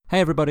Hey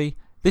everybody,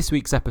 this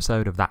week's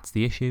episode of That's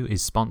the Issue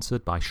is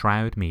sponsored by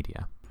Shroud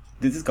Media.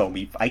 This is gonna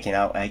be, I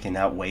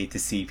cannot wait to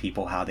see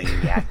people how they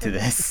react to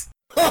this.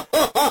 Welcome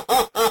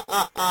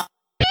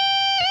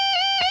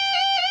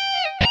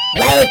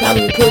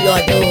to your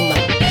doom.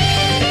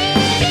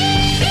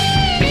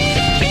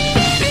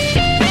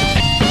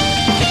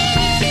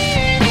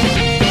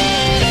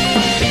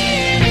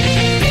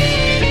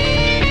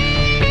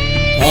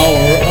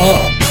 Power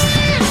up.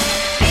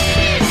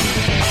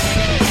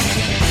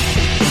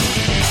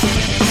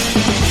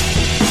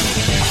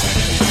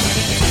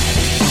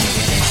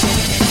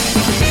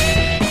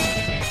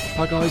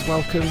 Hi guys,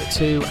 welcome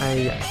to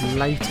a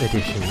late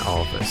edition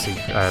of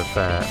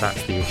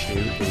That's the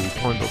Issue, the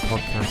comic book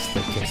podcast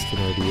that gets to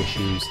know the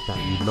issues that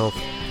you love.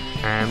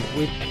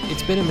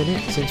 It's been a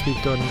minute since we've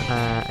done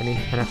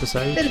an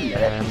episode.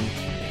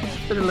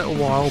 It's been a little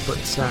while, but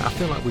I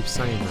feel like we've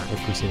saying that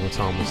every single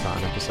time we start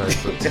an episode.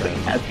 But, It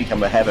has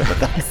become a habit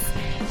with us.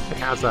 It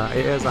has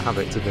a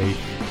habit to be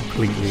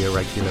completely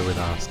irregular with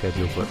our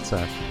schedule, but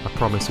I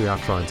promise we are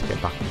trying to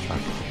get back on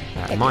track.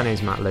 My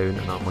name's Matt Loon,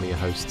 and I'm one of your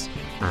hosts.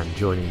 And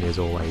joining me as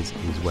always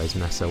is Wes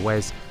Messer.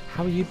 Wes,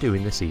 how are you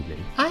doing this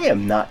evening? I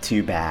am not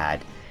too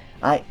bad.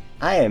 I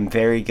am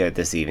very good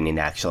this evening,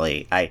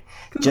 actually. I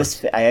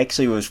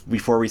actually was,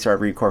 before we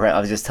started recording, I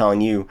was just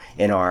telling you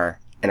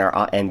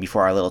and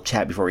before our little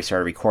chat before we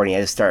started recording,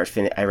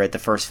 I read the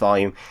first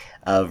volume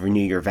of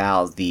Renew Your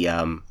Vows,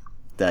 the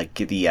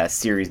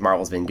series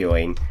Marvel's been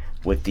doing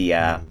with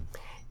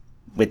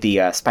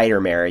the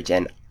spider marriage,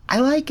 and I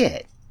like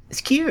it.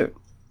 It's cute.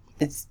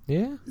 It's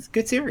a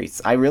good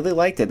series. I really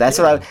liked it.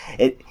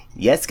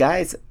 Yes,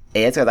 guys,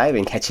 I've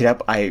been catching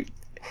up. I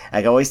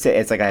always say,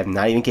 it's like, I'm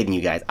not even kidding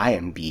you guys. I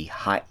am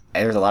behind.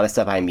 There's a lot of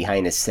stuff I am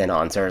behind a sin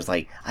on. So I was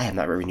like, I have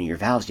not read Renew Your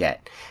Vows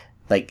yet.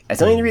 Like, I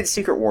still need to read the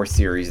Secret War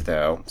series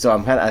though. So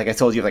I'm kind of, like I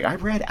told you, like, I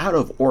read out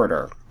of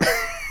order.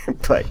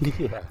 But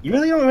you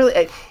really don't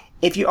really.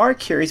 If you are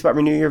curious about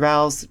Renew Your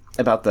Vows,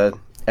 about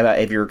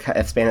if you're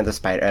a fan of the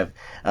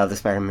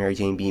Spider Mary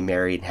Jane being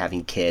married and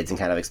having kids and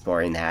kind of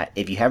exploring that.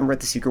 If you haven't read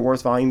the Secret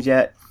Wars volumes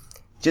yet,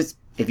 just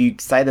if you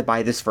decide to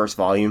buy this first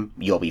volume,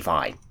 you'll be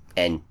fine.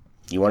 And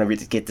you want to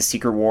get the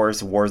Secret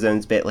Wars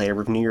Warzones bit later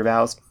with Renew Your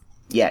Vows,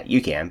 yeah,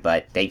 you can,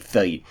 but they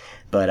fill you.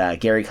 But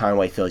Gary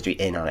Conway fills you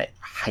in on it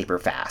hyper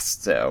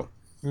fast. So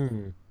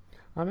I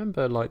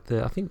remember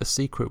I think the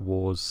Secret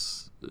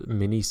Wars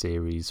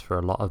miniseries for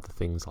a lot of the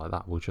things like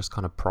that were just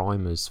kind of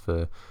primers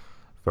for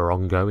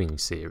ongoing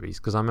series,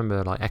 because I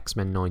remember like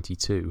X-Men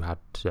 92 had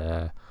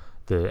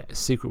the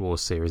Secret Wars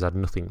series had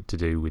nothing to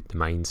do with the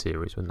main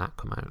series when that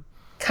came out.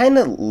 Kind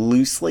of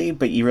loosely,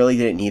 but you really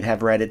didn't need to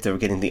have read it to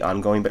get into the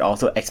ongoing. But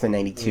also X-Men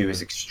 92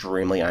 is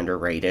extremely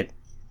underrated.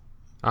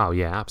 Oh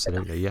yeah,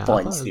 absolutely. Yeah,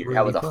 Fun series.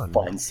 That was a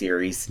fun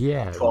series.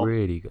 Yeah,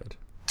 really good.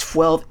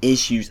 12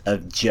 issues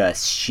of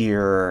just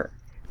sheer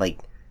like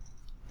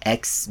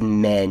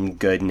X-Men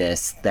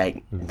goodness.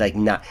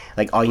 Not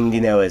like all you need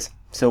to know is.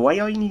 So what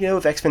all you need to know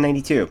of X-Men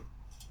 92?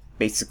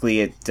 Basically,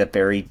 it's a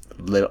very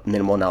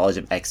minimal knowledge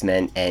of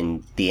X-Men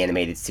and the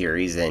animated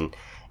series, and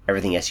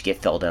everything else you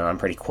get filled in on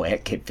pretty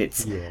quick if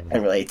it's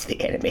unrelated to the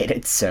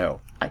animated.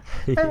 So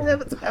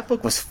that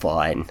book was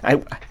fun.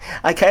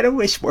 I kind of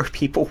wish more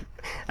people.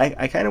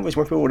 I kind of wish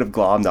more people would have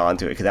glommed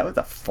onto it, because that was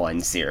a fun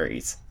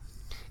series.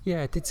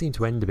 Yeah, it did seem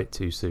to end a bit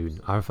too soon.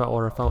 I felt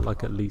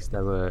like at least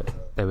they were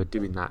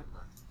doing that,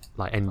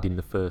 like ending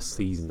the first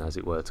season, as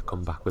it were, to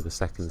come back with a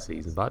second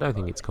season, but I don't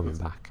think it's coming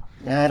back.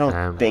 I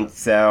don't think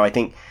so. I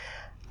think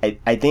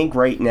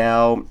right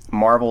now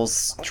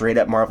Marvel's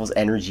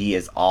energy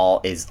is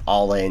all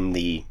in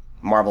the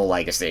Marvel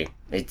Legacy.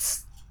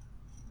 It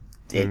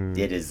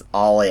is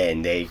all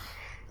in.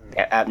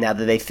 Now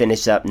that they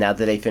finished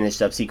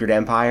up Secret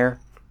Empire,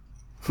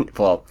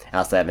 well, I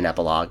also have an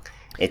epilogue.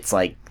 It's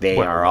like they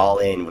are all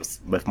in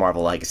with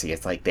Marvel Legacy.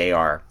 It's like they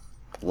are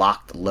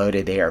locked,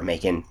 loaded.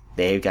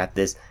 They've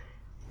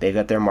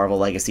got their Marvel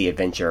Legacy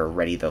adventure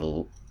ready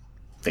to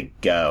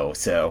go.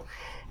 So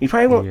you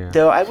probably won't.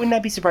 Though I would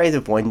not be surprised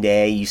if one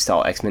day you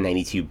saw X-Men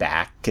 92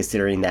 back,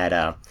 considering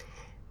that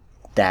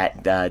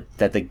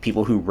the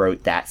people who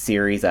wrote that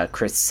series,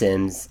 Chris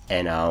Sims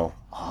and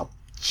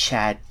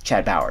Chad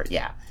Bauer,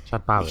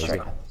 Chad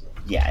Bauer,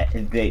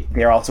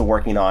 they're also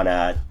working on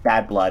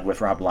Bad Blood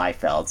with Rob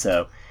Liefeld.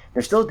 So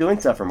they're still doing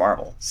stuff for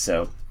Marvel.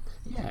 So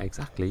yeah,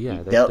 exactly.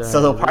 Yeah,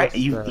 they'll probably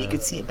you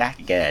could see it back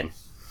again.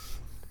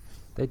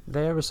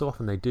 They ever so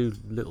often they do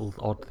little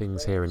odd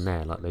things here and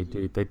there, like they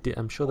did.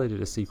 I'm sure they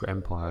did a Secret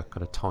Empire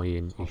kind of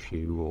tie-in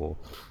issue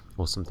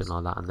or something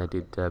like that, and they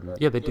did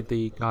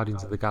the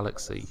Guardians of the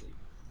Galaxy.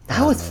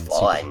 That was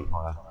fun.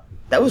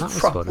 That was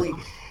probably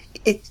fun.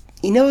 It.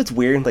 You know, it's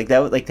weird. Like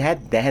they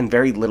had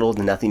very little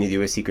to nothing to do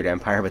with Secret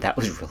Empire, but that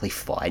was really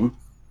fun.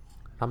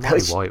 That might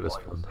be why it was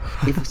fun.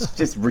 It was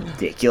just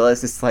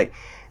ridiculous. It's like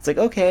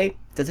okay,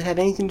 does it have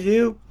anything to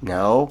do?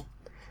 No.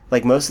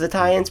 Like most of the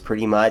tie-ins,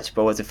 pretty much.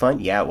 But was it fun?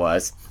 Yeah, it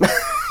was.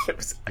 It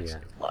was actually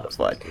a lot of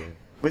fun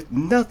with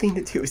nothing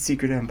to do with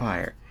Secret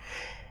Empire.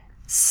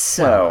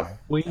 So,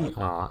 we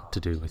are to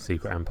do with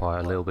Secret Empire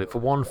a little bit for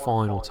one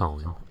final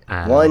time.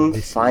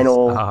 This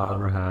final. is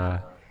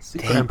our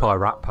Secret Empire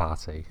rap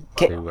party.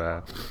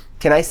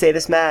 Can I say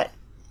this, Matt?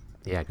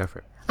 Yeah, go for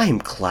it. I am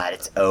glad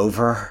it's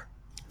over.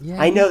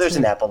 Yeah, I know me there's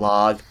an too.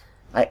 epilogue.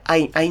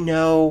 I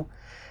know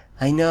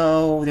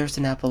there's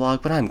an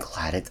epilogue, but I'm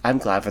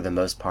glad for the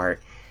most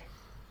part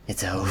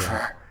it's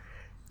over.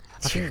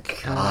 Dear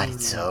think, God,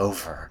 it's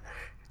over.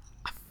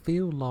 I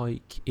feel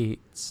like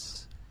it's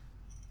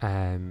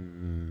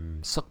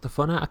sucked the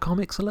fun out of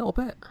comics a little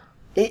bit.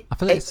 I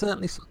feel like it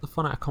certainly sucked the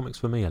fun out of comics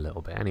for me a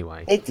little bit.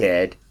 Anyway, It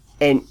did,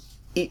 and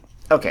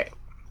okay.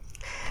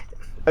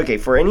 Okay,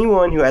 for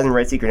anyone who hasn't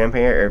read Secret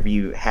Empire, or if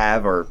you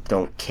have or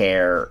don't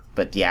care,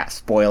 but yeah,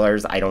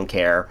 spoilers, I don't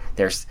care.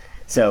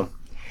 So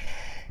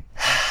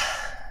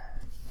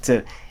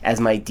as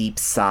my deep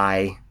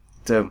sigh,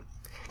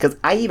 because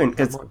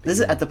this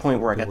is at the point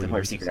where I got the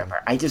point of Secret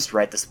Empire. I just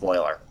read the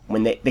spoiler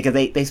because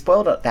they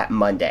spoiled it that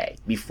Monday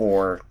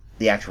before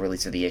the actual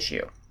release of the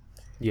issue.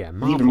 yeah,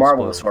 Even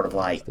Marvel was spoiled sort of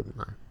like, didn't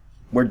they?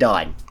 we're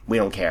done. We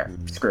don't care.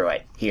 Screw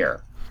it.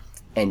 Here,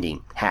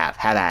 ending. Have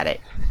at it.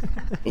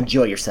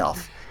 Enjoy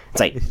yourself. It's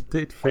like, It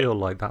did feel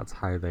like that's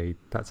how they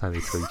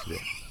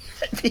treated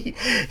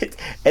it.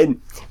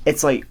 and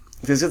it's like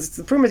because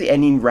pretty much the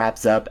ending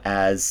wraps up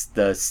as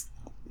the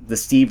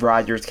Steve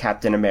Rogers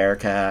Captain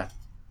America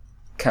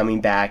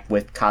coming back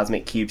with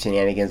Cosmic Cube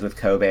shenanigans with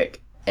Kobik,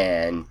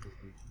 and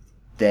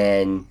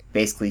then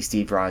basically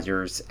Steve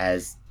Rogers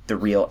as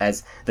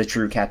the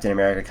true Captain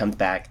America comes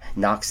back,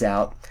 knocks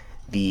out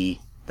the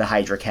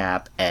Hydra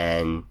Cap,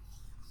 and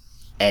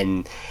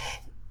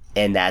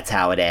that's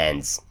how it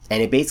ends.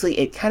 And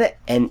it kind of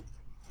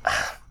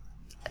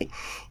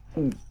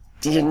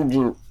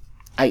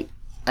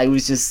I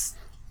was just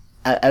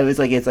I was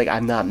like, it's like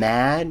I'm not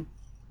mad.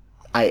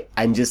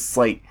 I'm just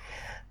like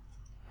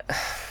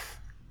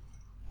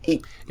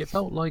It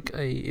felt like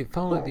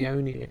the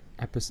only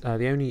episode,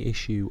 the only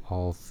issue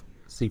of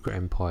Secret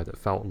Empire that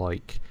felt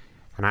like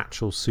an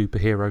actual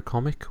superhero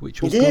comic,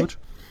 which was did.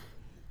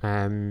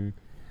 good.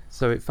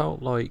 So it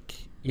felt like,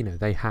 you know,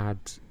 they had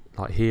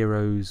like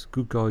heroes,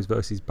 good guys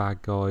versus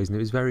bad guys, and it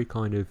was very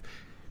kind of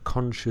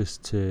conscious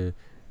to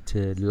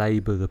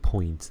labour the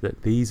point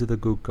that these are the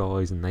good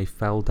guys and they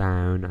fell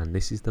down, and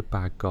this is the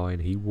bad guy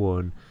and he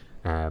won.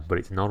 But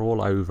it's not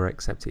all over,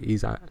 except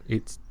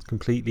it's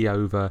completely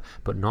over,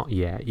 but not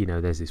yet. You know,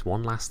 there's this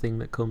one last thing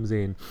that comes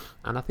in,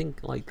 and I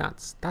think like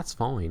that's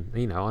fine.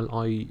 You know,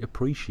 I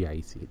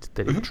appreciate it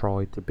that it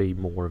tried to be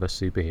more of a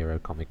superhero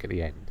comic at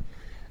the end,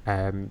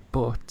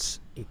 but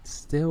it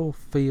still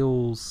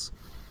feels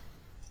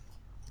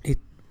it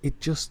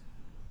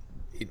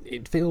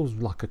feels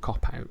like a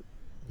cop out.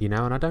 You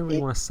know, and I don't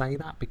really want to say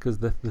that because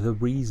the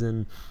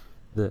reason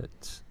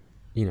that,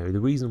 you know,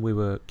 the reason we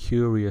were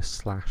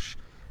curious /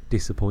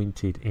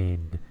 disappointed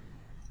in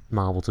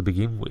Marvel to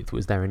begin with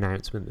was their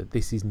announcement that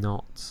this is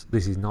not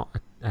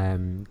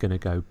going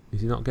to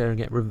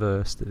get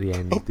reversed at the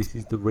end. This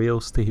is the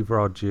real Steve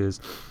Rogers,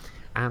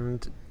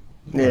 and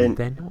you know,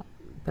 they're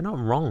not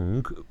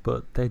wrong,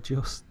 but they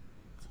just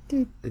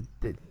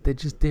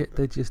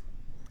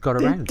got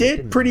around. They it,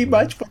 did pretty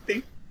much what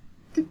they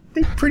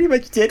pretty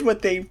much did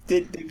what they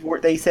did.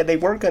 They said they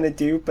weren't going to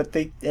do, but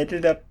they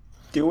ended up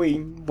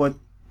doing what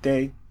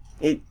they.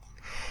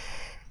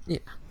 Yeah.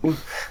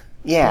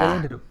 Yeah. They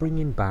ended up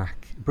bringing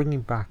back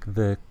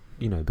the,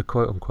 you know, the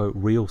quote unquote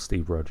real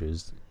Steve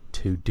Rogers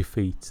to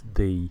defeat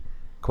the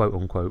quote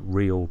unquote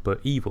real but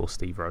evil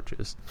Steve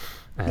Rogers.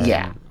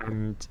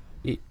 And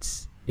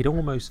it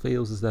almost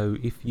feels as though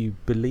if you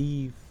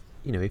read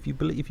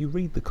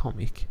the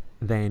comic,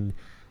 then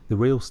the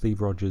real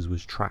Steve Rogers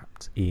was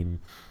trapped in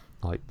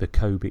like the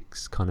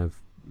Kobik's kind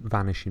of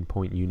vanishing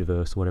point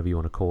universe, or whatever you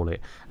want to call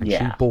it, and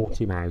she brought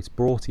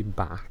him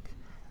back,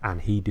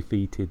 and he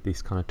defeated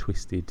this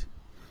twisted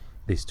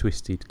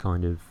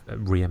kind of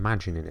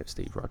reimagining of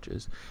Steve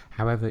Rogers.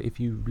 However, if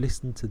you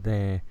listen to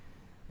their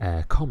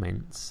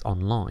comments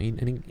online,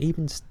 and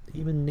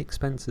even Nick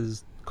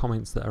Spencer's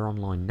comments that are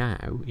online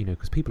now, you know,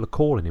 because people are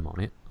calling him on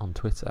it on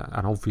Twitter,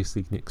 and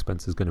obviously Nick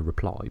Spencer's going to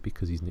reply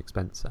because he's Nick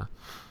Spencer.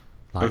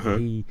 Like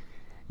he,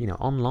 you know,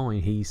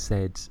 online he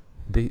said,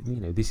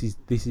 this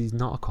is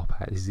not a cop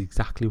out. This is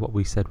exactly what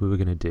we said we were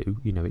going to do.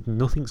 You know,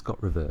 nothing's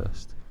got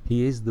reversed.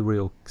 He is the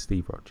real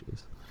Steve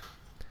Rogers.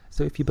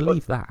 So if you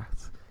believe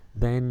that,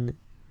 then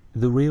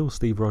the real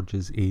Steve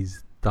Rogers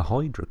is the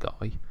Hydra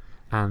guy,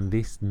 and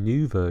this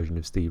new version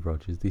of Steve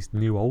Rogers, this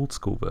new old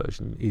school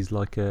version, is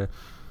like a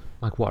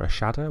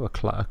shadow, a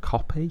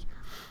copy,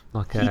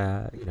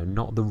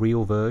 not the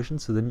real version.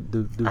 So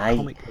the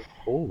comic going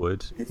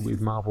forward with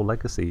Marvel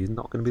Legacy is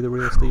not going to be the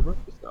real Steve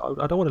Rogers.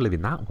 I don't want to live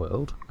in that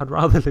world. I'd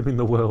rather live in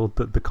the world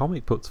that the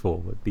comic puts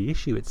forward, the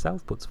issue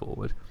itself puts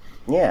forward.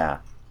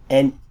 Yeah,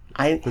 and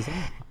it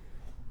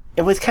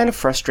was kind of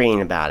frustrating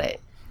about it.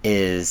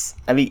 I've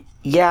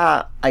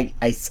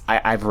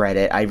read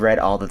it. I've read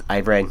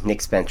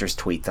Nick Spencer's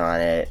tweets on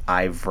it.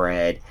 I've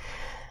read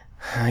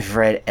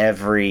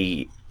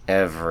every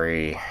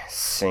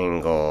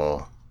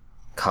single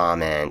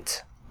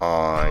comment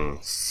on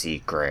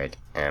Secret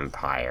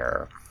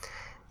Empire,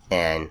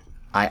 and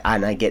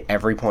I get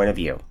every point of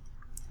view.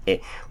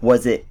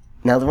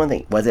 Now the one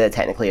thing, was it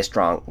technically a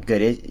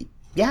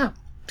yeah,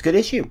 it's a good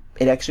issue.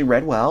 It actually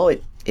read well.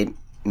 It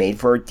made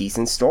for a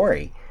decent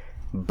story,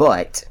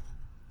 but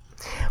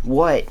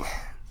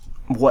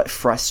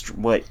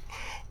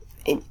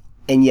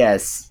and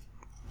yes,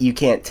 you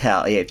can't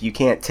tell. If you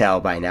can't tell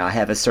by now, I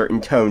have a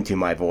certain tone to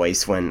my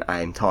voice when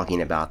I'm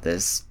talking about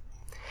this.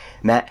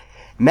 Matt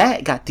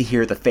got to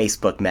hear the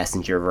Facebook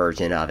Messenger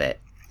version of it.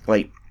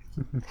 Like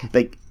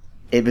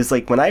it was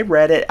like when I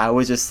read it, I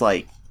was just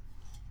like,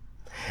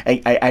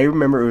 I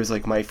remember it was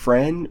like my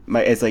friend,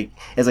 it's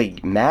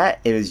like Matt,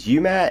 it was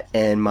you, Matt,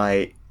 and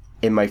my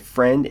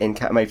friend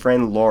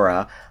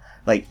Laura.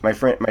 Like my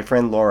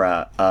friend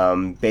Laura,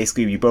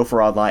 basically we both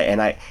were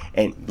online,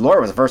 and Laura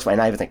was the first one,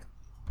 and I was like,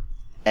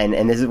 and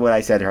this is what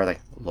I said to her,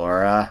 like,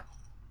 Laura,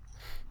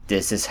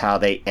 this is how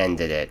they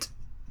ended it.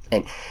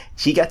 And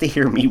she got to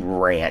hear me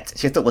rant.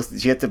 She had to listen.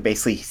 She had to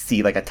basically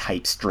see like a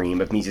type stream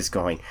of me just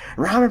going,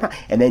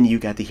 and then you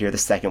got to hear the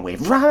second wave.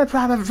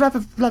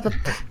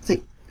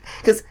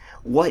 Because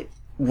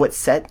what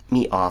set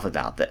me off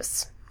about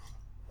this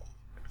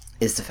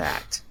is the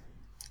fact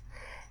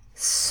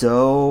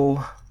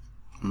so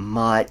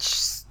much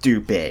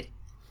stupid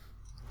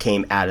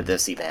came out of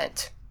this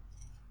event.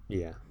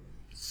 Yeah.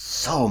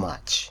 So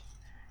much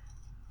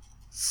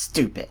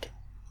stupid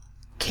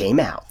came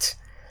out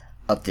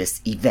of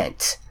this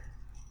event.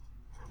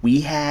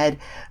 We had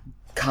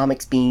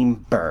comics being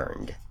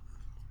burned.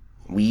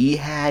 We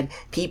had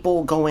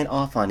people going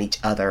off on each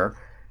other.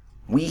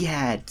 We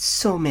had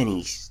so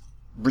many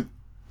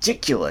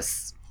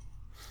ridiculous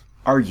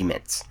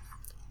arguments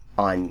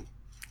on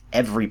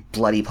every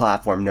bloody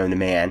platform known to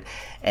man,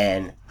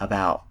 and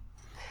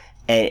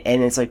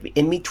it's like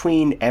in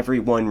between every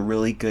one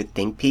really good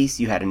think piece,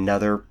 you had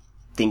another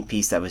think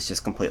piece that was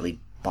just completely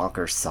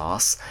bonkers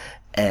sauce,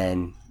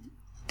 and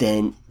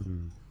then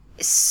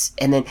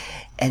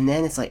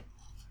it's like,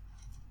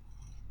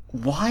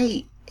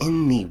 why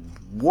in the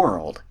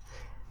world?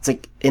 It's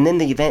like, and then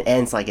the event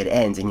ends like it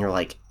ends, and you're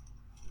like,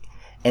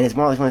 and it's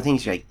more like one of the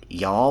things you're like,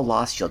 y'all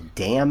lost your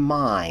damn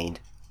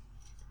mind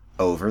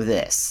over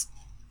this.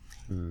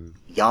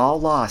 Y'all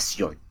lost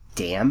your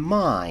damn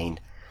mind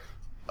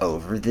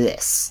over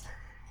this.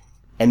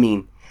 I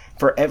mean,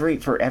 for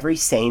every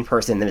sane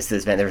person in this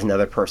event, there was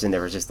another person that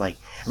was just like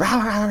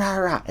rah rah rah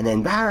rah, and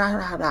then rah rah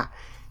rah rah.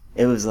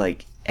 It was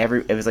like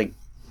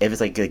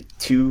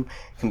two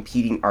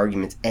competing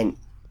arguments, and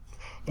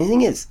the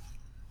thing is,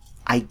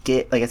 I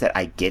got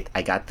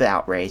the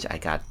outrage,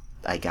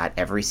 I got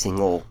every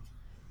single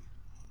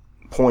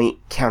point,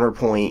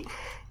 counterpoint,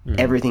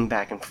 everything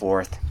back and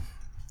forth,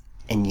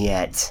 and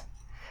yet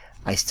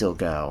I still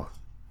go,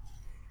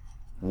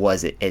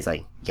 it's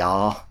like,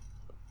 y'all,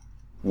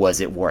 was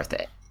it worth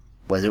it?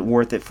 Was it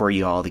worth it for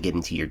y'all to get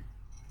into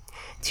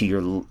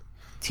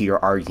your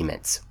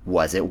arguments?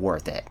 Was it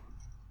worth it?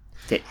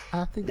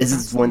 This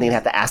is one thing they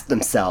have to ask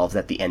themselves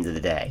at the end of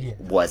the day.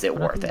 Yeah. Was it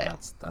worth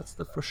it? That's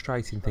the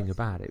frustrating thing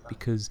about it,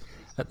 because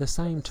at the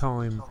same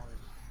time,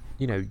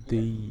 you know,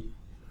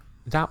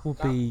 that will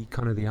be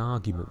kind of the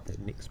argument that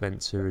Nick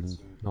Spencer and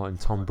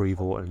Tom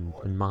Brevoort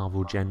and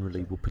Marvel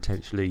generally will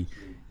potentially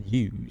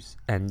use,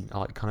 and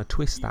like kind of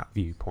twist that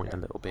viewpoint a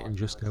little bit and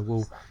just go,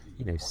 well,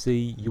 you know,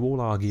 see, you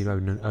all argue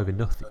over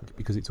nothing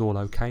because it's all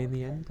okay in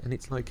the end, and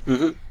it's like,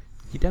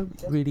 you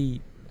don't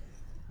really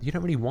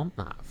want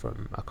that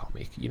from a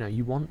comic. You know,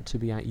 you want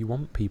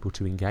people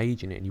to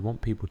engage in it, and you want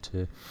people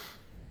to,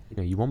 you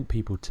know, you want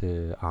people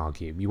to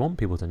argue, you want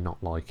people to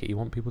not like it, you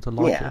want people to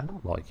like it and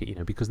not like it, you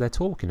know, because they're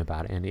talking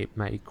about it, and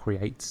it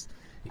creates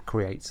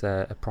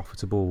a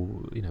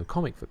profitable, you know,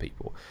 comic for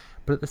people.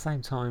 But at the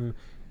same time,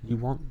 you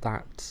want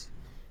that.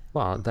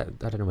 Well, I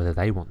don't know whether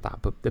they want that,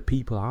 but the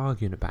people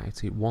arguing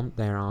about it want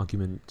their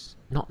argument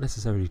not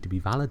necessarily to be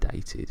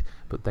validated,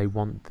 but they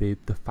want the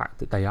fact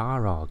that they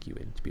are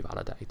arguing to be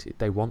validated.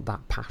 They want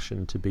that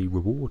passion to be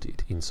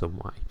rewarded in some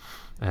way,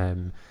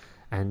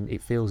 and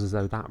it feels as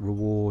though that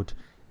reward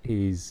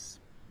is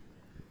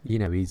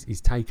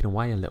taken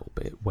away a little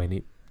bit when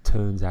it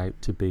turns out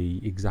to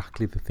be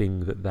exactly the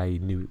thing that they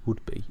knew it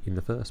would be in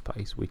the first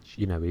place, which,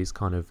 you know, is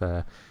kind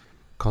of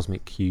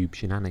cosmic cube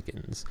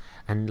shenanigans.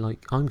 And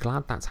like, I'm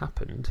glad that's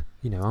happened.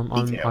 You know,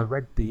 I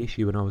read the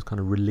issue and I was kind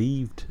of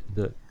relieved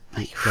that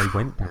they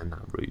went down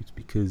that route,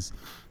 because,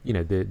 you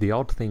know, the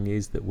odd thing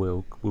is that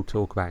we'll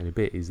talk about in a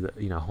bit is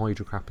that, you know,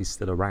 Hydra Crap is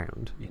still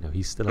around. You know,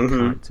 he's still a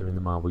character in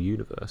the Marvel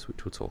universe,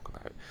 which we'll talk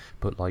about.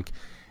 But like,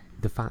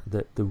 the fact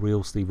that the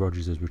real Steve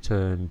Rogers has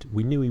returned,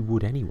 we knew he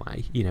would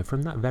anyway. You know,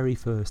 from that very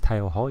first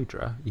Hail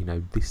Hydra, you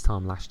know, this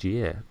time last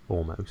year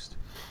almost,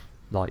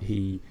 like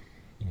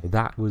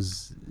that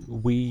was,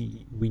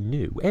 we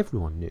knew,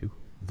 everyone knew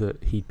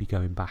that he'd be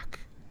going back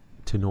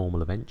to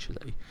normal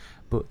eventually,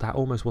 but that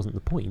almost wasn't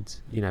the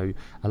point. You know,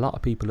 a lot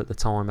of people at the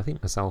time, I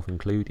think myself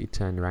included,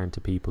 turned around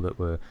to people that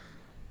were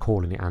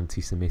calling it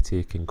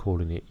anti-Semitic and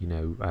calling it,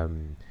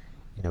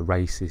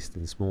 racist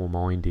and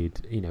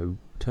small-minded, you know,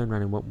 turned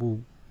around and went,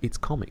 well, it's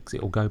comics.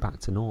 It'll go back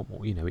to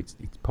normal. It's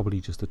probably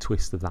just a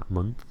twist of that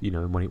month.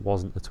 And when it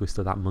wasn't a twist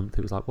of that month,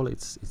 it was like, well,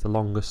 it's a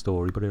longer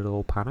story, but it'll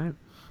all pan out.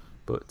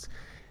 But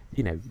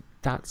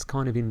that's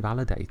kind of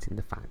invalidating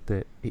the fact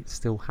that it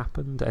still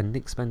happened. And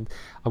Nick Spencer,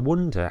 I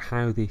wonder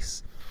how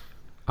this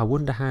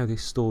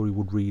story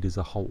would read as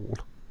a whole.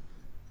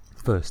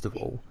 First of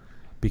all,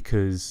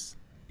 because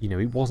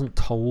it wasn't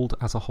told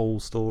as a whole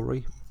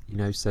story.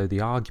 So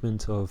the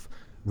argument of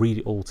read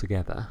it all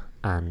together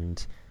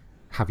and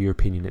have your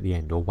opinion at the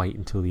end, or wait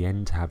until the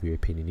end to have your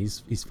opinion,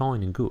 is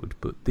fine and good.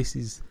 But this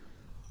is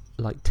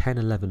like 10,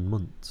 11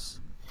 months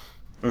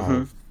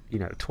of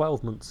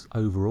 12 months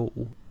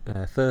overall.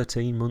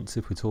 13 months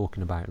if we're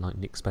talking about like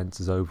Nick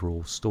Spencer's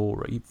overall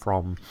story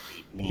from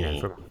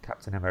from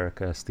Captain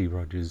America Steve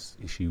Rogers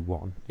issue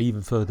 1,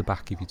 even further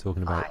back if you're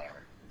talking about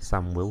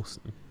Sam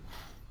Wilson.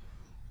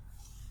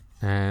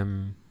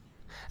 And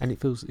it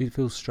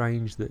feels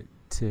strange that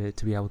to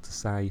be able to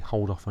say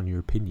hold off on your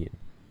opinion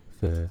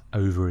for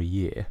over a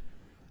year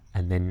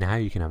and then now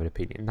you can have an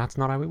opinion. That's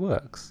not how it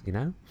works,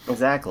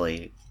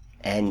 Exactly.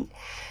 And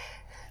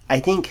I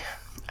think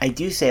I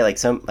do say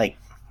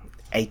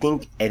I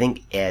think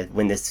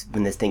when this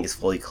thing is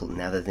fully,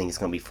 now that the thing is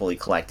going to be fully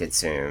collected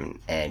soon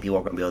and people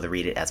are going to be able to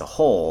read it as a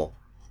whole,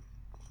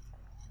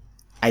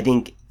 I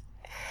think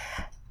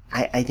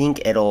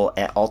it'll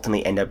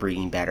ultimately end up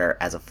reading better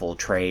as a full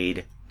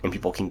trade and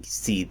people can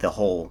see the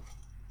whole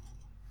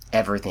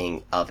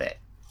everything of it,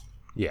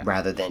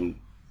 rather than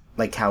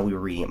like how we were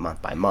reading it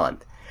month by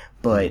month.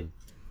 But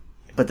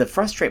but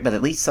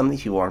at least some of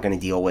these people aren't going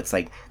to deal with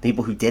like the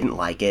people who didn't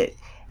like it.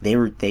 They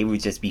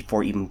would just,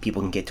 before even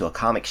people can get to a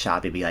comic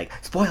shop, it'd be like,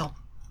 spoil.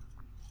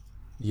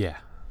 Yeah.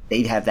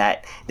 They'd have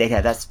that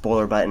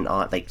spoiler button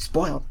on, like,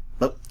 spoil.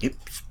 Look,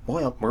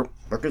 spoil. We're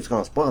just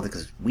going to spoil it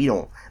because we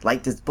don't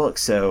like this book.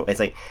 So it's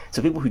like,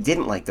 so people who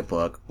didn't like the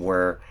book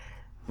were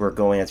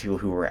going as people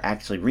who were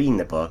actually reading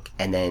the book.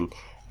 And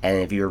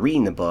if you were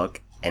reading the book,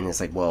 and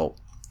it's like, well,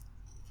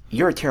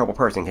 you're a terrible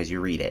person because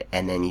you read it.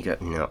 And then you go,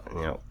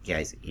 no,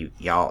 guys,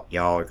 y'all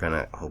are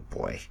gonna, oh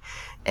boy.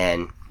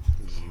 And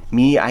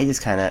me, I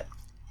just kind of,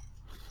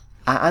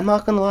 I'm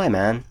not gonna lie,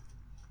 man.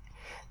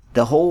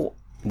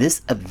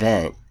 This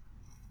event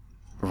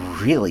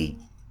really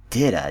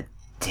did a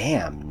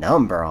damn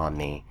number on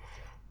me.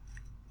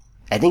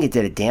 I think it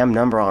did a damn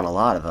number on a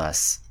lot of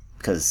us,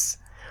 because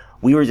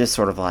we were just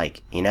sort of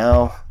like,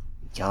 y'all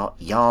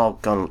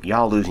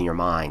losing your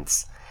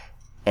minds,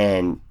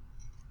 and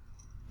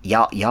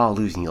y'all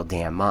losing your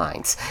damn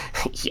minds.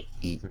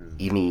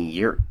 You mean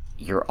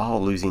you're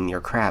all losing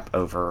your crap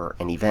over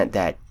an event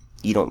that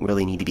you don't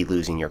really need to be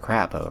losing your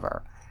crap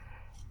over.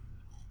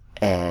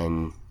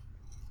 And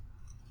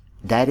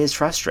that is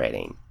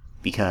frustrating,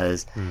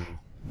 because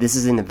this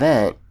is an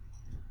event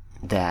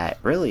that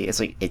really,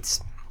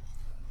 it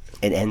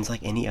ends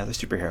like any other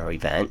superhero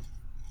event.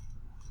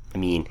 I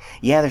mean,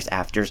 yeah, there's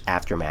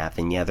aftermath,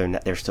 and yeah,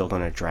 they're still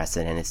going to address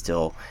it, and it's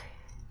still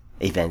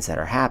events that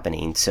are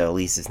happening, so at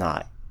least it's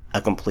not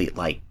a complete,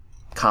 like,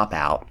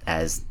 cop-out,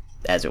 as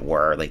it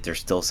were. Like, there's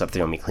still stuff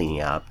they're going to be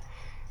cleaning up.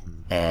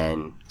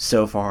 And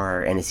so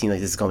far, and it seems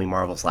like this is going to be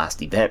Marvel's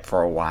last event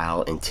for a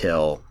while,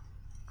 until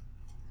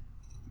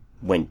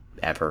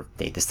whenever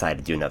they decide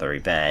to do another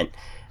event,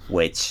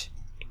 which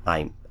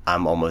I'm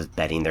almost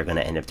betting they're going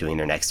to end up doing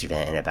their next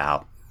event in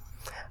about,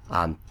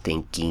 I'm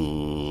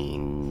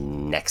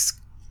thinking next,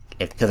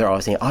 because they're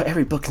always saying, oh,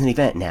 every book is an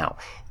event now.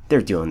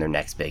 They're doing their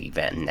next big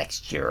event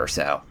next year or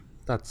so.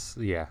 That's,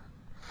 yeah.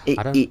 I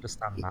don't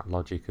understand that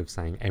logic of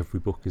saying every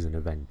book is an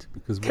event,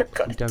 because we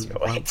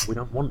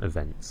don't want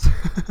events.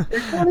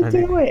 They're gonna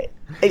do it.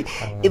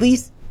 At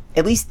least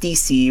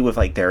DC with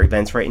like their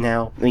events right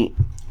now. I mean,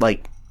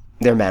 like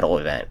their metal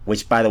event,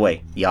 which by the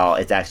way, y'all,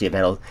 it's actually a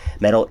metal.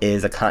 Metal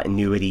is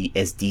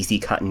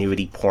DC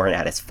continuity porn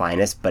at its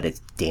finest, but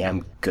it's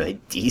damn good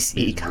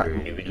DC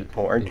continuity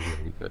porn. It's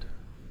really good.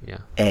 Yeah.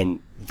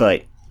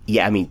 But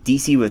yeah, I mean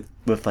DC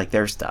with like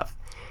their stuff,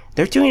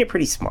 they're doing it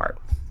pretty smart.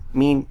 I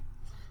mean,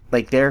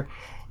 like they're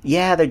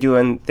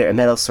doing their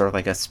metal sort of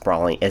like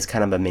it's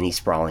kind of a mini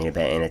sprawling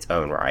event in its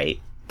own right,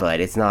 but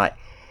it's not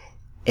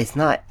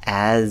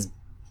as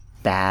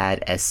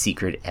bad as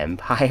Secret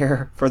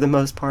Empire for the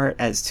most part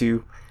as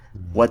to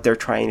what they're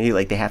trying to do.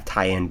 Like they have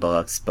tie-in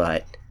books,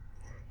 but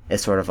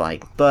it's sort of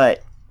like,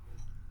 they're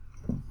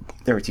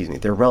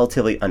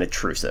relatively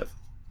unobtrusive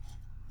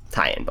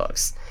tie-in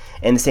books.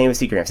 And the same with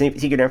Secret Empire.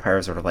 Secret Empire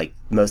was sort of like,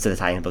 most of the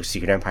tie-in books of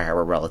Secret Empire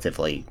were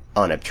relatively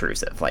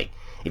unobtrusive. Like,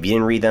 if you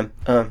didn't read them,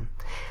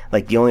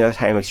 like the only other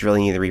tie-in books you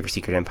really need to read for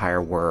Secret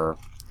Empire were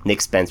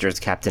Nick Spencer's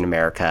Captain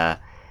America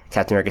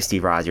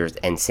Steve Rogers,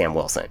 and Sam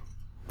Wilson.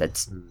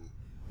 That's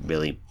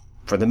really,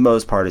 for the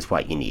most part, is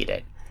what you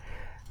needed.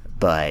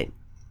 But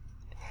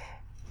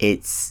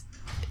what's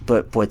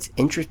going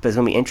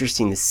to be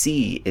interesting to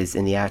see is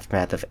in the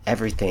aftermath of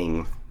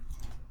everything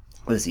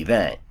with this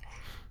event,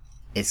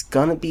 it's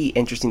going to be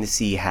interesting to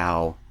see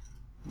how,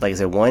 like I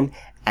said, one,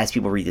 as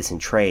people read this in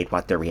trade,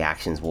 what their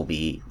reactions will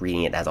be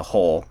reading it as a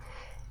whole.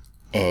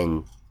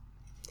 And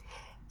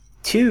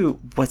two,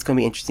 what's going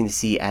to be interesting to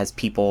see as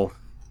people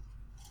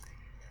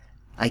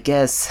I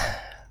guess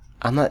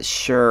I'm not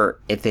sure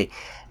if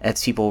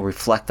as people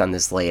reflect on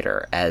this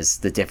later, as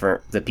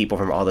the people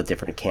from all the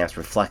different camps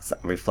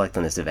reflect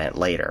on this event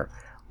later,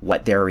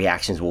 what their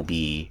reactions will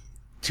be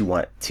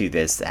to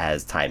this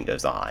as time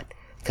goes on,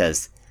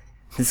 because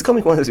this is going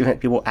to be one of those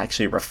events people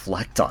actually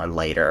reflect on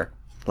later,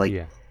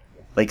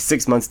 like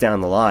 6 months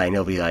down the line,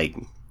 they'll be like,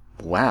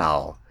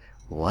 "Wow,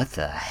 what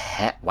the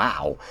heck?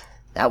 Wow,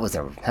 that was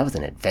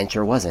an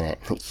adventure, wasn't it?"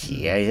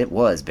 Yeah, it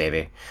was,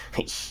 baby.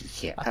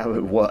 Yeah,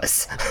 it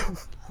was.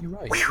 You're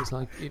right.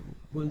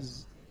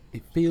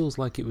 It feels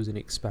like it was an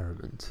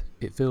experiment.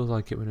 It feels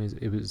like it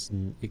was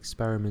an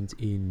experiment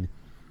in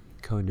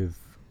kind of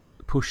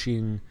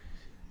pushing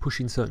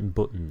certain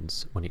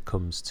buttons when it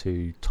comes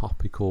to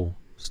topical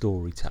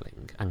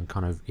storytelling, and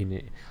kind of in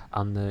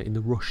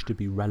the rush to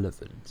be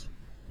relevant,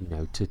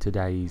 to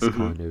today's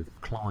kind of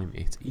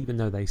climate. Even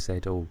though they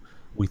said, "Oh,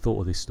 we thought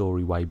of this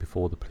story way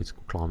before the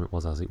political climate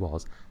was as it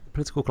was," the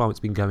political climate's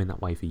been going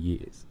that way for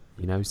years.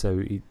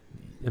 So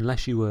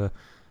unless you were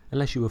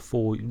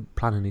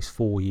planning this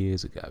 4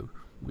 years ago,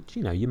 which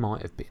you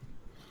might have been,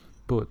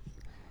 but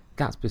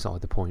that's beside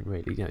the point,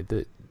 really.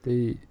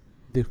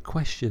 The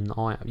question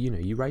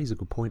you raise a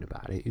good point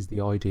about it, is the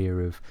idea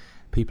of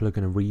people are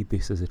going to read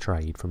this as a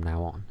trade from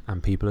now on,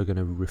 and people are going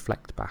to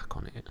reflect back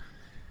on it.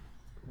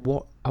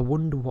 I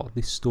wonder what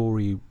this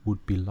story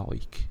would be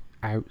like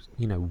out,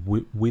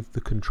 with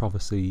the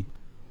controversy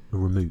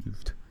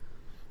removed,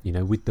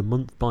 with the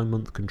month by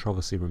month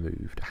controversy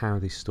removed, how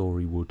this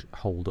story would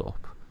hold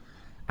up.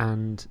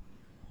 And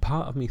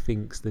part of me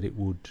thinks that it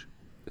would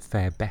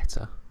fare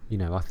better.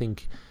 I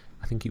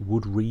think it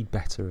would read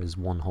better as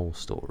one whole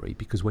story,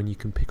 because when you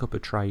can pick up a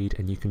trade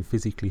and you can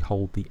physically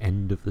hold the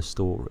end of the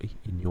story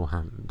in your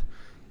hand,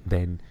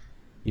 then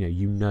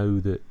you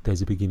know that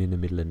there's a beginning, a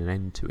middle, and an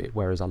end to it.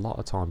 Whereas a lot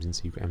of times in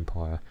Secret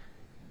Empire,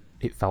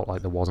 it felt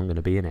like there wasn't going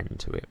to be an end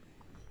to it.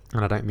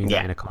 And I don't mean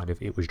that in a kind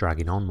of it was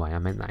dragging on way. I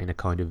meant that in a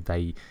kind of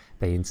they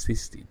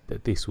insisted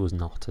that this was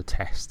not a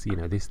test.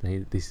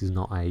 This is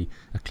not a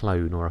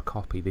clone or a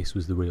copy. This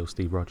was the real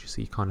Steve Rogers. So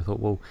you kind of thought,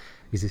 well,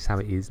 is this how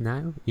it is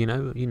now?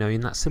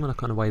 In that similar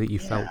kind of way that you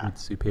felt with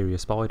Superior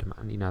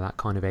Spider-Man. That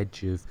kind of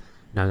edge of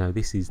no,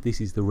 this is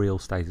the real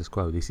status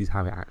quo. This is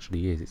how it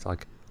actually is. It's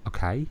like,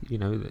 okay,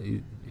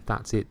 if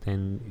that's it,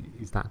 then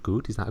is that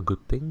good? Is that a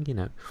good thing?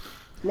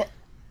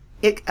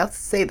 I'll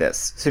say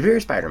this: Superior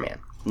Spider-Man.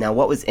 Now,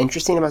 what was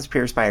interesting about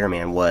Superior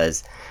Spider-Man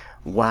was,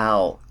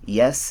 while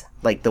yes,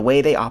 like the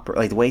way they operate,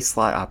 like the way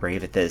Slott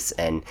operated at this,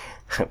 and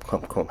I'm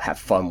going to have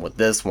fun with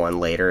this one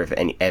later, if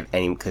any,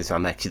 because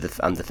I'm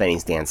defending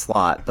Stan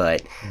Slott,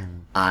 but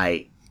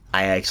I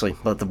actually,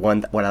 but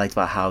what I liked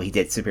about how he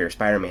did Superior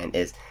Spider-Man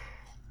is,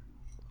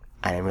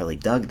 I really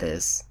dug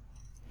this,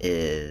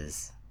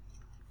 is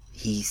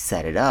he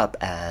set it up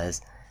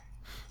as,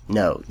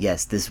 no,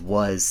 yes, this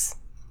was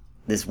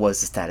the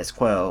status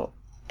quo.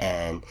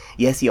 And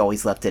yes, he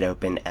always left it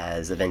open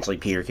as eventually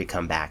Peter could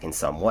come back in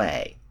some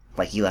way.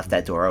 Like, he left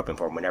that door open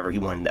for him whenever he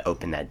wanted to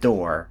open that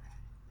door.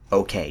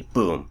 Okay,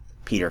 boom,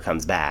 Peter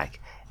comes back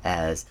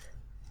as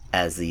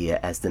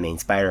the main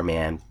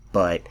Spider-Man.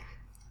 But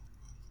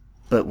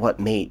it was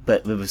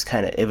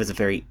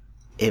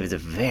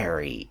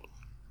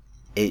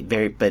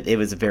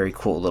a very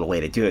cool little way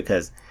to do it,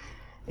 because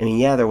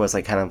there was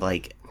like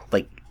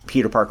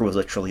Peter Parker was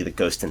literally the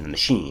ghost in the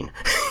machine.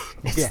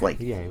 It's it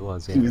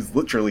was. Yeah. He was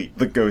literally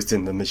the ghost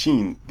in the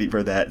machine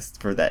for that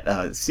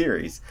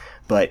series,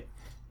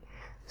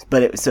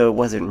 so it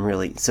wasn't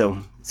really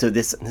so.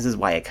 This is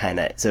why it kind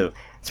of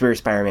Superior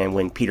Spider-Man,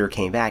 when Peter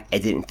came back,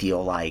 it didn't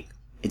feel like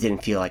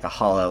a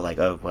hollow, like,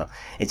 oh well,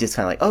 it's just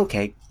kind of like,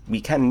 okay, we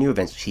kind of knew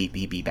eventually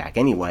he'd be back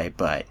anyway,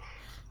 but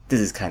this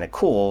is kind of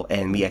cool,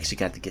 and we actually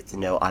got to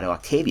know Otto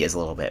Octavius a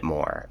little bit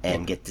more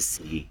and get to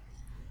see,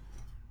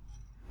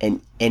 and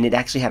it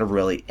actually had a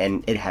really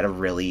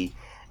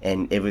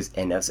and it was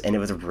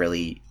a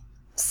really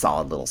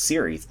solid little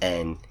series,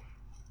 and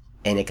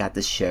it got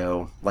to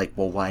show, like,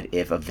 well, what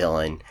if a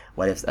villain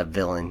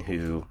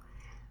who,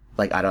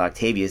 like Otto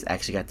Octavius,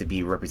 actually got to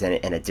be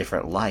represented in a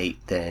different light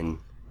than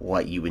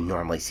what you would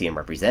normally see him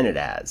represented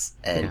as,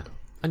 and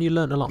you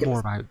learned a lot more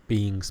about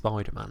being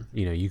Spider-Man.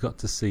 You got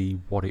to see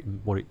what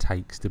it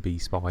takes to be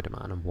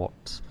Spider-Man,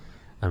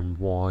 and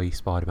why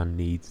Spider-Man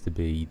needs to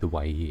be the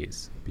way he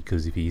is,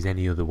 because if he's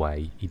any other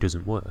way, he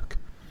doesn't work.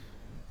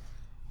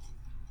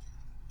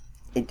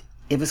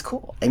 It was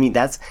cool.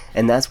 That's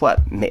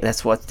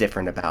what's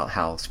different about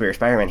how Superior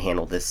Spider-Man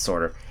handled a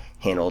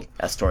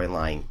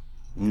storyline,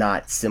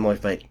 not similar,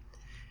 but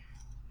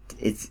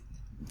it's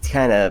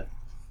kind of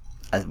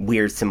a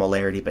weird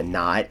similarity, but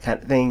not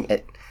kind of thing.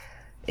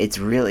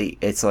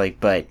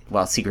 But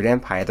while Secret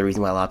Empire, the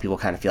reason why a lot of people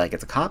kind of feel like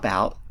it's a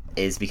cop-out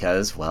is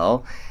because,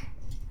 well,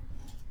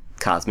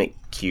 Cosmic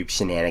Cube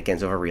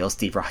shenanigans of a real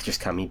Steve Rogers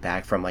coming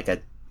back from like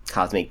a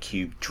Cosmic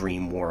Cube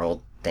dream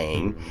world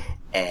thing,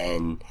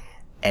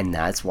 and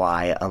that's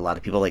why a lot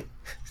of people like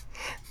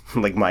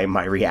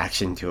my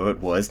reaction to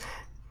it was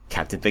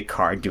Captain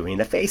Picard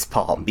doing a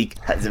facepalm,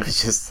 because it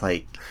was just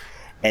like,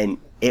 And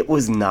it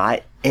was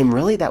not, and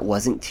really that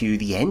wasn't to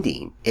the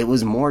ending. It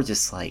was more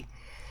just like,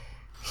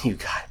 you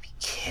gotta be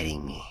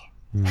kidding me.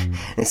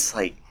 It's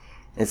like,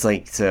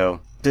 so,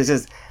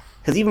 because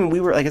even we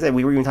were, like I said,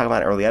 we were even talking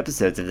about early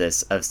episodes of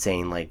this, of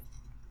saying, like,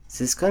 is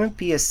this gonna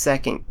be a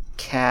second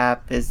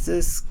Cap? Is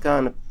this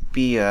gonna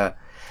be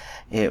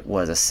it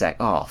was a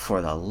oh,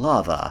 for the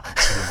love of.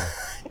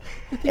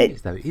 The thing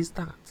is, though, is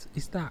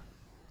that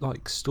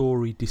like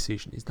story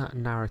decision? Is that a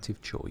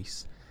narrative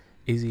choice?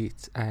 Is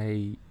it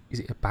a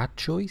bad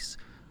choice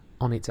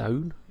on its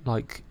own?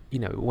 Like, you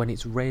know, when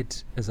it's read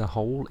as a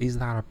whole, is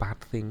that a bad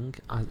thing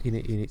in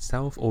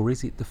itself, or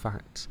is it the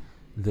fact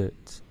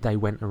that they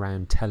went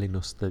around telling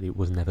us that it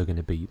was never going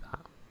to be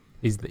that?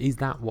 Is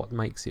that what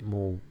makes it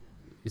more?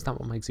 Is that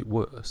what makes it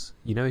worse?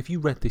 You know, if you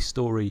read this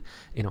story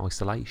in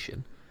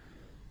isolation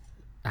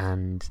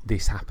and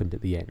this happened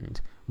at the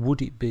end,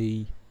 would it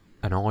be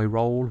an eye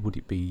roll? Would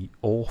it be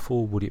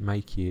awful? Would it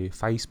make you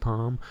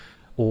facepalm?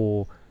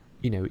 Or,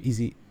 you know, is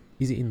it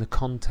in the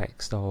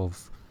context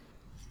of,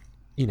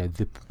 you know,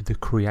 the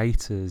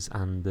creators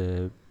and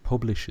the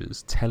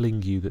publishers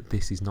telling you that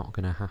this is not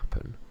going to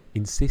happen,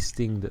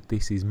 insisting that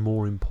this is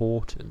more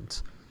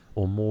important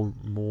or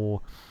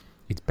more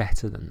it's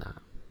better than that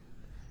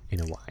in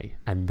a way,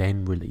 and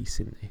then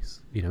releasing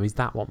this? You know, is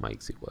that what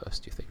makes it worse,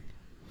 do you think?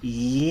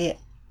 Yeah,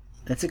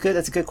 that's good.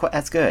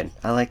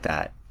 I like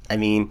that. I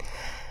mean,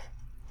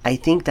 I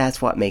think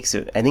that's what makes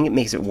it, I think it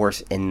makes it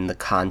worse in the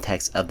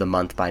context of the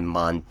month by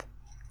month,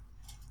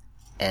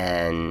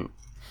 and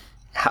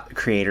how the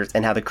creators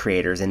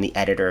and the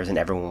editors and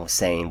everyone was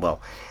saying, well,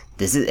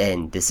 this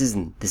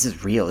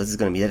is real, this is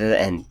going to be,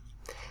 and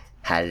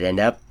how did it end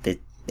up?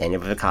 It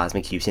ended with a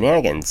Cosmic Cube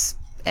shenanigans.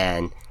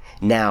 And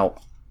now,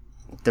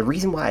 the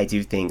reason why I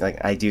do think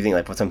like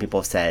what some people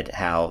have said,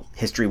 how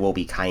history will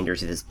be kinder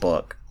to this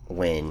book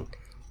when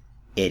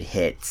it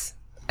hits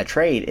a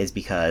trade, is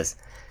because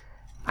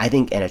I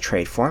think in a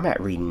trade format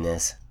reading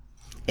this,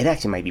 it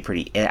actually might be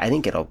pretty, I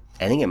think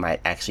it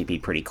might actually be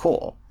pretty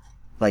cool.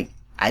 Like,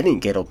 I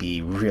think it'll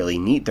be really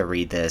neat to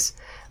read this,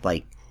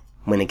 like,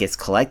 when it gets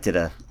collected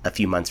a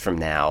few months from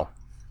now,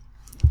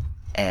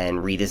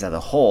 and read this as a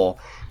whole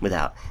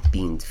without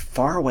being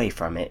far away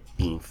from it,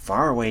 being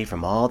far away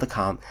from all the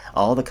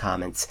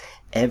comments,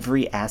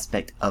 every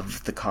aspect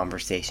of the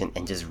conversation,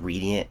 and just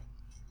reading it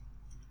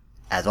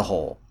as a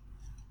whole,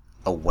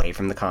 away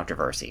from the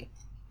controversy,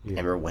 and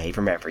away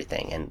from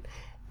everything, and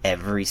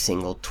every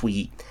single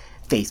tweet,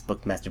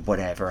 Facebook message,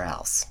 whatever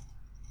else.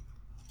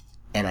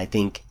 And I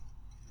think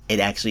it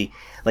actually,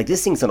 like,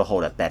 this thing's gonna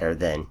hold up better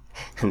than,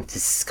 and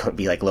this is gonna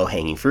be like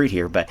low-hanging fruit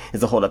here, but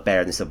it's gonna hold up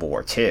better than Civil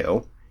War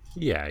 2.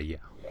 Yeah.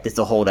 This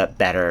will hold up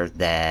better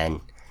than,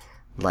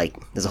 like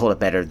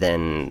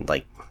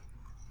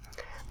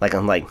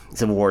unlike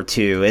Civil War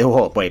 2, it will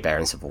hold up way better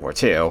than Civil War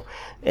 2.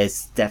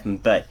 It's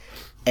definitely,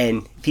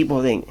 and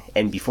people think,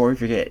 and before we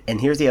forget,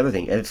 and here's the other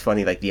thing, it's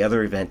funny, like, the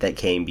other event that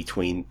came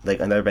between, like,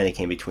 another event that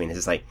came between is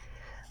just like,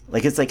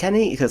 it's like kind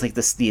of, because, like,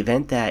 the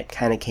event that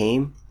kind of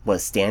came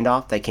was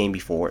Standoff, that came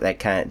before,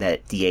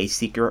 that DA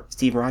Seeker,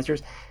 Steve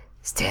Rogers.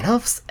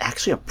 Standoff's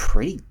actually a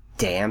pretty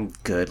damn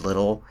good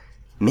little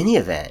mini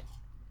event.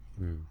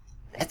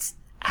 That's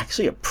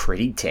actually a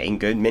pretty dang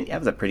good that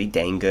was a pretty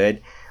dang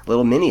good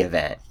little mini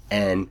event,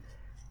 and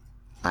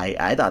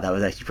I thought that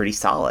was actually pretty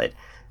solid.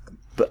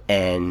 But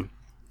and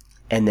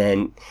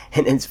then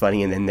it's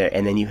funny, and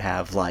then you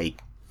have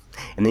like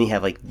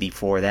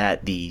before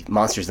that, the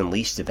Monsters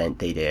Unleashed event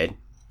they did.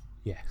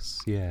 Yes,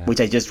 yeah. Which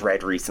I just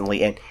read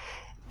recently, and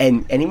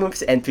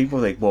people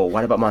were like, well,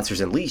 what about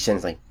Monsters Unleashed? And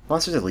it's like,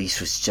 Monsters Unleashed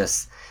was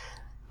just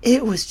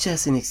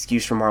an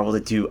excuse for Marvel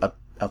to do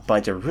a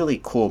bunch of really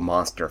cool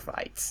monster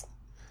fights.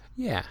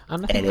 Yeah,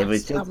 and I think it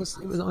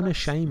was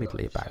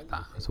unashamedly about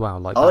that as well.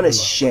 Like,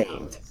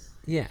 unashamed.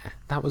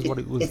 That was what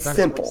it was. It's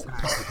simple.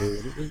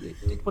 It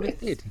did what it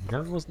did. You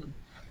know,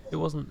 it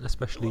wasn't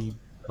especially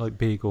like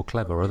big or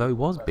clever, although it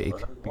was big,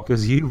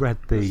 because you read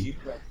the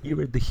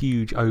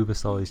huge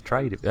oversized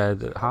trade,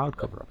 the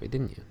hardcover of it,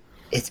 didn't you?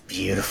 It's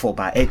beautiful.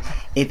 But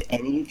if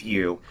any of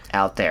you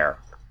out there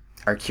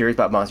are curious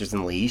about Monsters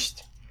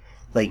Unleashed,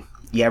 like,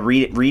 yeah,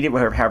 read it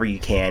however you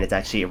can. It's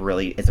actually a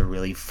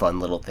really fun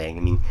little thing.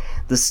 I mean,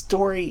 the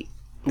story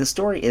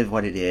is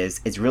what it is.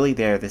 It's really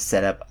there to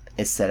set up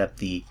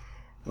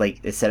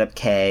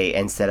K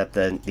and set up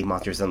the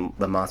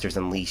Monsters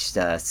Unleashed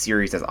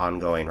series that's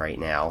ongoing right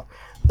now.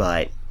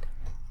 But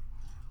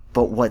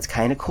what's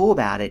kind of cool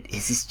about it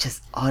is it's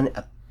just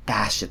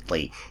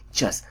unabashedly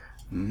just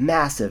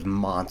massive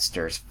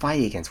monsters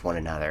fighting against one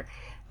another.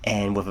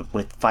 And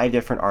with 5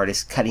 different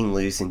artists cutting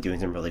loose and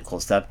doing some really cool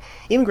stuff.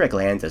 Even Greg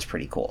Land does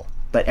pretty cool.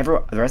 But the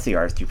rest of the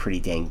artists do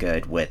pretty dang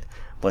good with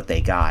what they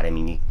got. I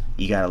mean,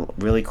 you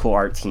got really cool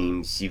art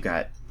teams. You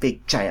got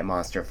big giant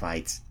monster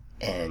fights,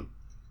 and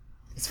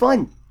it's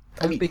fun.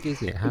 How big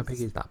is it? How big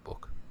is that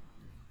book?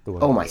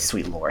 Oh my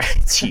sweet lord,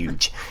 it's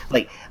huge.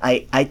 Like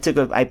I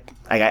actually,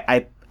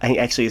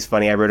 it's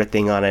funny. I wrote a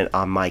thing on it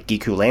on my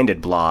Geeku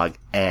Landed blog,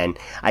 and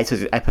I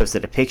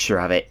posted a picture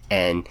of it,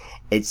 and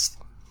it's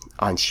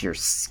on sheer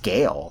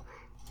scale.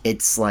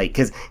 it's like,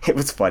 because it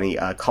was funny.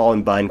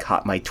 Colin Bunn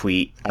caught my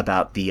tweet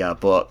about the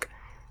book.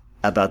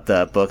 About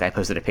the book, I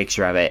posted a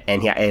picture of it,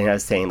 and I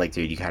was saying, like,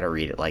 dude, you gotta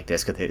read it like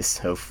this because it is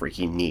so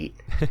freaking neat.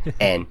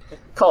 And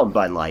Colin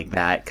Bunn liked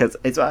that because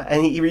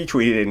and he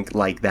retweeted it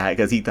like that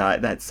because he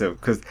thought that's so.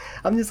 Because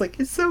I'm just like,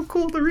 it's so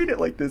cool to read it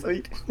like this. I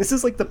mean, this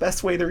is like the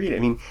best way to read it. I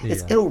mean,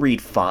 it'll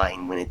read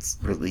fine when it's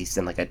released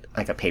in like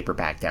a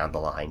paperback down the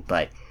line,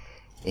 but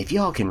if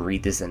y'all can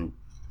read this in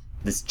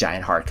this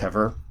giant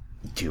hardcover,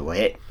 do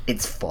it.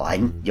 It's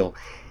fun.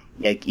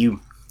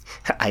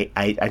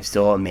 I'm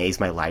still amazed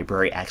my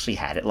library actually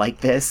had it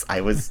like this.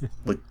 I was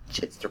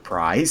legit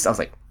surprised. I was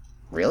like,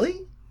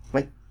 really?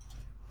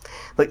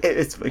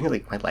 It's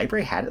like my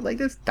library had it like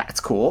this? That's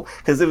cool.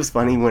 Because it was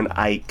funny when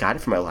I got it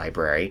from my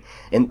library,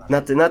 and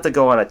not to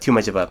go on too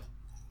much of a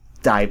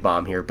dive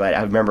bomb here, but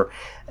I remember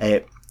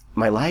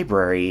my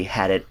library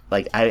had it,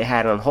 like, I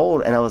had it on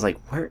hold, and I was like,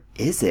 where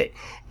is it?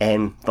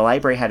 And the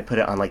library had to put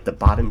it on, like, the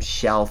bottom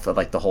shelf of,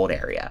 like, the hold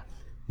area.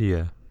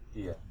 Yeah.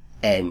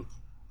 And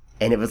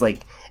it was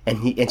like,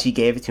 and she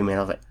gave it to me, and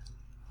I was like,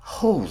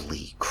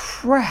 holy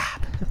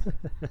crap,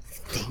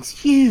 thing's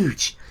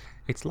huge.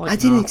 It's like I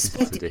didn't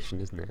expect edition,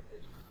 isn't it?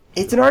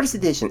 It's an artist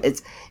edition.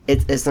 It's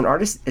an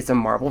artist. It's a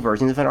Marvel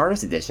version of an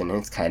artist edition, and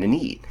it's kind of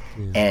neat.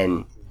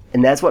 Yeah.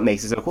 And that's what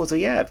makes it so cool. So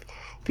yeah, if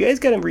you guys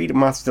gotta read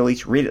Monster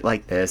Unleashed, read it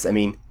like this. I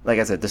mean, like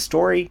I said, the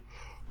story,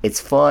 it's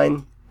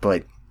fun,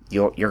 but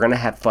you're gonna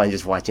have fun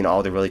just watching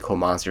all the really cool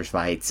monsters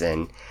fights,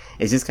 and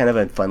it's just kind of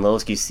a fun little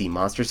excuse to see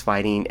monsters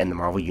fighting and the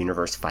Marvel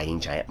Universe fighting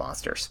giant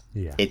monsters.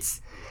 Yeah. It's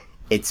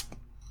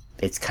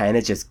kind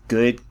of just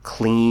good,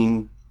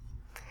 clean.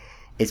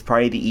 It's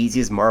probably the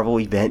easiest Marvel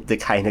event to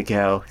kind of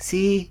go,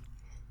 see,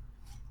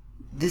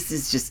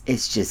 it's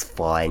just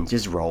fun.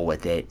 Just roll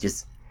with it.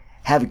 Just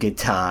have a good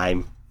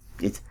time.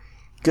 It's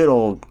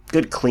good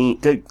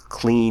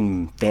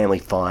clean family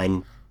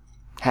fun.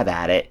 Have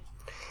at it.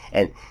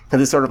 And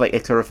it's sort of like,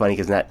 it's sort of funny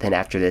because then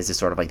after this, it's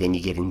sort of like, then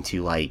you get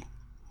into like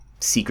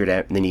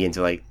then you get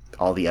into like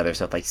all the other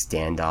stuff like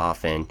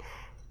Standoff and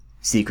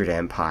Secret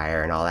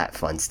Empire and all that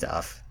fun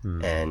stuff.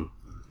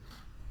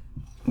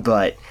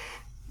 But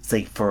it's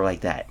like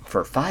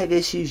for 5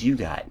 issues, you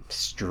got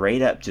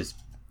straight up just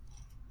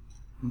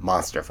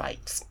monster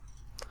fights,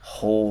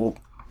 whole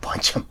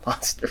bunch of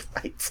monster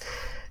fights.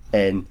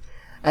 And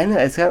I don't know,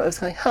 it's kind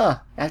of like,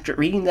 after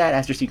reading that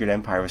after Secret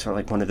Empire was sort of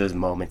like one of those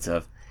moments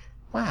of,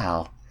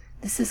 wow,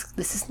 this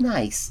is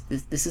nice,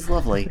 this is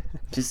lovely.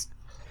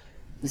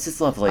 This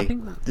is lovely. I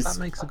think that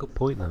makes a good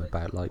point though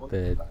about like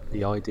the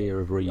idea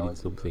of reading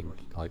something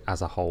like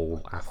as a whole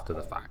after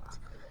the fact.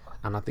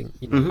 And I think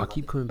I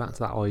keep coming back to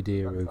that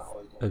idea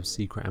of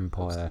Secret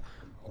Empire,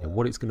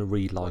 what it's going to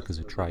read like as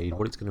a trade,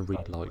 what it's going to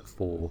read like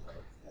for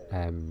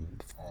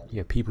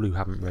people who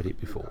haven't read it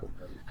before,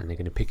 and they're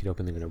going to pick it up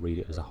and they're going to read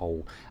it as a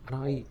whole.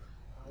 And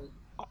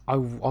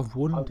I've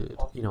wondered,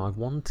 I've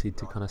wanted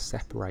to kind of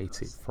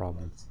separate it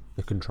from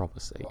the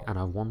controversy, and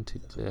I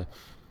wanted to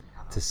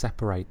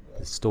separate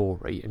the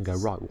story and go,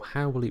 right, well,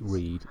 how will it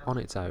read on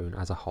its own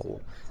as a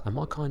whole? And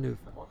my kind of,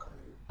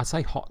 I'd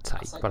say hot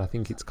take, but I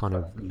think it's kind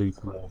of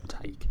lukewarm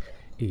take,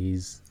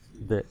 is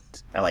that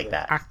I like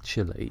that.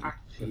 Actually,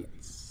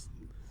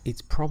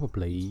 it's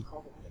probably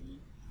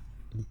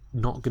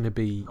not going to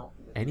be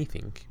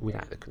anything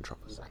without the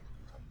controversy.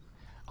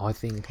 I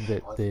think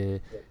that the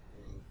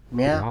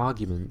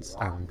arguments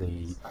and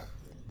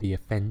the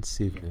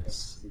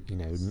offensiveness,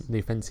 the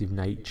offensive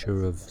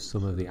nature of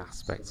some of the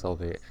aspects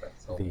of it,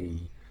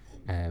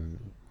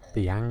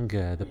 the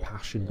anger, the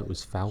passion that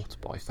was felt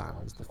by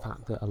fans, the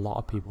fact that a lot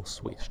of people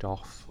switched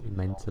off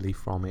mentally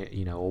from it,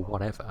 or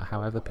whatever,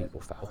 however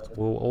people felt,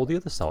 or the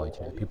other side,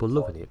 people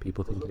loving it,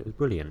 people thinking it was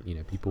brilliant,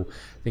 people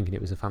thinking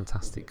it was a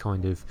fantastic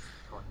kind of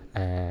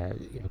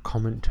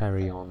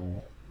commentary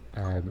on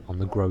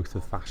the growth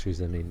of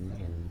fascism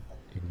in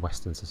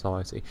Western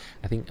society.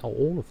 I think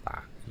all of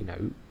that,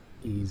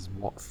 is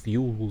what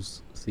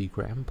fuels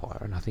Secret Empire,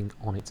 and I think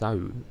on its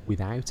own,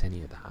 without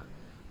any of that,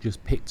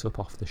 just picked up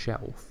off the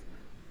shelf,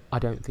 I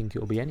don't think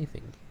it'll be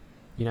anything.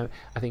 I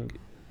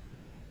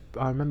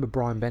remember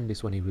Brian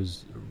Bendis when he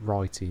was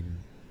writing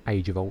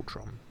Age of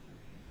Ultron,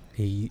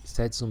 he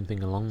said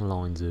something along the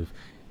lines of,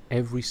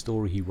 every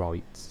story he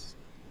writes,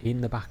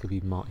 in the back of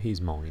his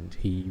mind,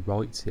 he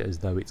writes it as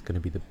though it's going to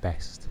be the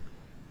best,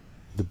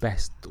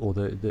 or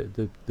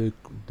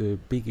the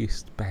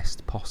biggest,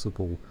 best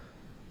possible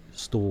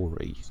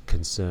story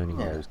concerning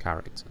those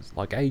characters.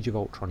 Like Age of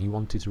Ultron, he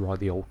wanted to write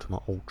the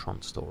ultimate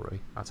Ultron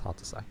story. That's hard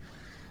to say.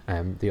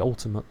 The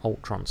ultimate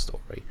Ultron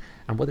story,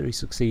 and whether he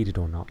succeeded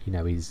or not,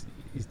 is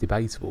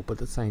debatable. But at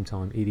the same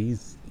time, it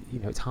is,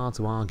 it's hard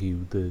to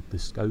argue the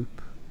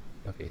scope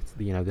of it.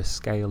 The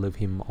scale of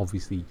him.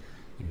 Obviously,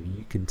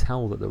 you can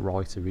tell that the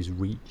writer is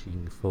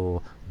reaching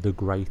for the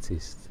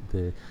greatest,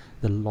 the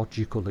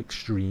logical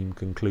extreme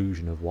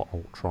conclusion of what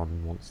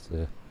Ultron wants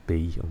to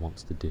be and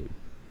wants to do.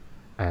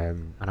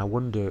 And I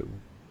wonder,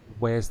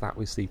 where's that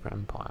with Secret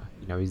Empire?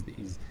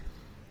 Is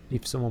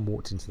if someone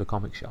walked into the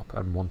comic shop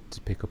and wanted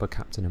to pick up a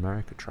Captain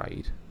America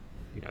trade,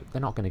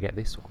 they're not going to get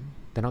this one.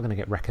 They're not going to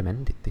get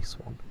recommended this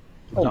one.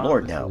 Oh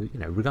Lord, Regardless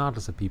no. of,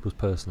 regardless of people's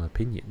personal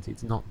opinions,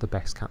 it's not the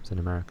best Captain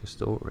America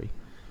story.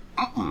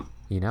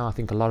 I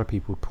think a lot of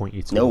people would point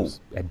you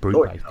towards Ed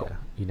Brubaker,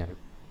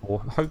 or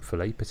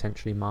hopefully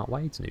potentially Mark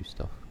Waid's new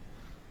stuff.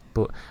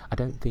 But I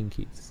don't think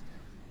it's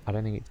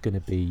going to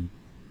be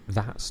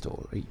that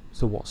story.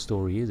 So what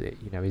story is it?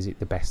 Is it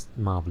the best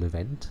Marvel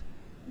event?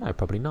 No,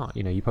 probably not.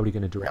 You're probably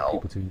going to direct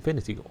people to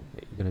Infinity War.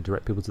 You're going to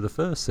direct people to the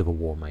first Civil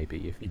War,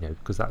 maybe, if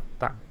because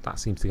that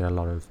seems to get a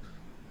lot of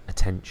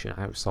attention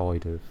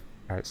outside of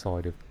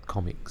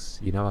comics.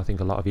 I think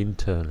a lot of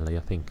internally,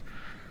 I think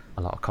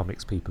a lot of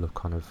comics people are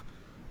kind of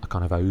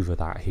over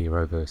that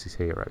hero versus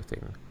hero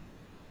thing.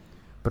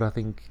 But I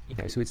think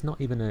so it's not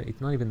even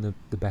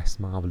the best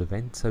Marvel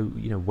event. So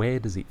where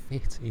does it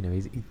fit?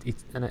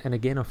 And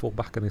again I fall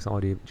back on this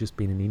idea of just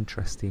being an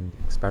interesting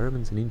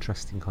experiment, an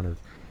interesting kind of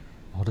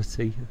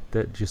oddity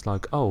that just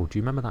like, oh, do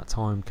you remember that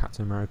time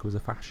Captain America was a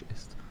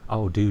fascist?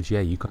 Oh, dude, yeah,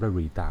 you got to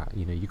read that.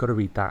 You got to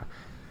read that.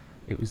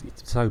 It's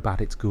so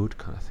bad it's good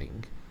kind of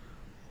thing.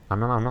 I'm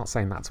not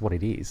saying that's what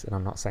it is, and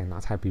I'm not saying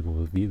that's how people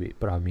will view it.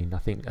 But I mean, I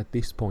think at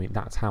this point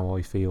that's how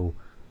I feel.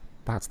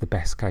 That's the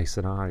best case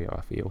scenario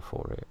I feel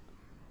for it.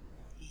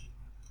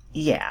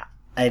 Yeah,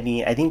 I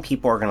mean, I think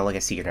people are going to look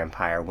at Secret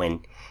Empire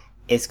when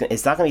it's not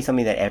going to be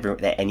something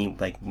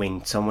that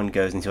when someone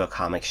goes into a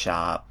comic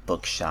shop,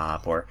 book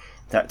shop, or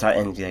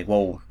and be like,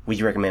 well, would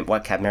you recommend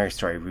what Captain America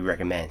story we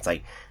recommend? It's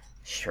like,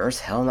 sure as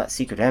hell not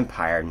Secret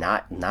Empire,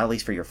 not at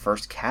least for your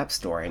first Cap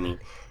story. I mean,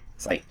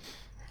 it's like,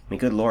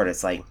 good lord,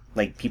 it's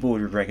like people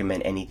would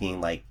recommend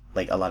anything like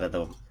a lot of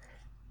the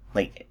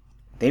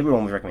they would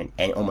almost recommend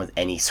almost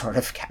any sort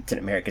of Captain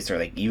America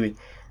story.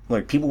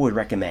 People would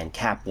recommend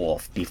Cap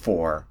Wolf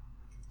before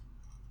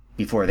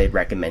they'd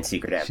recommend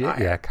Secret Empire.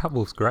 Shit, yeah, Cap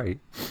Wolf's great.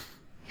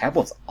 Cap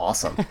Wolf's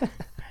awesome.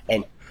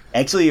 And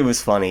actually, it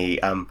was funny.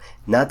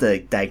 Not to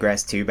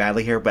digress too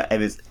badly here, but I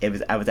was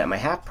at my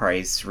half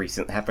price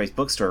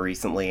bookstore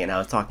recently, and I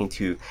was talking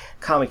to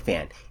Comic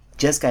Fan.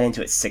 Just got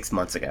into it 6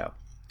 months ago.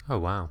 Oh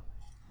wow.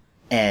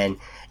 And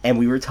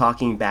we were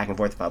talking back and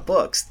forth about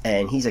books,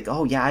 and he's like,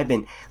 oh yeah,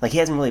 he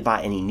hasn't really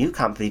bought any new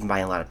comics, but he's been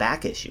buying a lot of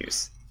back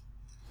issues.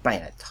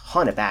 Buying a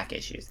ton of back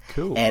issues.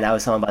 Cool. And I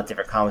was telling him about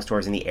different comic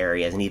stores in the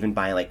areas, and even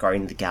buying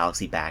Guardian of the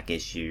Galaxy back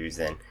issues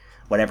and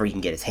whatever he can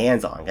get his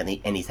hands on, and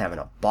he's having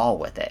a ball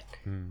with it.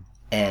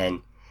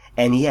 And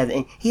he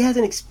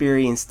hasn't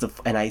experienced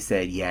and I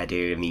said, yeah,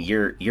 dude, I mean,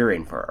 you're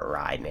in for a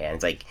ride, man.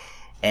 It's like,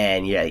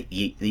 and yeah,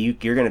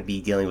 you're gonna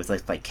be dealing with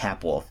like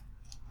Cap Wolf,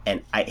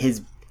 and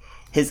his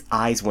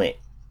eyes went.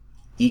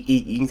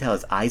 You can tell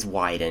his eyes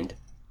widened.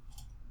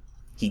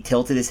 He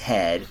tilted his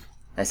head.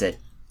 I said,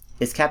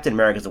 "Is Captain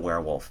America's a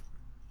werewolf?"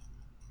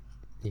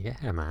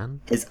 Yeah,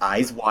 man. His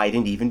eyes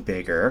widened even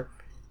bigger.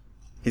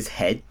 His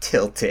head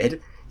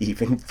tilted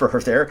even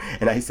further,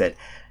 and I said,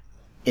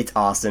 "It's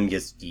awesome.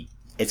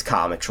 It's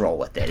comics. Roll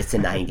with it. It's the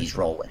 '90s.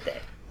 Roll with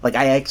it."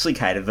 I actually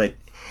kind of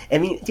I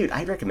mean, dude,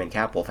 I'd recommend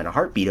Cap Wolf in a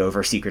heartbeat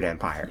over Secret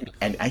Empire,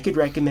 and I could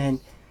recommend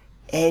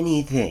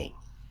anything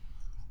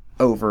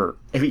over.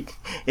 I mean,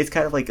 it's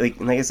kind of like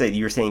I said,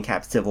 you were saying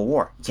Cap Civil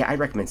War. Yeah, I'd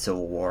recommend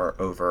Civil War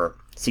over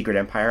Secret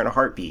Empire in a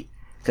heartbeat,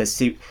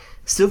 because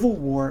Civil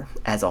War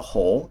as a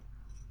whole,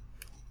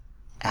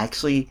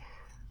 actually,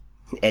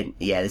 and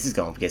yeah, this is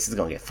going to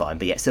get fun,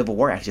 but yeah, Civil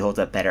War actually holds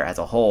up better as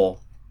a whole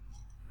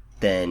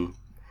than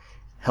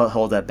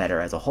hold up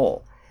better as a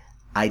whole.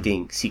 I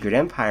think Secret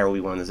Empire will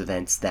be one of those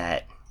events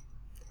that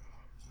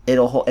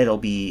it'll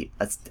be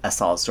a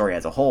solid story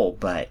as a whole,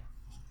 but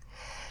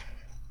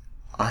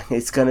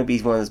it's going to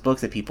be one of those books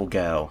that people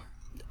go,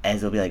 as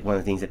it'll be like one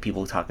of the things that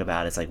people talk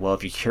about. It's like, well,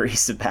 if you're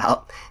curious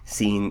about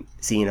seeing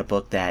a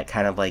book that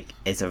kind of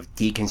is a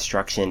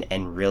deconstruction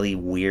and really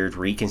weird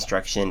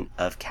reconstruction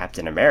of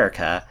Captain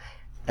America,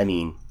 I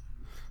mean,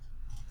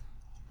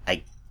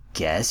 I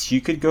guess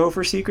you could go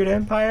for Secret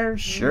Empire,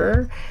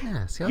 sure.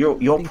 Yeah, see,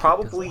 you'll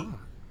probably.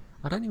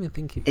 I don't even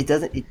think it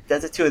does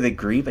it to a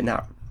degree, but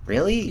not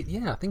really.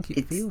 Yeah, I think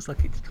it feels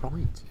like it's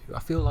trying to. I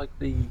feel like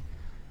the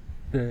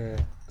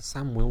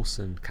Sam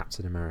Wilson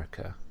Captain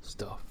America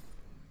stuff,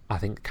 I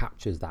think,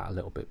 captures that a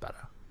little bit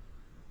better,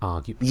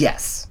 arguably.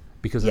 Yes.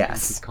 Because I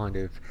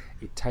think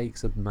it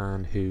takes a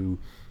man who,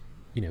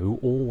 who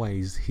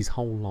always his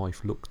whole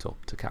life looked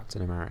up to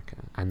Captain America,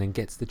 and then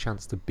gets the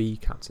chance to be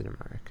Captain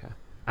America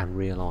and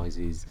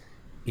realises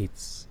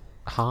it's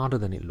harder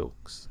than it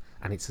looks,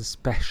 and it's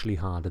especially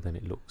harder than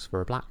it looks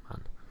for a black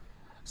man.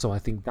 So I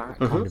think that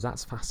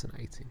that's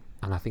fascinating,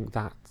 and I think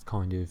that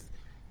kind of,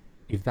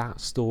 if that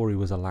story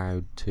was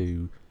allowed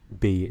to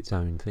be its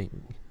own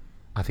thing,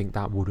 I think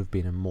that would have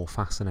been a more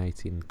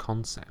fascinating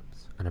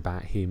concept, and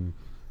about him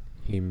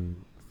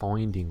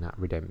finding that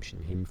redemption,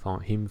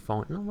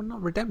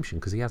 not redemption,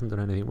 because he hasn't done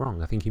anything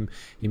wrong. I think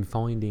him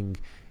finding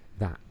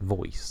that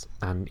voice,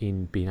 and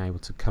in being able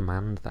to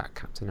command that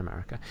Captain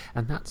America,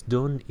 and that's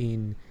done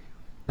in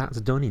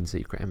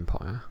Secret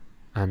Empire,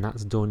 and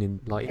that's done in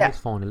his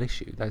final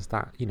issue. There's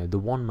that, the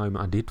one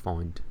moment I did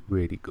find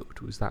really good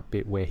was that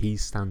bit where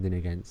he's standing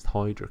against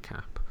Hydra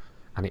Cap,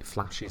 and it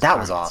flashes That back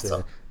was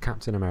awesome. to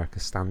Captain America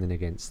standing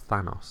against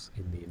Thanos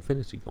in the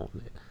Infinity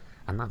Gauntlet,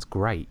 and that's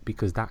great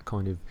because that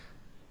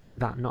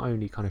not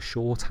only kind of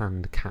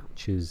shorthand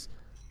captures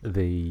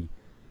the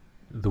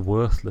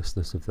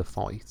worthlessness of the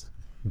fight,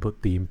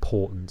 but the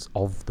importance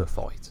of the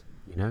fight.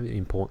 You know, the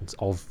importance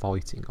of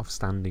fighting, of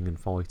standing and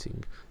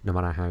fighting, no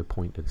matter how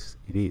pointless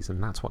it is,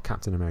 and that's what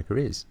Captain America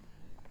is.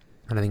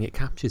 And I think it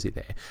captures it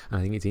there. And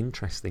I think it's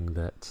interesting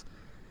that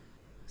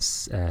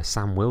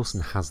Sam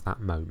Wilson has that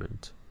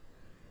moment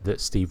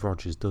that Steve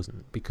Rogers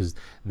doesn't, because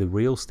the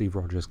real Steve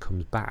Rogers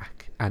comes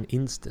back and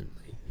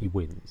instantly he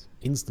wins.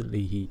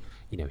 Instantly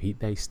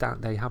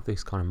they have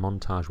this kind of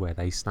montage where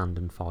they stand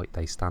and fight,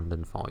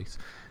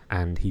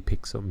 and he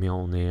picks up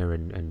Mjolnir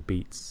and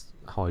beats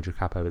Hydra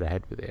Cap over the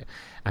head with it.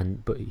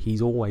 But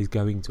he's always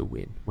going to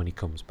win when he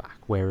comes back.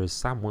 Whereas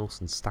Sam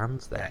Wilson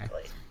stands there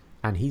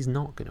and he's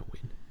not going to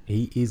win.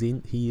 He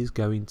is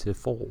going to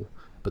fall.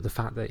 But the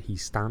fact that he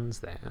stands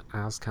there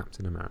as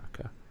Captain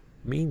America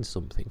means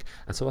something.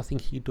 And so I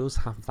think he does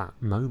have that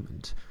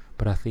moment,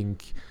 but I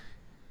think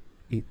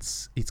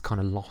it's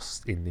kind of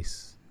lost in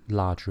this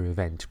larger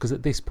event, because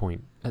at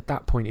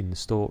that point in the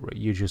story,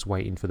 you're just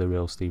waiting for the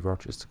real Steve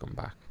Rogers to come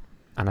back.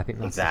 And I think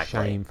that's a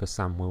shame for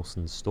Sam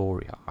Wilson's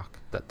story arc,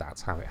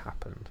 that's how it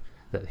happened,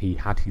 that he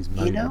had his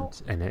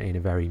moment in a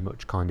very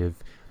much kind of,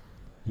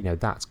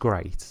 that's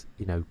great,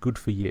 good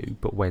for you,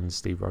 but when's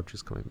Steve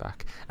Rogers coming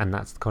back? And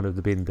that's kind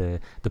of been the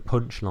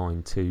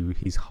punchline to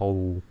his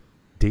whole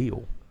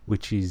deal,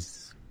 which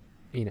is,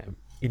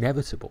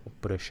 inevitable,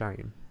 but a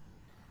shame.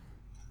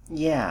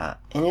 Yeah,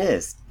 and it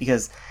is,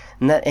 because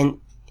am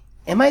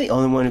I the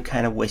only one who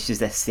kind of wishes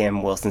that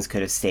Sam Wilson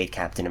could have stayed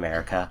Captain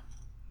America?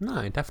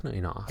 No,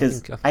 definitely not.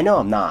 Because I know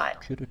I'm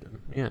not. Should have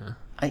done. Yeah.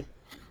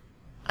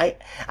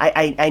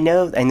 I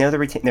know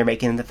they're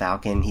making him the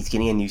Falcon. He's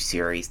getting a new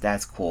series.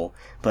 That's cool.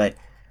 But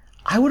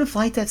I would have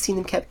liked to have seen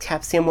him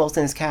kept Sam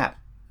Wilson as Cap.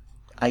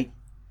 I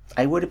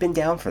would have been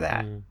down for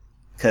that.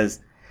 Because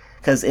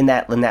in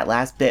that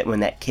last bit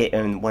when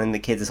one of the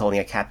kids is holding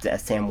a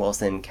Sam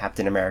Wilson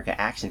Captain America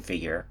action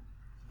figure,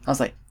 I was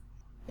like,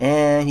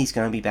 and he's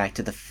gonna be back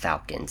to the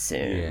Falcon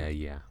soon.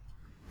 Yeah.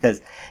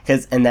 Because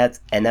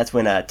that's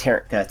when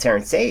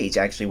Terrence Sage,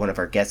 actually one of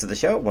our guests of the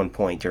show at one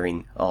point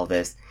during all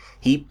this,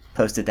 he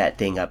posted that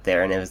thing up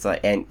there, and it was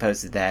like, and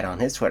posted that on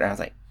his Twitter. And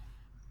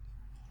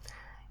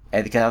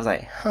I was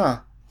like, huh,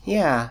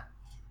 yeah,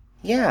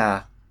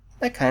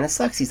 that kind of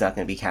sucks. He's not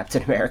going to be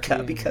Captain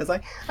America, because I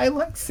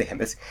like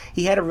Samus.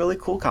 He had a really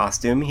cool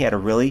costume.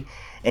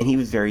 And he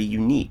was very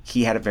unique.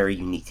 He had a very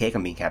unique take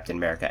on being Captain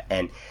America,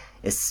 and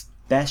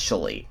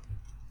especially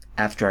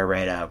after I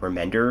read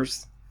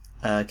Remender's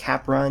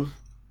Cap run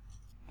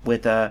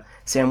with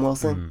Sam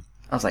Wilson,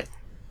 I was like,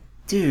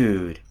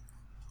 dude,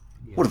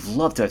 would have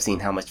loved to have seen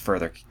how much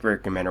further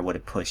Rick Remender would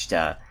have pushed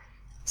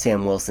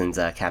Sam Wilson's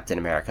Captain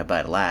America,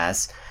 but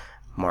alas,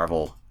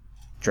 Marvel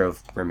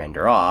drove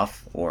Remender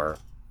off, or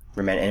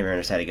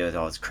Remender had to go with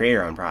all his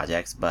creator-owned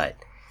projects. But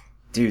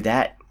dude,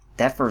 that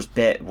first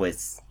bit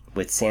with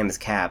Sam's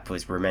Cap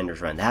was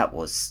Remender's run. That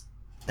was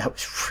really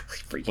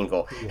freaking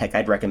cool. Yeah. Heck,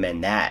 I'd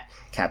recommend that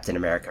Captain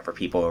America for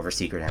people over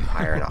Secret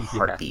Empire in a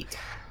heartbeat.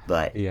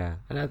 But yeah,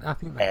 and I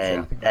think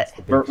that's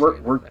the big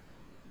shame.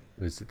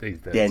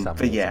 Sam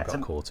Wilson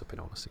got caught up in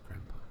all the Secret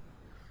Empire.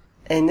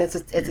 And it's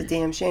a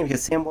damn shame,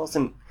 because Sam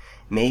Wilson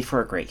made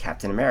for a great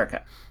Captain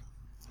America.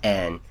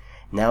 And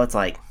now it's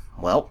like,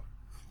 well,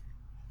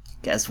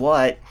 guess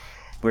what?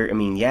 We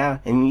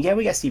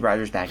got Steve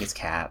Rogers back as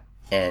Cap,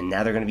 and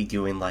now they're going to be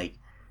doing a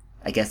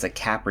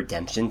Cap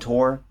redemption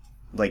tour.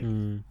 I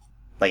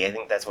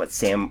think that's what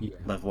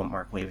what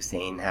Mark Waid was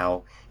saying,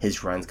 how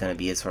his run's going to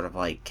be, is sort of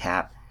like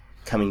Cap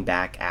coming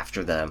back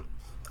after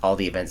all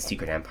the events of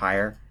Secret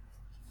Empire,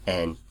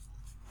 and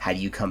how do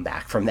you come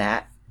back from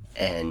that?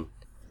 And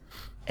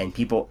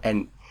people,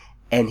 and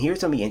here's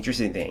something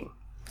interesting thing,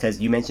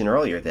 because you mentioned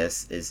earlier,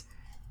 this is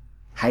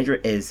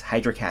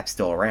Hydra Cap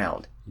still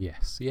around?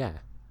 Yes, yeah.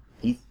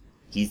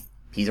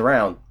 He's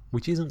around.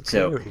 Which isn't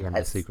clear at the end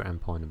of Secret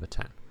Empire number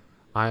 10.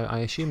 I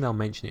assume they'll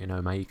mention it in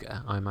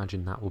Omega. I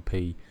imagine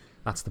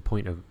that's the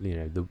point of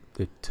the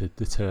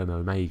term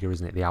Omega,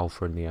 isn't it? The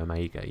Alpha and the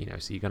Omega.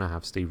 So you're going to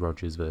have Steve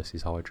Rogers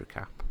versus Hydra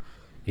Cap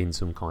in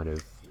some kind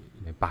of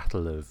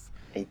battle of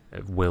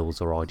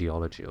wills or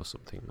ideology or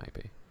something,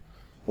 maybe.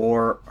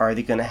 Or are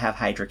they going to have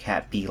Hydra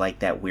Cap be like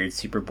that weird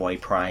Superboy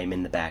Prime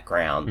in the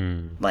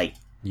background?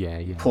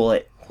 Yeah.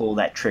 Pull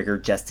that trigger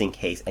just in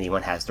case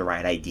anyone has the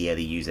right idea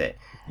to use it.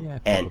 Yeah,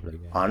 probably,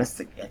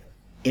 honestly,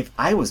 if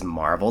I was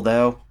Marvel,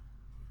 though,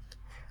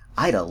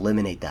 I'd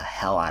eliminate the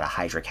hell out of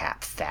Hydra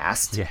Cap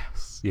fast.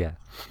 Yes, yeah.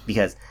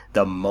 Because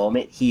the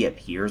moment he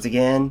appears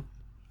again,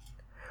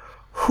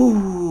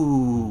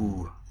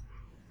 whoo,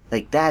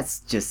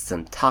 that's just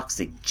some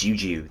toxic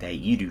juju that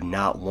you do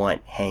not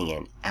want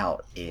hanging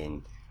out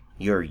in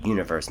your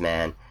universe,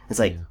 man. It's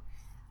like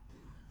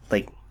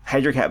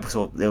Hydra Cap,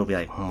 it'll be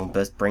like,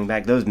 let's bring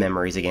back those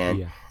memories again.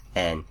 Yeah.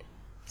 And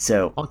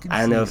so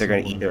I don't know if they're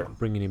going to either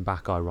bringing him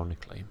back.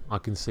 Ironically, I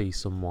can see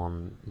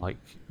someone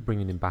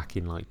bringing him back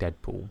in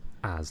Deadpool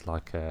as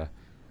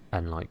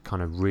and like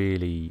kind of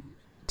really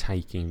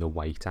taking the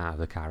weight out of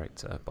the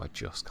character by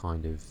just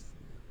kind of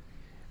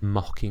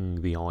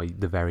mocking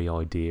the very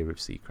idea of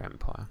Secret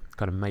Empire,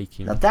 kind of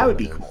making Now, that would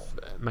be cool.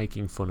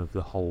 making fun of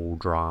the whole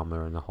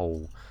drama and the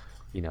whole,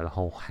 the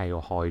whole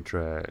Hail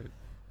Hydra,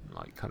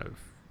 like kind of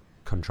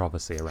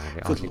controversy around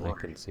it. I Good think lord.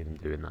 they can see them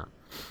doing that.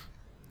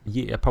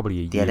 Yeah, probably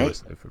a year or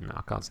so from now.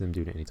 I can't see them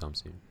doing it anytime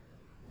soon.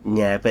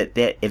 Yeah, but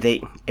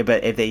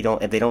if they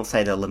don't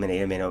decide to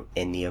eliminate him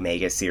in the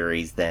Omega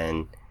series,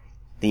 then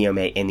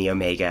in the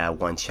Omega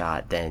one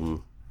shot,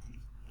 then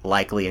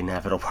likely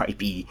enough it'll probably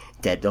be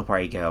dead. They'll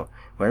probably go,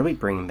 where do we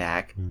bring him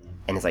back?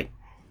 And it's like,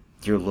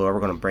 dear Lord,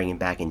 we're going to bring him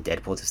back in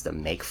Deadpool just to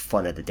make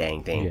fun of the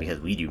dang thing, because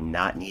we do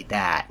not need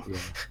that. Yeah.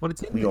 Well,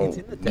 it's in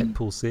the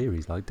Deadpool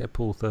series, like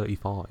Deadpool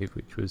 35,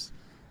 which was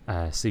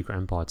Secret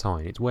Empire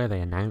tie-in. It's where they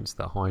announced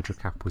that Hydra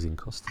Cap was in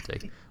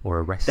custody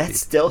or arrested.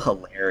 That's still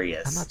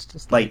hilarious. And that's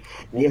just like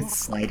yeah,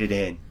 slide it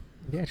in.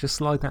 Yeah, just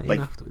slide that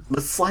in afterwards.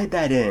 Let's slide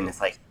that in.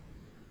 It's like,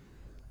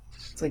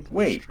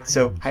 wait,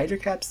 so Hydra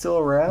Cap's still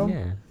around?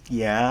 Yeah.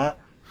 Yeah.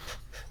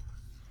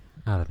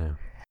 I don't know.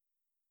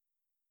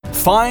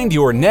 Find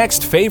your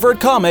next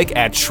favorite comic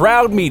at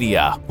Shroud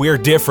Media, where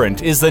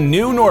different is the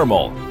new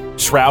normal.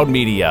 Shroud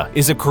Media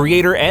is a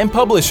creator and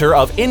publisher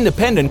of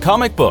independent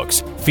comic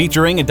books,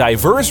 featuring a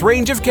diverse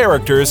range of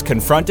characters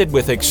confronted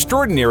with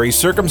extraordinary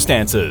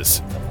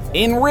circumstances.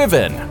 In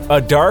Riven,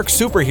 a dark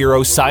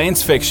superhero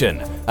science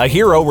fiction, a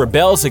hero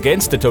rebels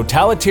against a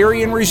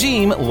totalitarian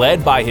regime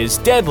led by his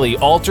deadly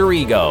alter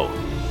ego.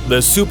 The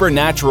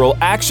supernatural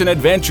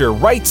action-adventure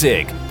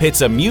Reitzig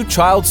pits a mute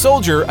child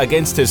soldier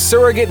against his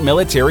surrogate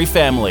military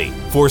family,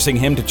 forcing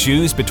him to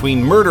choose between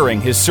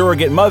murdering his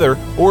surrogate mother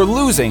or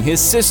losing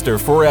his sister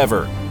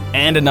forever.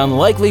 And an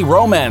unlikely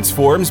romance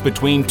forms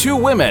between two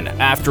women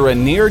after a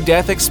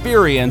near-death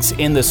experience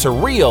in the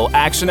surreal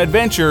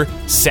action-adventure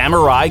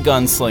Samurai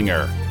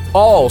Gunslinger.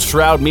 All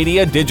Shroud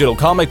Media digital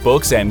comic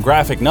books and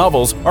graphic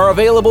novels are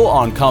available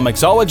on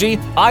Comixology,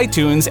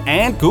 iTunes,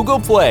 and Google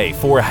Play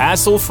for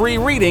hassle-free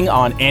reading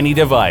on any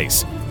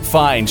device.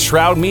 Find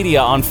Shroud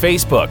Media on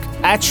Facebook,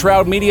 at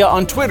Shroud Media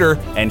on Twitter,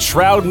 and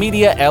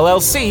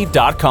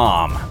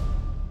ShroudMediaLLC.com.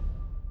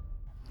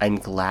 I'm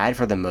glad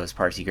for the most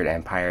part Secret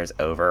Empire is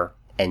over,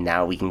 and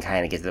now we can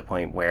kind of get to the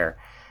point where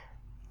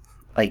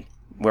we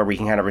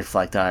can kind of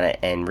reflect on it,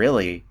 and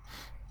really,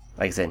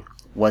 like I said,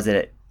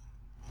 it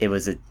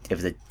was an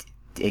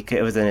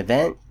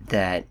event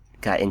that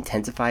got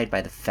intensified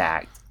by the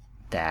fact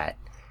that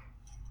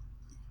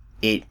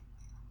it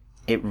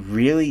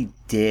really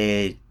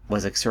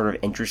was a sort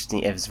of interesting,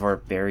 it was sort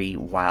of very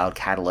wild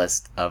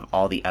catalyst of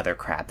all the other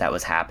crap that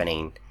was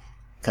happening,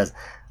 because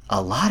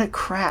a lot of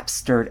crap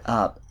stirred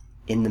up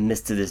in the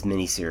midst of this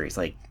miniseries,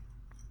 like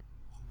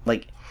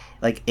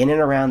in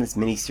and around this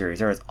miniseries,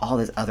 there was all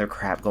this other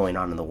crap going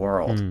on in the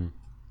world,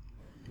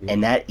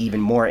 and that even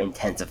more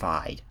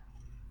intensified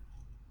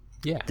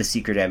the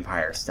Secret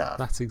Empire stuff.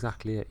 That's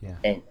exactly it, yeah.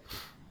 And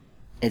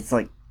it's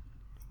like,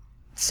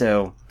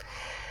 so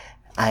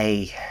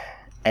the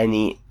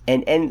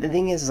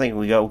thing is, like,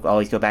 we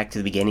always go back to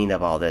the beginning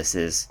of all this,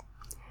 is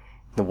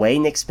the way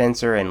Nick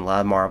Spencer and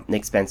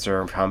Nick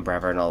Spencer and Tom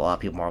Brevoort and a lot of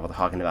people Marvel are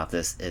talking about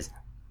this is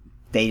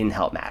they didn't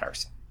help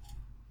matters.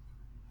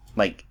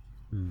 Like,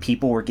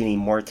 people were getting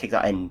more ticked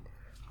off, and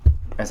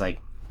I was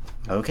like,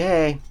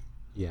 okay,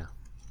 yeah,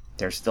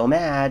 they're still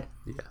mad,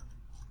 yeah,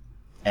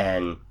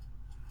 and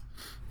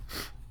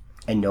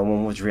no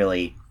one was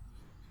really,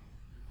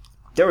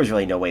 there was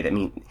really no way that, I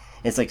mean,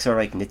 it's like sort of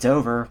like, it's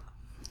over,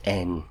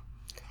 and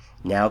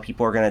now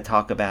people are going to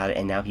talk about it,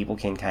 and now people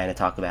can kind of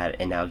talk about it,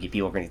 and now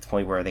people are going to get to the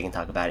point where they can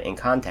talk about it in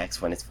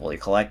context when it's fully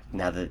collected,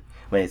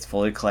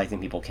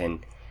 and people can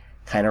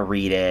kind of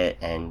read it,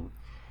 and,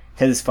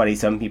 because it's funny,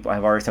 some people are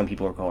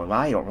going, well,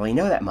 I don't really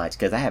know that much,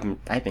 because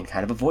I've been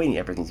kind of avoiding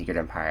everything Secret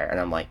Empire, and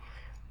I'm like,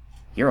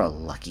 you're a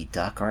lucky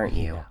duck, aren't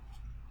you? Yeah.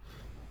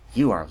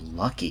 You are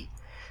lucky.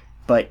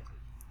 But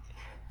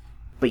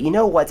you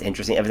know what's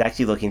interesting? I was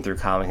actually looking through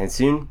comics, and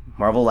soon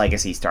Marvel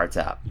Legacy starts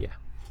up. Yeah.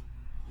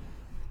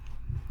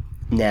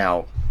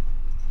 Now,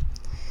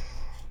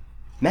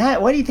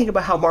 Matt, what do you think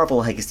about how Marvel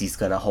Legacy is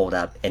going to hold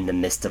up in the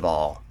midst of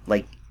all?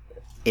 Like,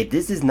 if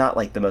this is not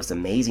like the most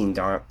amazing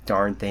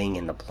darn thing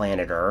in the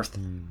planet Earth,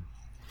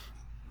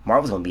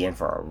 Marvel's going to be in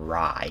for a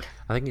ride.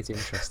 I think it's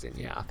interesting.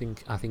 Yeah, I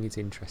think it's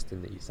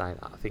interesting that you say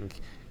that. I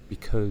think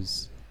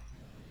because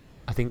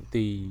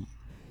the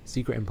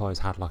Secret Empire's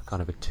had like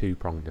kind of a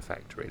two-pronged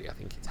effect, really. I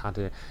think it's had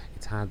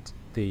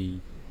the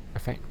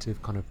effect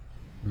of kind of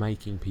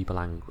making people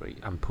angry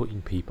and putting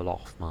people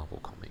off Marvel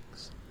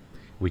Comics,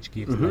 which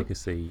gives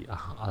Legacy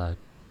a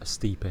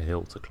steeper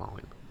hill to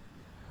climb.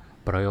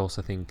 But I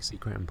also think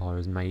Secret Empire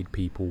has made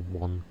people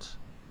want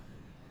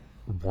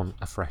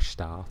a fresh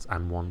start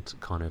and want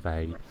kind of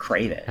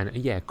crave it,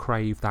 and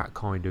crave that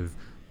kind of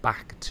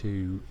back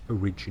to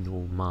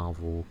original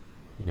Marvel,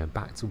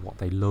 back to what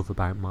they love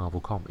about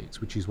Marvel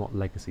Comics, which is what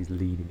Legacy's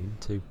leaning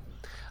into.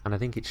 And I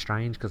think it's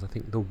strange because I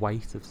think the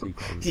weight of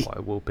Secret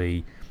Empire will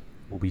be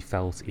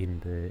felt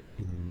in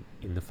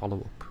the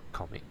follow-up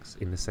comics,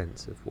 in the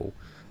sense of, well,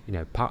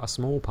 a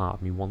small part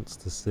of me wants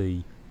to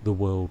see the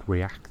world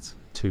react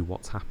to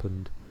what's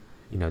happened.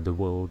 The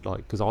world,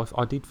 like, because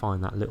I did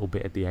find that little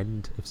bit at the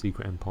end of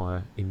Secret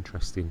Empire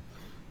interesting.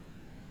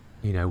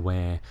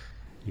 Where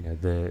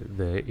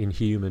the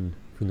Inhuman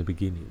from the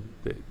beginning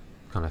that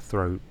kind of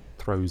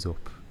throws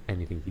up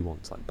anything he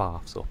wants, like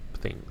baths up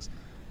things,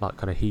 like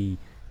kind of he's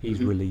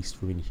released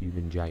from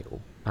Inhuman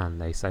jail,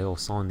 and they say, "Oh,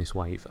 sign this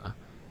waiver,"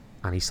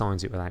 and he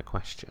signs it without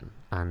question,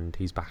 and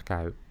he's back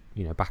out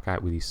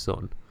with his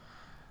son.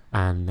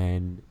 And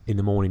then in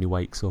the morning he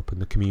wakes up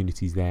and the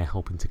community's there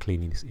helping to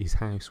clean his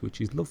house, which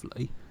is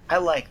lovely. I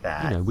like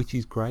that. Which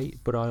is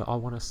great. But I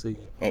want to see.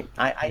 And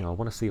I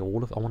want to see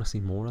all of. I want to see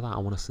more of that. I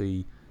want to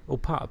see.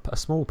 Well, a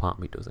small part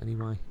of me does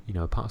anyway.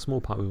 A small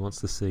part of me wants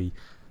to see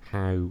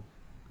how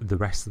the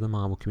rest of the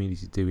Marvel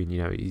community is doing.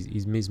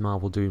 Is Ms.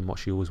 Marvel doing what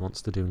she always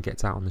wants to do and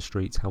gets out on the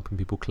streets helping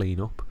people clean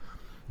up?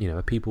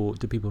 Do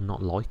people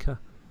not like her?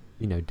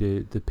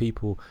 Do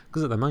people?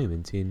 Because at the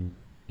moment in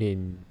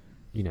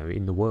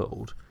the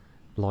world,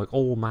 like,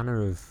 all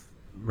manner of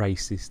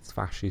racists,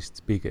 fascists,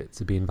 bigots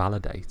are being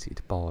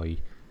validated by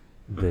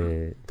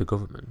the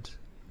government,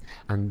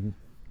 and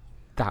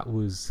that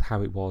was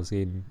how it was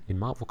in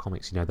Marvel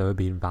Comics. They were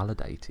being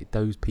validated.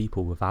 Those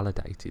people were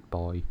validated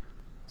by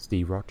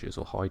Steve Rogers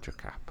or Hydra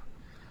Cap,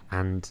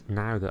 and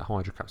now that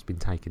Hydra Cap's been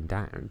taken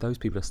down, those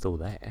people are still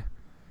there,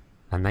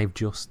 and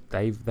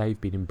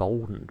they've been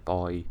emboldened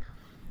by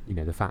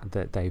the fact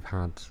that they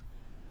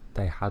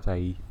had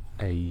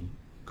a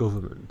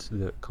government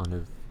that kind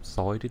of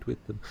sided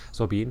with them.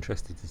 So I'd be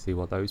interested to see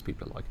what those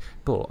people are like.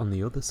 But on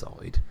the other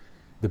side,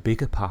 the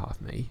bigger part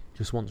of me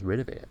just wants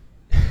rid of it.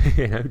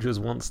 Just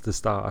wants to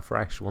start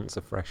afresh, wants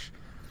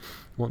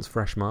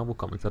fresh Marvel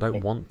Comics. I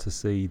don't want to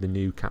see the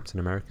new Captain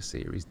America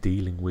series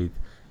dealing with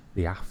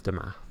the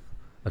aftermath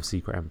of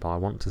Secret Empire. I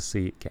want to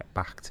see it get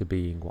back to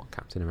being what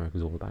Captain America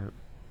is all about.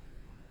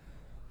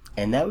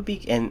 And that would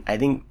be, and I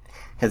think,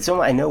 because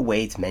I know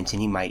Wade's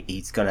mentioned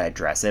he's going to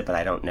address it, but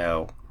I don't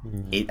know.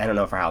 I don't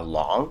know for how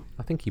long.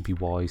 I think he'd be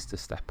wise to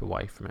step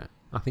away from it.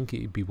 I think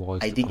it'd be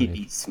wise. I think it'd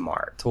be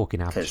smart.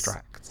 Talking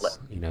abstracts,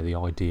 the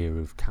idea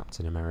of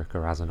Captain America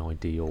as an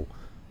ideal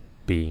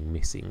being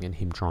missing and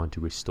him trying to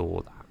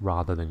restore that,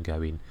 rather than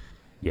going,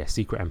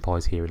 Secret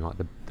Empire's here, and like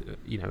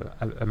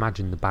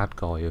imagine the bad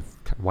guy of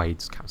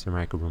Wade's Captain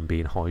America run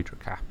being Hydra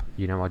Cap.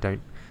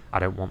 I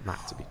don't want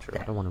that to be true.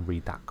 I don't want to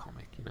read that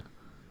comic.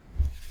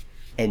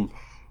 And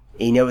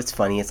what's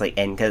funny? It's like,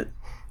 and because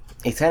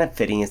it's kind of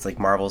fitting. It's like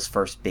Marvel's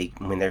first big,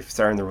 when they're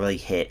starting to really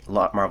hit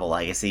Marvel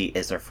Legacy,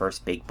 is their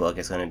first big book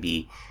is going to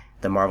be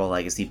the Marvel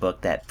Legacy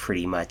book that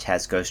pretty much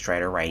has Ghost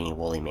Rider riding a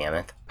woolly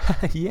mammoth.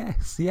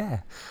 Yes,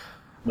 yeah.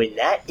 When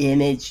that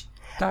image,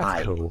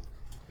 that's cool.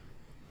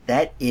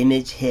 That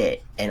image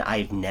hit, and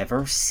I've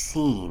never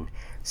seen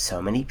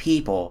so many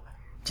people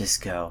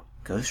just go,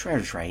 Ghost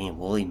Rider's riding a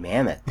woolly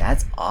mammoth.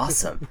 That's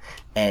awesome.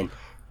 and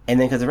then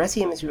because the rest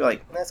of the image, people are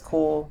like, that's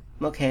cool.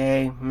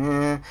 Okay,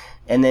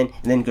 and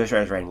then Ghost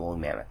Rider's riding woolly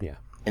mammoth. Yeah.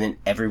 And then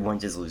everyone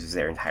just loses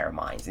their entire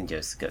minds and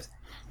just goes,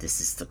 this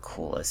is the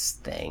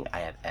coolest thing I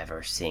have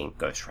ever seen.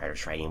 Ghost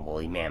Rider's riding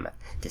woolly mammoth.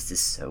 This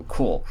is so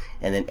cool.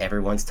 And then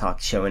everyone's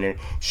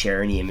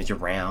sharing the image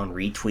around,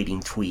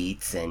 retweeting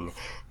tweets, and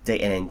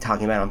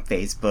talking about it on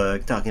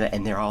Facebook,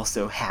 and they're all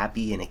so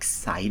happy and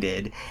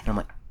excited. And I'm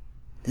like,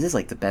 this is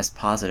like the best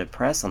positive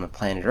press on the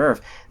planet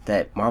Earth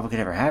that Marvel could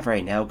ever have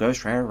right now.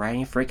 Ghost Rider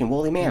riding a freaking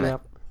woolly mammoth.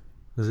 Yep.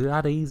 Is it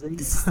that easy?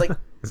 This is like,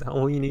 is that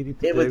all you needed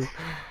to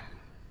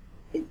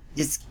do?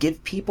 Just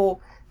give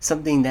people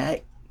something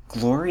that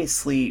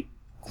glorious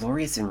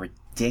and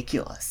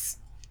ridiculous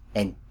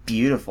and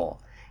beautiful,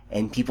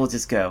 and people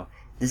just go,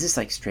 this is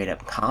like straight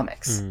up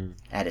comics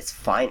at its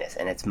finest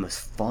and its most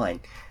fun.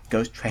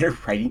 Ghost Rider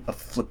riding a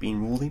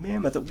flipping woolly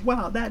mammoth.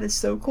 Wow, that is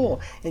so cool,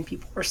 and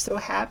people are so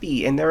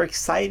happy and they're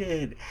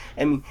excited.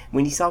 And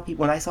when I saw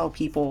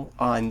people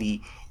on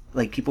the,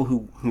 like, people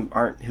who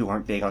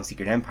aren't big on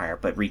Secret Empire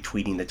but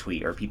retweeting the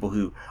tweet, or people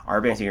who are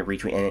big on Secret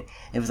retweet, and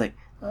it was like,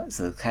 oh, it's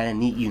a kind of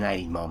neat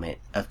uniting moment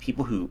of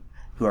people who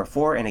are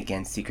for and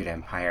against Secret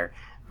Empire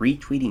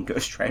retweeting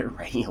Ghost Rider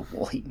riding a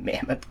woolly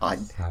mammoth on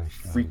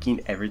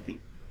freaking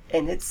everything.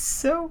 And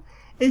it's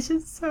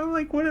just so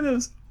like one of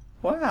those,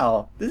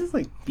 wow, this is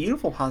like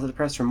beautiful positive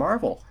press from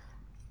Marvel.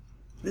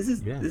 This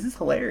is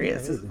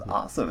hilarious. This is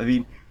awesome. I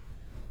mean,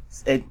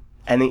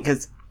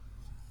 because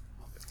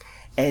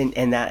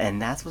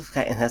that's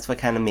what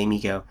kind of made me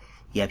go,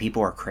 yeah,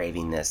 people are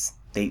craving this.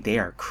 They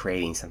are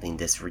craving something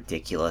this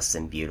ridiculous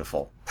and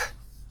beautiful.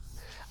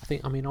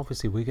 I mean,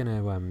 obviously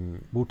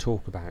we'll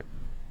talk about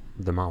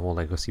the Marvel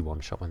Legacy one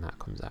shot when that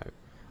comes out.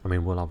 I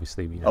mean, we'll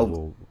obviously,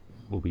 we'll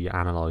be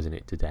analysing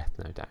it to death,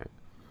 no doubt.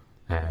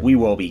 We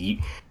will be.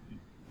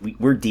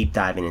 We're deep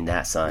diving in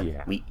that, son.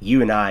 Yeah.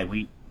 You and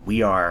I,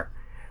 we are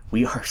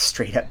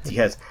straight up,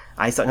 because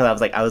I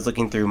was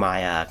looking through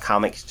my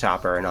comic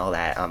shopper and all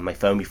that on my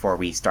phone before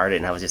we started,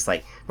 and I was just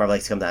like, Marvel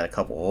Legacy comes out a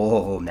couple.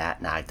 Oh,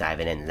 Matt, now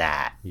diving into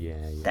that.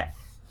 Yeah.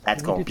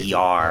 That's going to be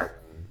our.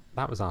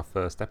 That was our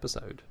first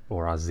episode,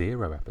 or our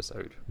 0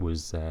 episode,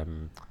 was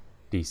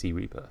DC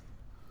Rebirth.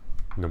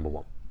 number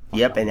one.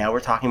 Yep, and now we're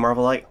talking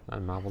Marvel like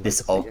And Marvel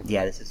this. Legacy, Oh,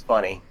 yeah, this is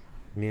funny.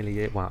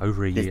 nearly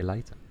over a year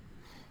later.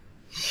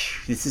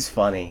 This is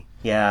funny.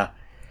 Yeah,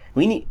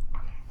 we need.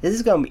 This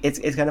is gonna be.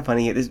 It's kind of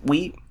funny.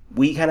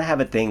 We kind of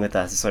have a thing with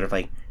us. It's sort of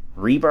like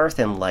rebirth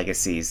and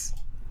legacies,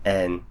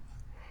 and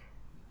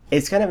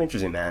it's kind of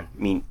interesting, man.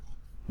 I mean,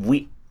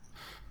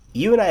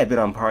 you and I have been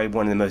on probably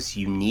one of the most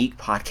unique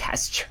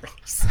podcast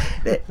journeys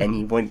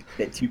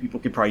that two people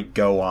could probably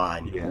go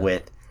on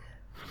with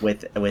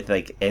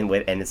like and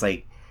it's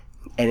like,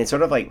 and it's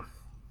sort of like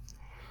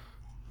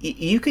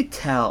you could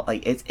tell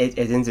like it's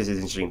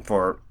interesting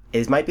for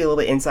it might be a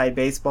little bit inside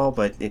baseball,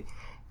 but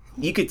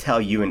you could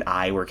tell you and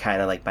I were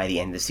kind of like by the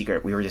end of the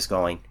secret we were just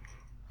going,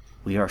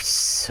 we are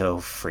so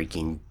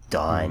freaking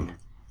done.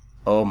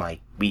 Oh my,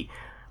 we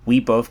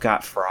both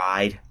got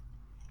fried.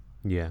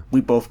 Yeah.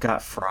 We both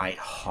got fried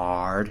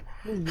hard.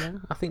 Well, yeah,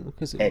 I think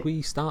because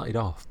we started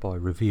off by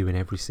reviewing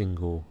every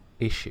single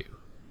issue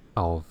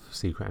of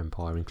Secret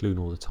Empire, including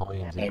all the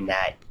tie-ins, and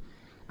that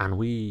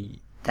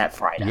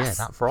fried us. Yeah,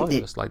 that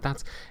fried us. Like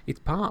it's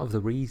part of the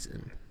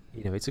reason.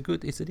 You know, it's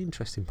an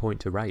interesting point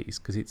to raise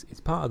because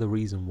it's part of the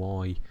reason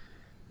why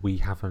we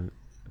haven't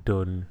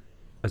done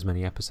as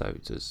many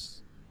episodes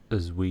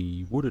as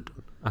we would have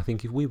done. I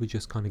think if we were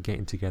just kind of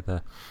getting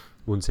together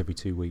once every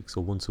 2 weeks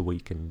or once a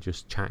week and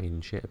just chatting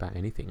shit about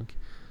anything,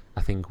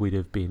 I think we'd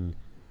have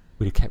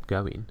kept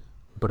going.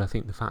 But I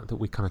think the fact that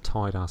we kind of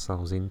tied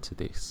ourselves into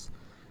this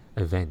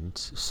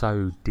event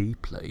so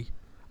deeply,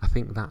 I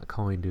think that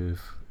kind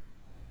of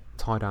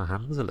tied our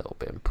hands a little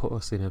bit and put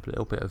us in a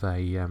little bit of a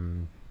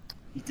You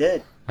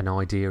did. an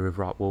idea of,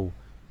 right, well,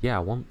 yeah, I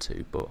want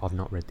to, but I've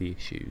not read the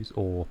issues,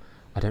 or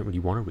I don't really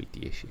want to read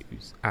the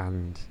issues.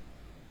 And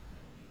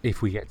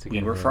if we get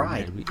together, we were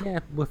fried.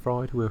 We're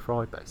fried. We're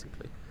fried,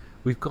 basically.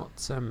 We've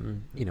got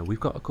we've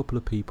got a couple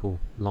of people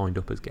lined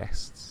up as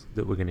guests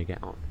that we're going to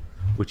get on,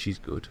 which is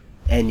good.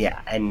 And we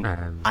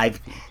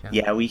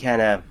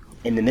kind of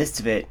in the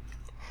midst of it.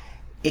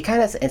 It's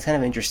kind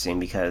of interesting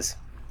because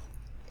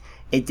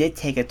it did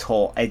take a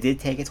toll. It did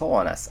take a toll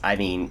on us. I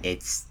mean,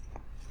 it's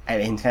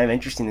kind of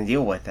interesting to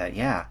deal with that.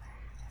 Yeah,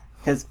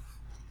 because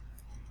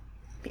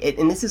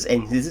this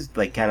is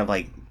like kind of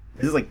like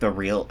this is like the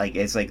real like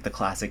it's like the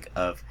classic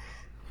of.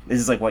 This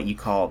is like what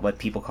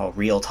people call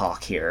real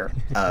talk here,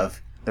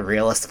 of the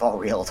realest of all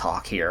real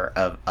talk here,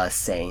 of us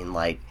saying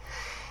like,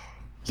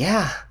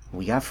 yeah,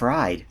 we got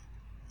fried,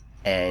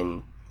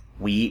 and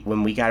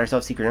when we got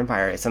ourselves Secret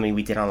Empire, it's something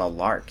we did on a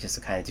lark, just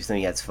to kind of do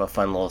something that's a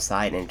fun little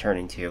side, and it turned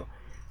into,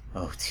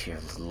 oh dear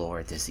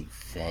Lord, this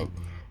event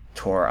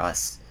tore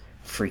us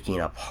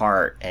freaking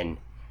apart, and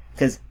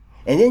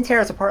didn't tear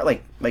us apart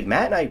like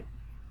Matt and I.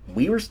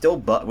 We were still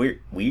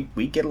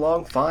we get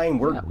along fine.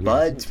 We're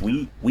buds.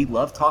 We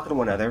love talking to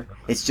one another.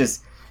 It's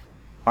just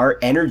our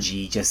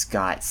energy just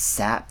got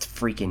sapped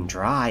freaking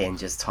dry, and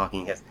just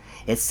talking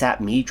it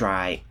sapped me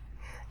dry,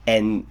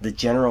 and the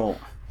general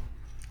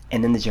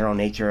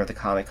nature of the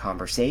comic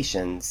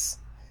conversations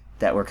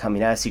that were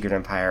coming out of Secret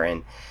Empire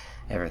and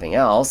everything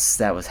else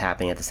that was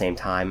happening at the same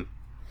time,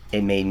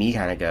 it made me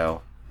kind of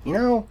go,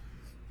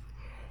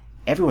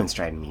 everyone's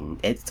driving me.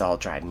 It's all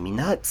driving me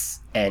nuts,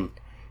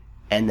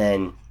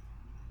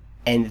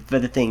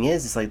 but the thing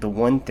is, it's like the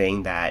one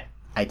thing that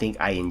I think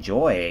I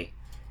enjoy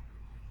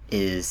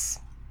is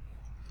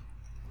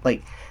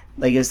like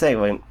I say,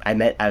 when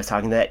I was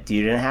talking to that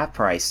dude in a half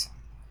price.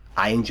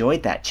 I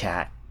enjoyed that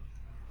chat.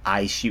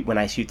 When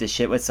I shoot the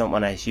shit with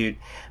someone,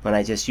 when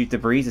I just shoot the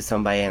breeze with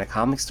somebody in a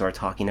comic store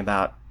talking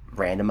about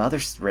random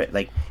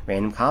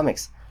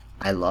comics.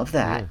 I love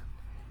that.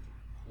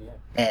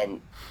 Yeah.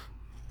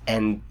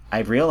 And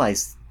I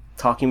realized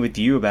talking with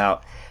you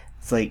about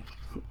it's like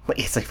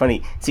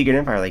funny Secret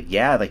Empire, like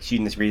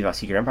shooting this read about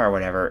Secret Empire or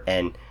whatever,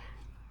 and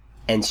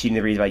shooting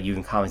the reads about you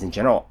and comics in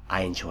general.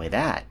 I enjoy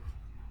that,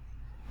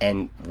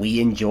 and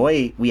we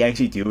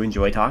actually do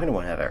enjoy talking to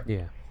one another.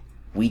 Yeah,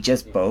 we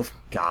just both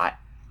got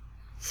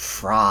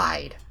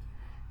fried,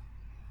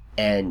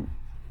 and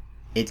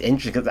it's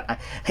interesting because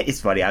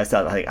it's funny. I was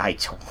like, I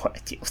don't want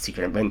to deal with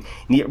Secret Empire.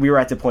 And we were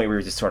at the point where we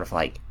were just sort of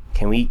like,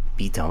 can we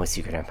be done with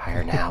Secret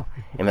Empire now?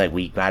 And like,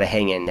 we gotta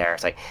hang in there.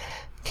 It's like,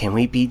 can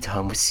we be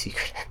done with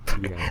Secret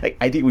Empire? Yeah. Like,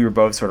 I think we were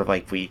both sort of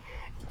like we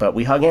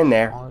hung in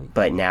there.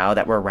 But now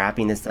that we're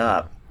wrapping this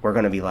up, we're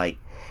gonna be like,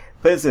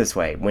 put it this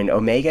way: when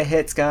Omega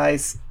hits,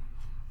 guys,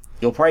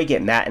 you'll probably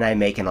get Matt and I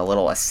making a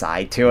little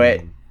aside to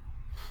it,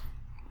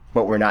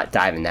 but we're not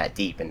diving that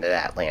deep into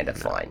that land of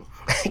fun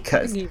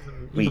because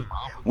we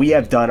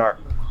have done our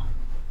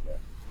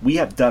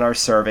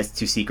service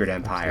to Secret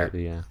Empire.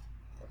 Absolutely, yeah.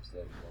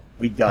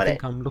 We've done it.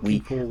 I'm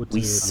looking forward to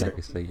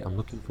Legacy. I'm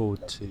looking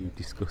forward to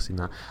discussing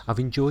that. I've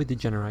enjoyed the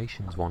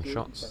Generations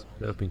one-shots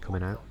that have been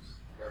coming out.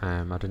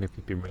 I don't know if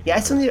you've been reading. Yeah, I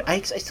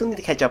still need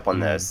to catch up on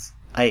those.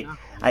 Because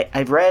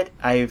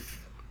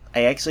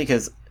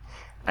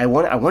I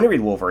want to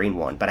read Wolverine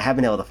one, but I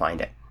haven't been able to find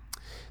it.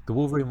 The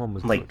Wolverine one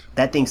was good.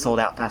 That thing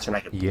sold out faster than I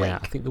could blink. Yeah,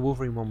 I think the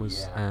Wolverine one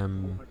was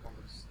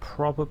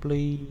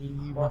probably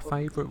my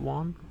favourite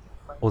one.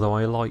 Although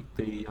I like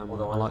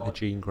the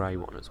Jean Grey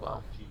one as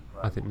well.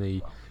 I think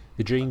the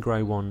The Jean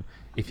Grey one,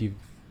 if you've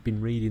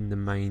been reading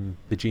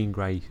the Jean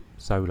Grey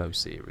solo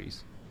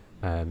series,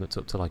 that's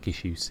up to like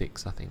issue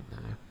 6, I think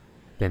now,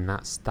 then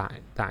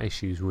that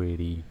issue's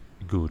really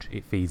good.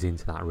 It feeds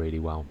into that really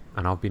well,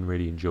 and I've been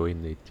really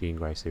enjoying the Jean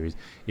Grey series.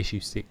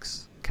 Issue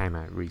 6 came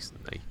out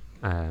recently,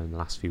 the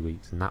last few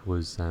weeks, and that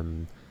was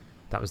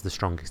the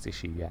strongest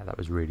issue. Yeah, that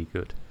was really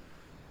good.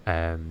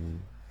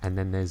 And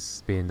then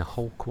there's been the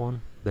Hulk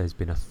one. There's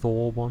been a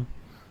Thor one.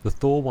 The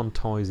Thor one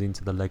ties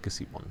into the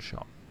Legacy one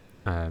shot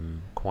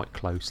quite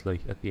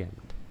closely at the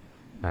end.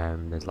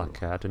 There's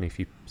like I don't know if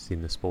you've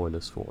seen the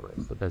spoilers for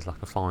it, but there's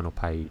like a final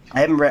page.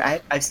 I haven't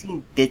read. I've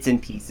seen bits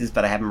and pieces,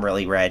 but I haven't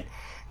really read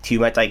too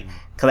much. Like,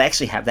 because I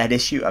actually have that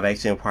issue. I've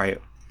actually probably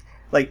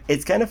like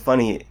it's kind of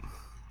funny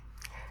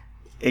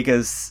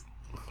because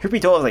truth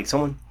be told, like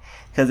someone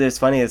because it's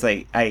funny. It's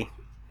like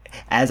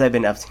as I've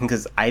been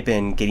because I've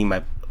been getting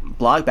my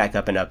blog back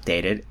up and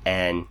updated,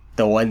 and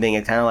the one thing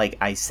it kind of like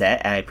I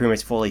said, and I pretty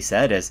much fully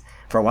said, is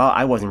for a while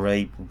I wasn't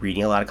really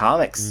reading a lot of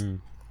comics.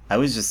 I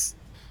was just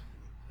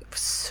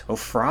so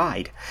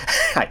fried.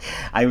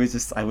 I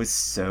was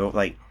so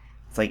like,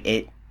 it's like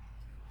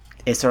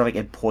it's sort of like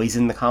it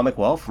poisoned the comic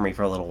well for me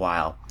for a little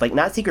while. Like,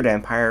 not Secret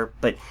Empire,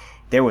 but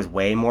there was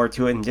way more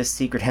to it than just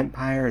Secret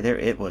Empire.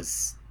 It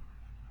was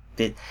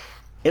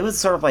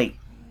sort of like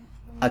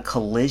a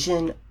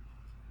collision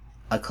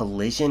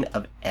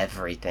of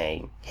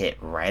everything hit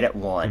right at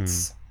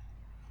once.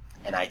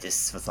 And I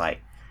just was like,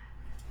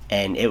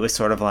 and it was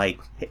sort of like,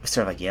 you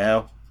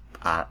know,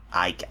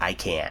 I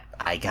can't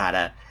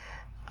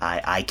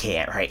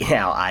right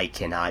now. I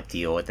cannot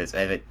deal with this.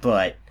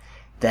 But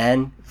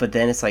then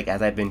it's like,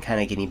 as I've been kind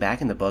of getting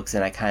back in the books,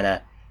 and I kind of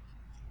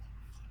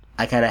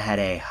had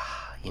a,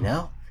 you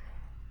know,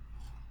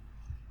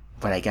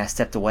 when I got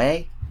stepped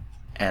away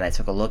and I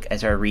took a look, I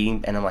started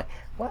reading, and I'm like,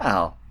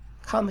 wow,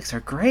 comics are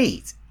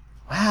great.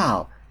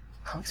 Wow,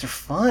 comics are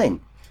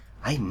fun.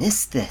 I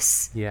miss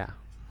this. Yeah.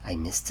 I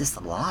miss this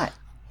a lot.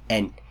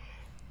 And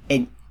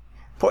I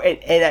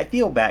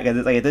feel bad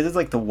because this is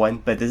like the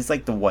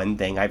one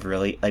thing I've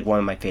really, like, one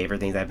of my favorite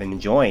things I've been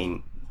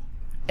enjoying,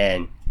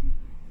 and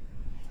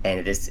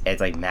it's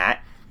like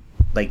Matt,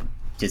 like,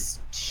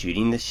 just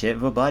shooting the shit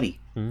of a buddy.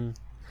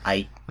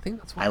 I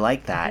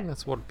like that. I think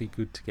that's what'd be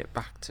good to get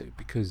back to,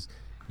 because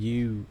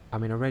I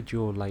read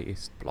your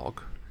latest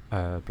blog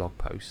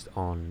post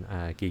on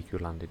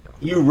Geeklanded.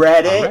 You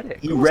read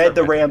it? You read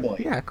the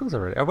rambling? Yeah, of course I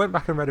read it. I went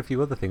back and read a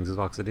few other things as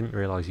well, because I didn't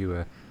realise you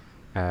were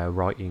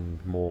writing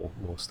more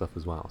stuff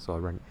as well. So I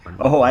went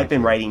I've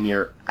been writing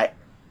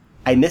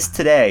I missed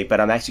today, but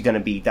I'm actually going to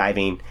be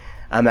diving.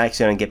 I'm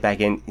actually going to get back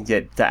in.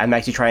 I'm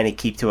actually trying to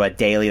keep to a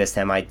daily to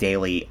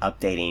semi-daily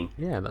updating.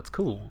 Yeah, that's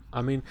cool.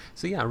 I mean,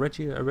 so yeah, I read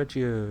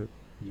your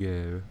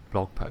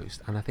blog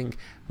post, and I think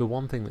the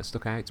one thing that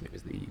stuck out to me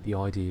was the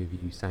idea of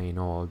you saying,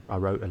 "Oh, I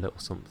wrote a little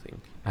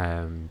something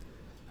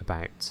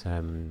about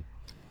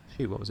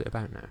what was it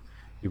about now?"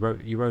 You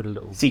wrote a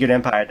little Secret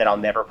Empire that I'll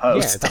never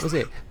post. Yeah, that was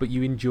it. But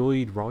you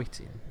enjoyed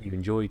writing. You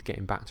enjoyed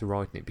getting back to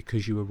writing it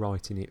because you were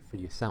writing it for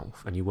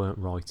yourself, and you weren't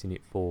writing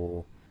it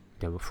for,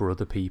 you know, for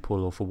other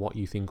people or for what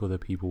you think other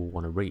people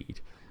want to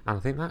read. And I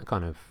think that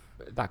kind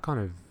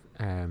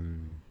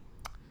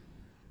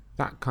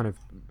of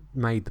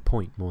made the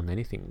point more than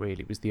anything.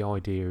 Really, it was the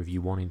idea of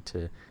you wanting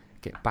to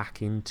get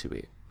back into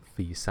it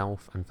for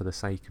yourself and for the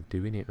sake of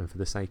doing it and for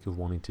the sake of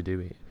wanting to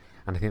do it.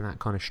 And I think that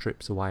kind of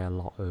strips away a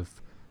lot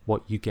of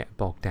what you get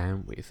bogged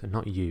down with, and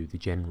not you, the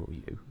general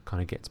you,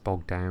 kind of gets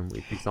bogged down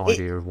with this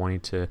idea of wanting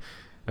to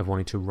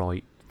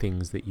write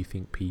things that you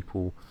think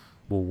people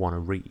will want to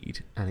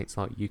read. And it's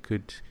like,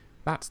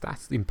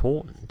 that's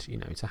important, you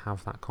know, to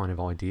have that kind of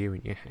idea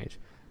in your head.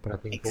 But I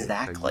think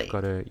exactly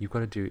you've got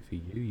to do it for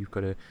you. You've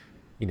got to,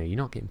 you know, you're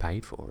not getting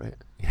paid for it,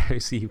 you know.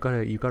 So you've got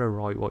to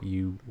write what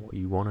you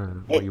want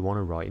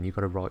to write, and you've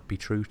got to be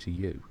true to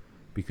you,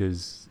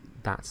 because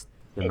that's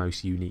the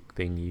most unique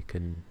thing you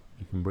can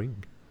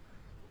bring.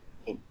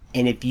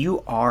 And if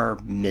you are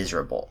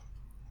miserable,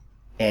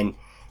 and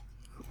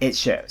it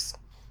shows,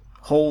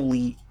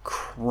 holy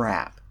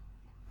crap,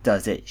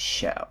 does it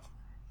show?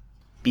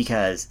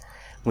 Because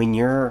when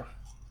you're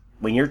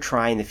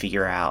trying to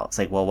figure out, it's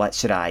like, well, what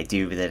should I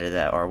do,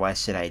 or what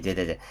should I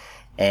do,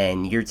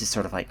 and you're just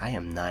sort of like, I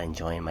am not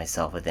enjoying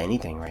myself with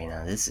anything right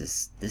now. This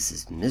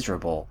is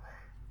miserable.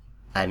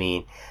 I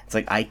mean, it's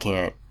like, I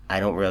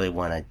don't really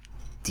want to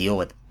deal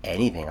with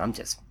anything. I'm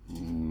just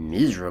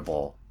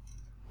miserable.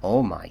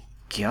 Oh my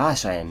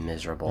gosh, I am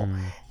miserable.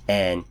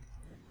 And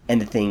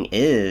the thing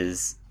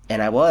is,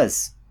 and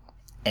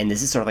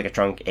this is sort of like a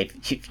trunk,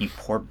 if you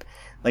pour,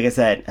 like I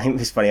said, I think it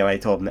was funny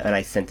when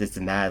I sent this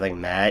to Matt, like,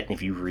 Matt,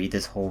 if you read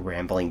this whole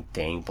rambling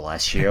thing,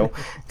 bless you,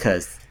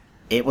 because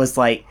it was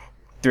like,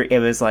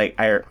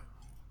 I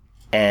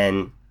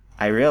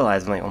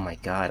realized, I'm like, oh my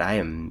god,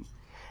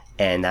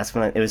 and that's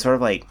when it was sort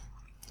of like,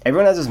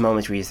 everyone has those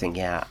moments where you think,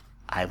 yeah,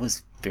 I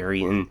was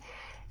very and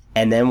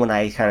then when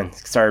I kind of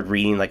started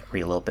reading a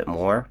little bit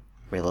more,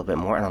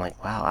 and I'm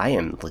like, wow, I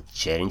am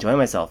legit enjoying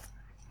myself.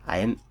 I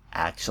am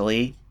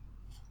actually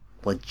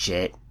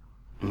legit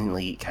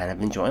legitimately kind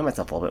of enjoying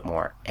myself a little bit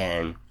more.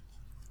 And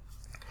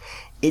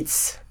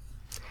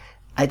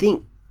I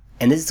think,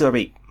 and this is sort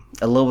of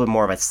a little bit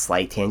more of a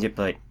slight tangent,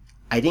 but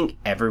I think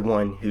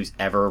everyone who's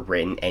ever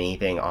written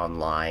anything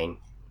online,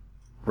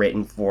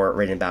 written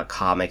about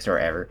comics or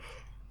ever,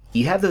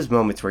 you have those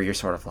moments where you're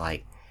sort of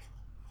like,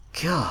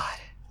 God,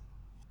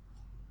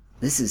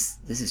 this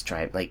is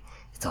driving, like,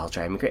 it's all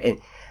driving me crazy.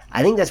 And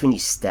I think that's when you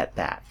step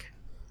back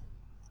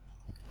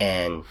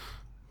and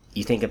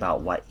you think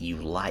about what you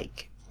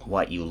like,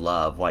 what you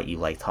love, what you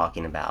like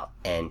talking about,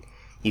 and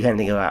you kind of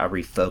think about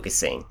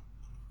refocusing.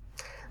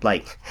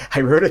 Like,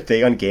 I wrote a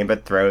thing on Game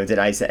of Thrones, and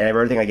I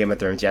wrote a thing on Game of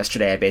Thrones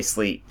yesterday. I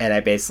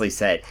basically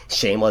said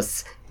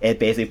shameless. It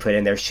basically put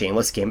in there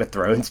shameless Game of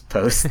Thrones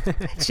post,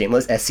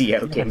 shameless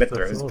SEO Game of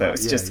Thrones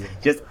post. Just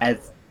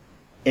as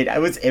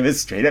it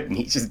was straight up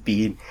me just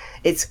being.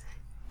 It's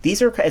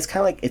kind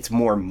of like it's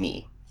more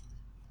me,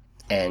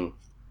 and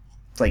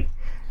it's like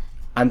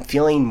I'm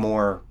feeling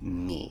more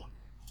me.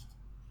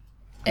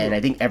 And I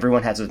think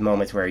everyone has those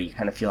moments where you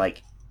kind of feel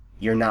like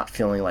you're not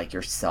feeling like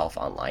yourself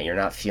online.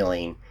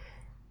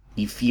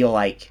 You feel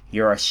like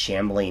you're a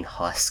shambling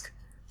husk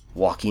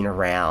walking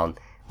around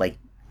like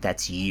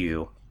that's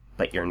you,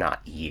 but you're not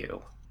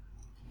you.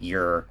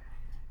 You're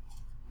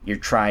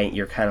kind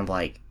of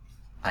like,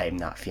 I am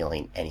not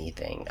feeling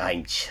anything.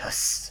 I'm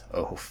just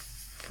so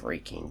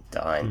freaking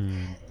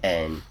done.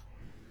 And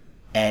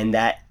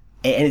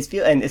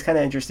it's kind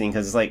of interesting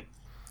because it's like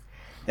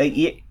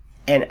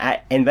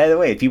and by the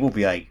way, people will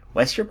be like,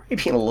 Wes, you're probably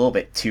being a little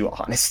bit too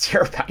honest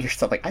here about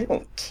yourself. Like, I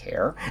don't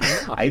care.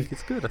 No, I think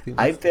it's good. I think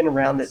I've been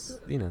around this.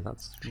 You know,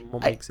 that's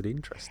what makes it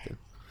interesting.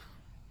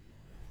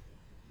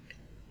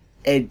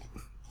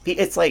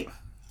 It's like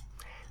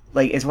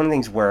it's one of the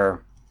things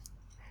where,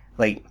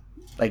 like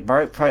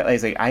probably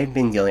it's like I've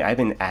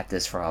been at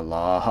this for a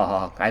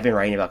long. I've been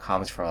writing about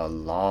comics for a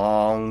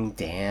long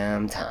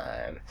damn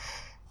time,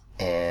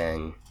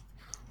 and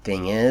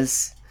thing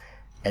is,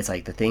 it's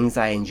like the things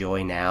I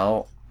enjoy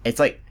now. It's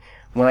like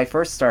when I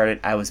first started,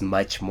 I was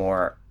much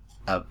more.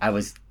 I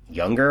was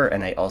younger,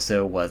 and I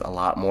also was a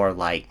lot more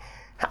like.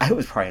 I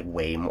was probably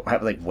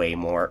way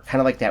more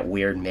kind of like that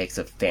weird mix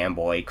of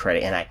fanboy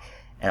credit,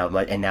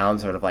 and now I'm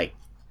sort of like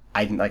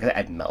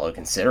I've mellowed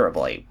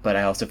considerably, but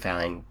I also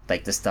found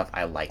like the stuff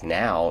I like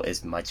now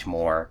is much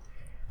more.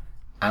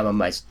 I'm a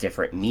much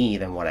different me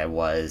than what I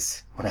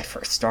was when I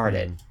first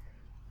started,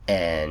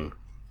 and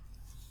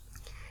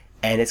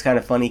it's kind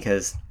of funny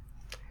because.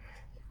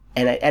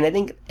 And I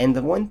think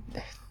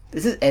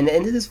this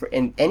is for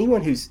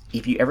anyone who's,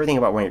 if you ever think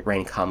about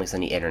writing comics on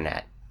the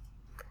internet,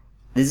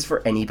 this is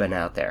for anyone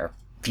out there.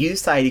 If you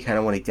decide you kind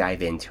of want to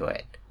dive into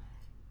it,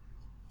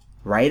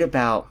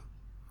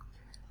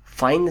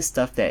 find the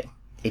stuff that,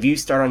 if you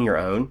start on your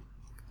own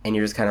and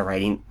you're just kind of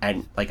writing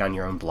and like on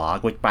your own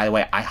blog, which by the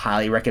way, I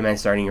highly recommend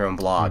starting your own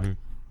blog.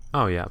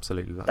 Oh yeah,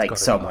 absolutely. That's like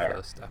somewhere.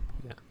 First step.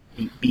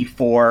 Yeah.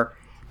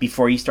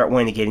 Before you start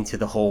wanting to get into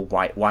the whole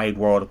wide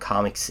world of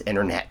comics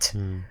internet,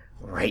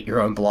 write your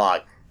own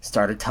blog,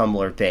 start a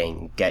Tumblr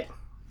thing, get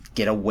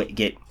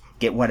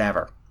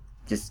whatever,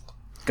 just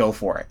go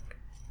for it,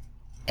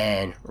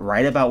 and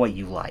write about what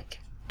you like.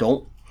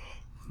 Don't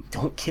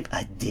keep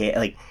a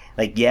day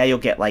like yeah, you'll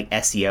get like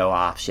SEO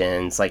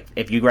options. Like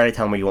if you write a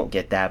Tumblr, you won't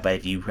get that, but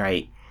if you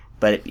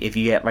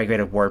get migrate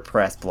a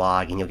WordPress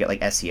blog and you'll get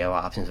like SEO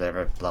options,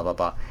 whatever, blah blah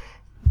blah.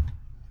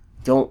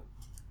 Don't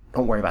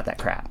worry about that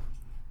crap.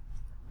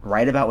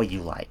 Write about what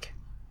you like.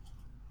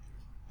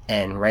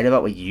 And write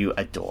about what you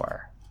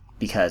adore.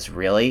 Because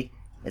really,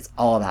 it's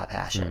all about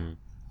passion.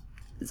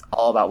 It's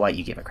all about what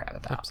you give a crap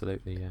about.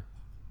 Absolutely, yeah.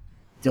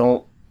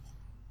 Don't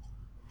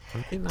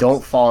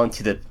fall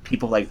into the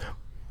people like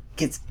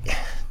it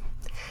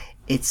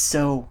gets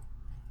so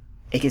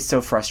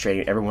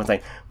frustrating. Everyone's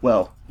like,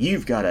 well,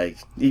 you've got to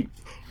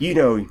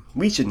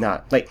we should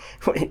not like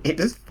it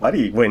is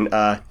funny when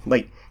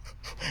like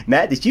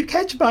Matt, did you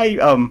catch my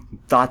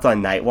thoughts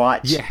on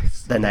Nightwatch?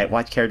 Yes. The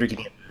Nightwatch character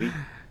getting a movie?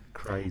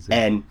 Crazy.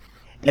 And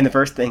the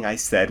first thing I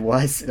said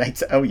was,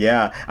 oh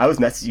yeah, I was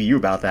messaging you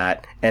about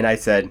that, and I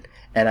said,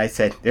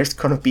 there's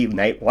gonna be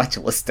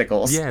Nightwatch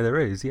listicles. Yeah, there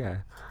is. Yeah,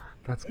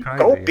 that's crazy.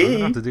 Don't be. I'm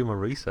gonna have to do my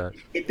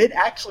research. If it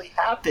actually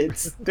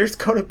happens, there's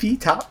gonna be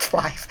top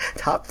five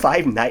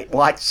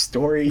Nightwatch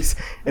stories,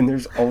 and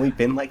there's only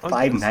been like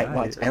 5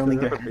 Nightwatch. I don't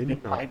think there have been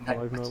 5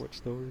 Nightwatch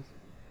stories.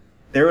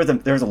 There was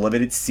a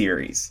limited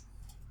series,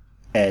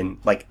 and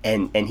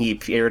he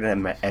appeared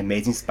in an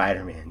Amazing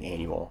Spider-Man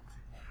annual,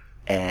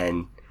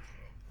 and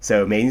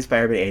so Amazing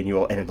Spider-Man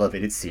annual and a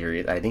limited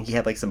series. I think he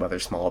had like some other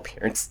small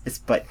appearances,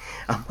 but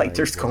I'm like,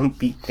 there's going to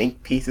be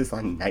think pieces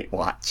on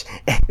Nightwatch,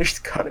 and there's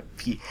gonna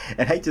be,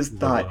 and I just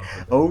thought,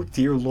 oh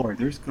dear Lord,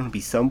 there's going to be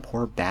some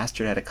poor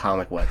bastard at a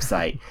comic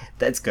website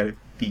that's going to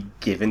be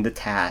given the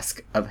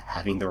task of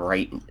having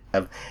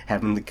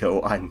to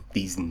go on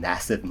these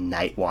massive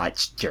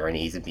Nightwatch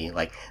journeys and being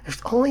like,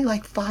 there's only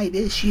like 5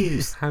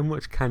 issues. How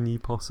much can you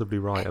possibly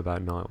write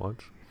about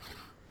Nightwatch?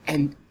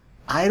 And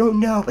I don't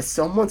know, but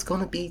someone's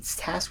gonna be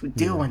tasked with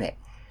doing it.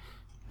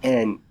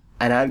 And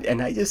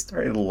I just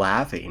started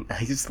laughing.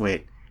 I just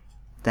went,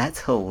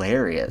 That's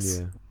hilarious.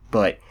 Yeah.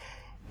 But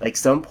like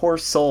some poor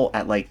soul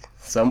at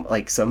some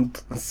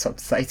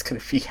sites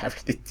gonna be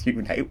having to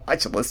do Night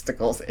Watch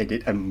listicles, and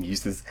it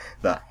amuses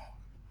the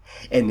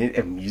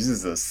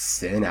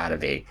sin out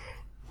of me,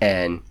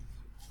 and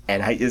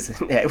I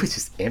was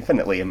just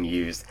infinitely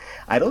amused.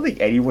 I don't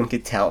think anyone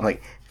could tell.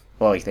 Like,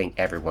 well, I think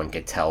everyone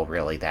could tell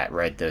really that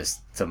read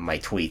some of my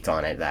tweets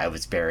on it that I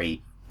was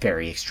very,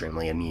 very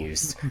extremely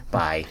amused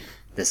by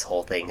this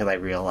whole thing, because I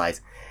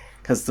realized,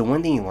 because the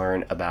one thing you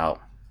learn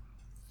about,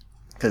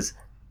 because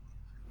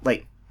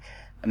like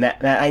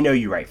Matt, I know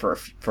you write for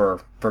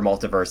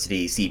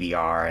Multiversity,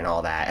 CBR, and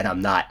all that, and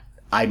I'm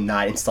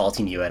not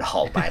insulting you at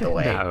all, by the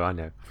way. No, I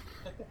know.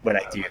 When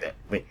I do that,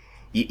 but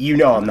you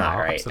know I'm not,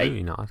 right?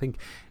 Absolutely not. I think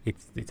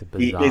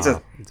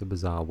it's a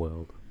bizarre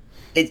world.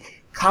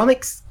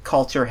 Comics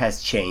culture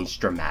has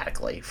changed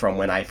dramatically from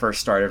when I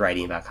first started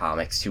writing about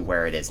comics to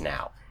where it is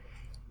now.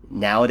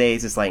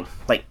 Nowadays, it's like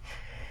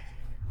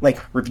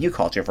review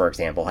culture, for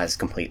example, has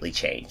completely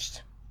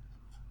changed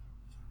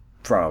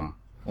from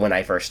when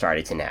I first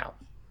started to now.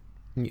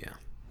 Yeah.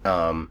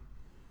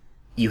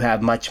 You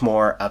have much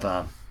more of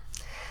a,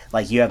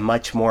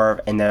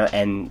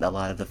 and a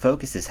lot of the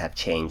focuses have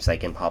changed,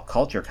 like in pop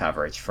culture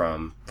coverage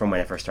from when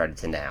I first started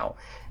to now,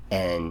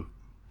 and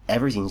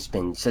everything's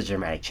been such a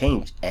dramatic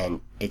change,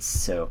 and I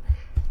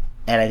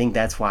think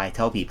that's why I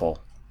tell people,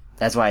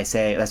 that's why I'm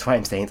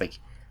saying, like,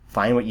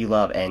 find what you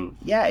love, and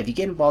yeah, if you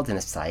get involved in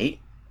a site,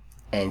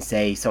 and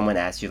say someone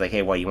asks you, like,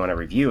 hey, what do you want to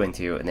review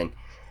into, and then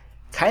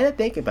kind of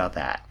think about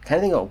that, kind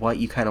of think about what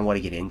you kind of want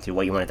to get into,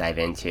 what you want to dive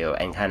into,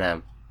 and kind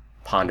of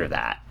ponder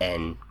that.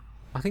 And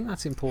I think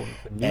that's important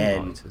for new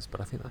writers,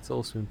 but I think that's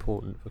also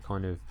important for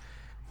kind of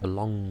the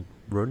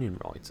long-running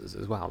writers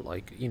as well.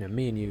 Like, you know,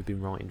 me and you have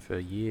been writing for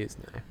years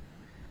now,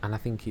 and I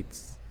think I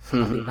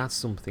think that's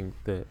something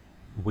that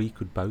we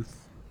could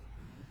both,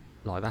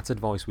 like, that's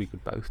advice we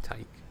could both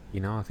take.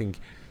 You know, I think,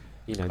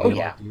 you know.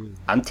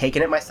 I'm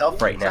taking it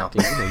myself right now.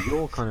 You know,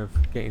 you're kind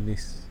of getting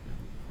this,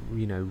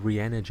 you know,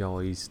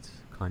 re-energized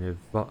kind of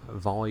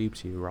vibe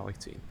to your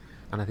writing,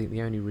 and I think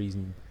the only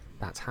reason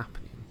that's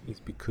happening is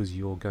because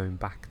you're going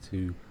back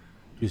to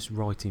just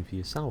writing for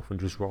yourself and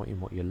just writing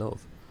what you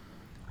love.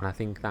 And I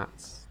think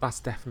that's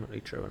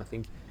definitely true. And I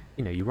think,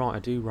 you know, you're right, I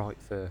do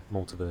write for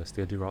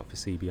Multiversity, I do write for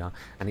CBR,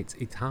 and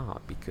it's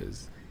hard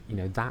because, you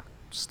know, that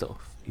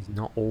stuff is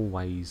not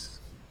always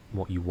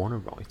what you want to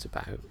write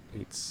about.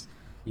 It's,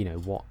 you know,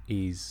 what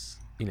is,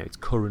 you know, it's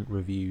current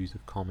reviews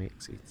of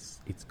comics,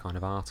 it's kind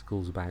of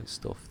articles about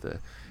stuff that,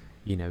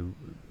 you know,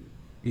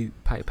 it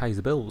pays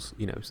the bills,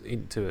 you know,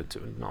 to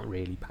not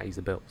really pays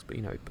the bills, but,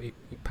 you know, it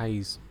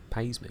pays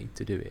me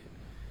to do it.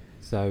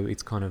 So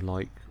it's kind of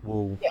like,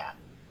 well, yeah,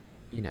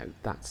 you know,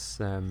 that's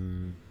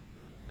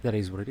that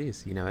is what it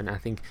is, you know. And I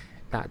think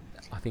I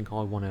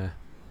want to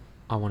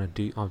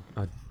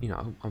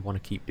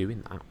keep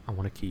doing that. I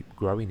want to keep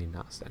growing in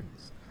that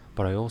sense.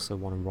 But I also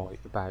want to write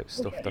about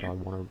stuff that I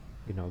want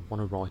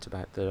to write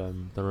about that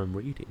I'm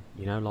reading.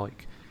 You know,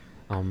 like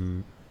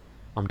I'm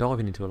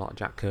diving into a lot of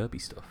Jack Kirby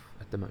stuff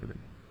at the moment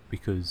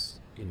because,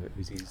 you know, it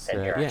was his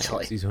it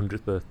was his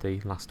 100th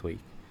birthday last week,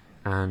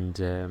 and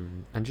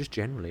just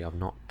generally I've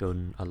not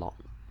done a lot.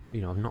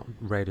 You know, I've not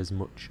read as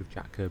much of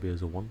Jack Kirby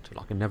as I want to.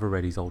 Like, I never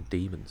read his old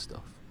Demon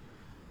stuff.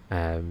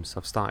 So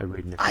I've started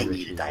reading a few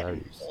issues of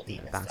those.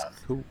 That's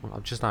cool. Well,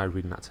 I've just started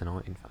reading that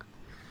tonight, in fact.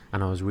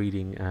 And I was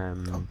reading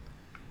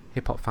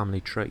Hip Hop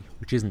Family Tree,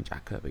 which isn't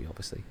Jack Kirby,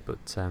 obviously,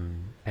 but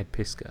Ed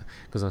Piskor,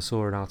 because I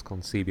saw an article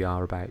on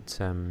CBR about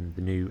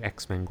the new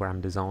X-Men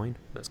Grand Design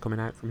that's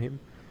coming out from him,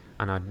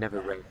 and I'd never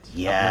read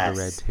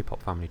Hip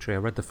Hop Family Tree. I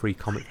read the Free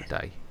Comic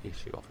Day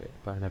issue of it,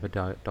 but I never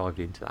dived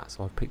into that,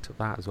 so I've picked up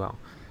that as well,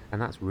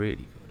 and that's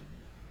really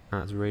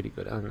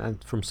good.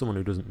 And from someone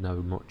who doesn't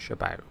know much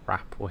about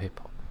rap or hip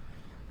hop,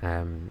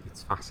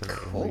 it's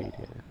fascinating read,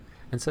 yeah.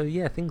 And so,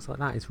 yeah, things like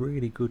that, it's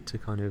really good to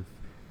kind of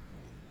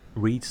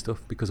read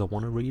stuff because I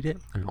want to read it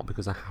and not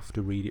because I have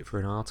to read it for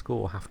an article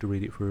or have to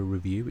read it for a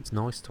review. It's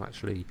nice to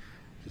actually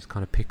just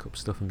kind of pick up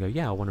stuff and go,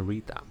 yeah, I want to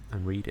read that,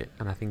 and read it.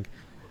 And I think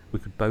we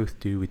could both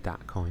do with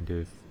that kind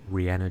of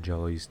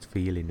re-energized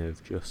feeling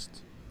of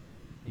just,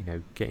 you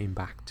know, getting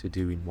back to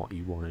doing what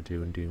you want to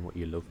do and doing what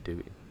you love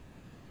doing.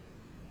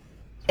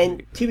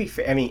 And to be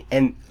fair, I mean,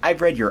 and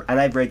I've read your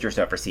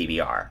stuff for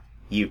CBR.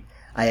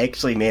 I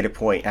actually made a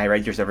point. I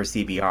read your stuff for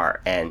CBR,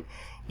 and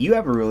you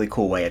have a really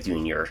cool way of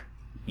doing your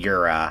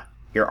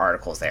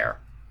articles there.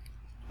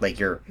 Like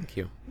Thank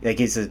you. Like,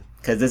 because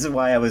this is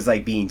why I was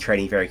like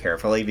treading very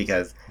carefully,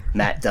 because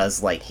Matt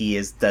does like he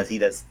does the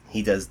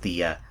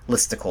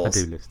listicles. I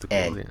do listicles,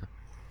 and yeah.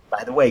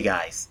 By the way,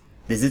 guys,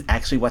 this is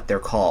actually what they're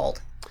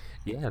called.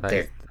 Yeah,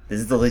 this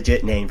is the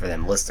legit name for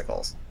them,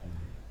 listicles.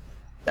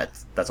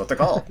 That's what they're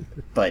called.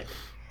 But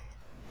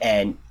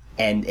and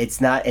it's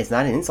not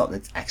an insult.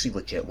 It's actually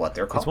legit what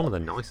they're called. It's one of the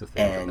nicer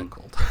things that they're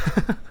called.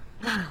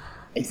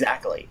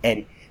 Exactly.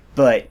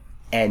 But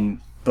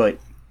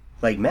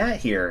like Matt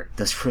here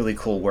does really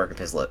cool work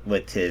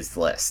with his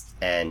list,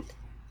 and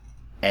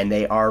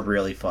they are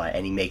really fun,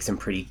 and he makes them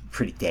pretty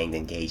dang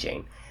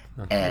engaging.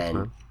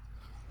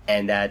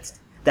 and that's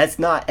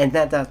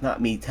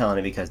not me telling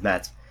it because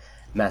Matt's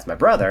my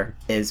brother.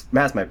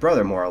 Matt's my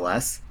brother more or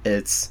less.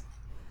 It's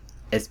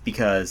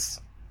because,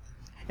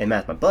 and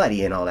Matt's my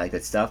buddy and all that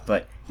good stuff.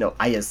 But no,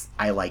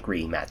 I like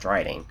reading Matt's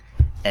writing,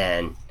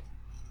 and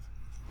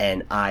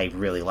I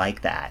really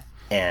like that,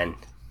 and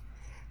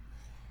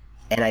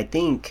I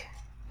think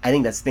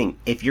that's the thing.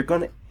 If you're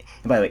gonna,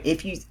 and by the way,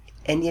 if you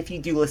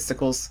do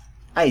listicles,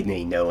 I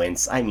mean no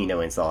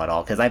insult at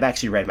all, because I've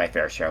actually read my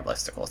fair share of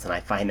listicles, and I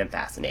find them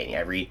fascinating.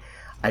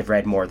 I've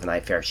read more than my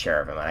fair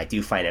share of them, and I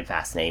do find them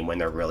fascinating when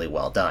they're really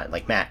well done.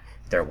 Like Matt,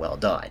 they're well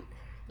done.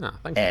 Oh,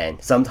 thank you.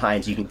 And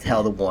sometimes you can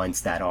tell the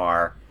ones that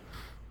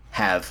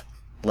have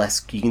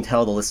less. You can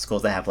tell the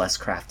listicles that have less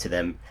craft to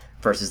them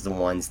versus the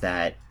ones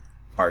that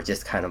are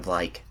just kind of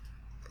like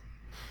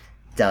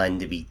done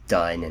to be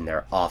done, and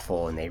they're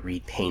awful, and they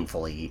read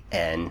painfully,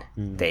 and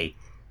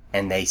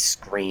they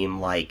scream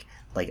like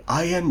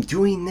I am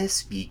doing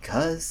this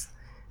because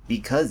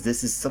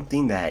this is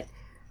something that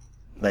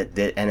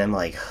and I'm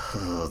like,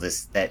 oh,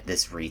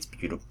 this reads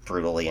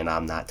brutally, and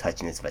I'm not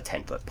touching this with a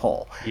 10-foot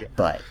pole. Yeah.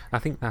 But I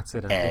think that's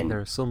it. I think there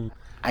are some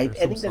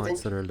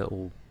sites that are a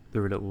little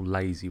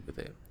lazy with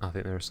it. I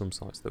think there are some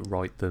sites that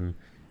write them.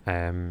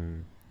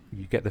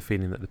 You get the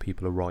feeling that the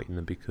people are writing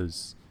them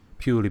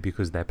purely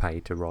because they're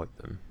paid to write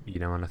them,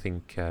 And I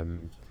think,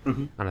 and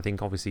I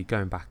think obviously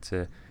going back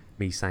to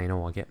me saying,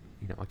 I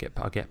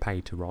get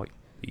paid to write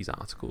these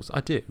articles.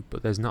 I do,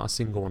 but there's not a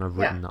single one I've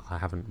written that I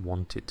haven't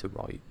wanted to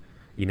write.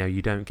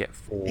 You don't get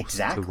forced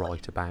to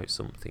write about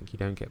something. You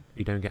don't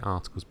get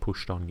articles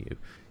pushed on you.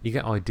 You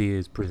get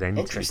ideas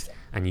presented,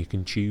 and you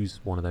can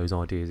choose one of those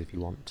ideas if you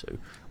want to,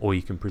 or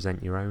you can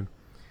present your own.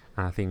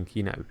 And I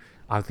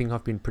think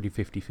I've been pretty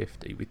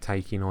 50-50 with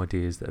taking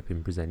ideas that have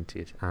been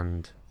presented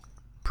and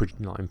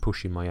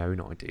pushing my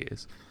own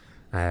ideas,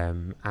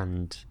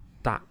 and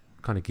that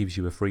kind of gives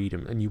you a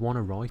freedom, and you want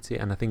to write it.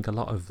 And I think a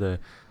lot of the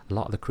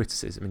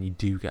criticism, and you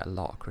do get a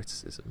lot of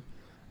criticism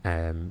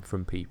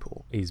from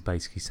people, is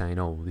basically saying,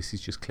 oh, this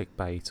is just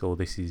clickbait, or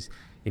this is,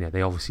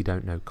 they obviously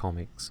don't know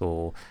comics,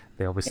 or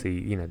they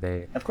obviously,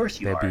 they're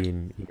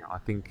being, I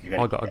think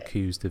I got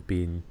accused of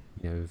being,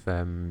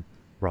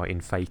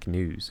 writing fake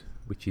news,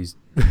 which is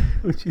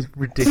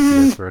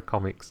ridiculous for a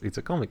comics. It's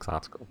a comics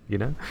article,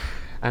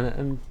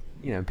 and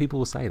people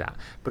will say that,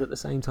 but at the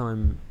same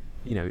time,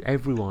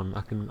 everyone,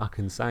 I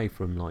can say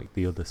from like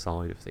the other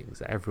side of things,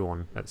 that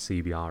everyone at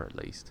CBR at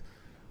least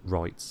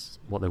writes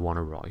what they want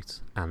to write,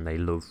 and they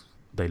love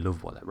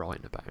what they're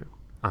writing about,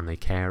 and they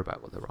care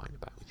about what they're writing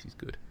about, which is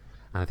good.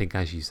 And I think,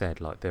 as you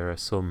said, like there are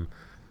some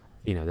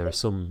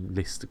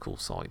listicle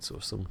sites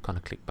or some kind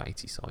of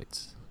clickbaity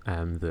sites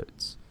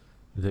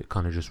that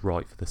kind of just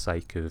write for the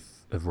sake of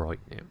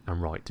writing it,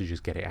 and write to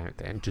just get it out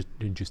there,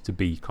 and just to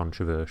be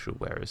controversial,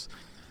 whereas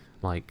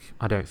like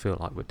I don't feel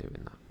like we're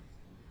doing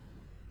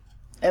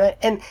that.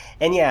 And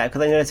yeah,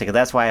 because I noticed it, because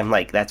that's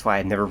why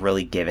I've never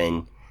really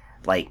given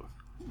like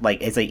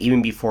it's like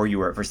even before you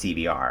worked for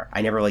CBR,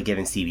 I never really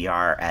given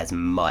CBR as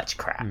much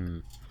crap,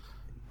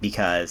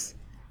 because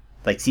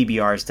like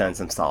CBR's done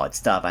some solid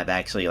stuff. I've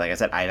actually, like I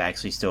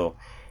said, still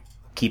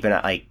keeping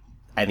I've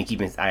been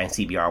keeping an eye on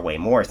CBR way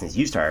more since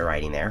you started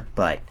writing there.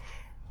 But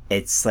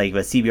it's like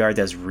what CBR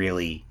does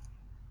really,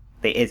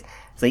 it's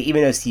like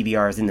even though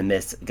CBR is in the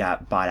midst,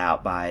 got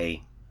bought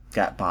by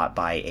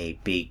a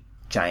big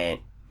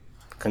giant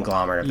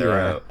conglomerate of their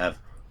own,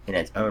 in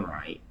its own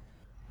right,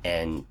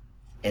 and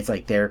it's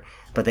like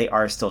they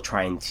are still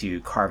trying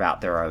to carve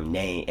out their own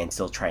name and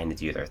still trying to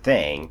do their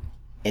thing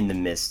in the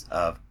midst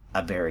of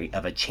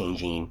a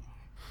changing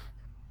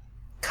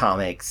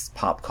comics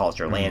pop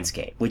culture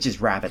landscape, which is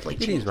rapidly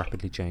changing. It is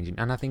rapidly changing,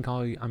 and I think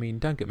I mean,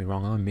 don't get me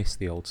wrong, I miss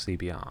the old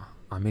CBR.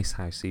 I miss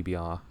how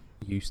CBR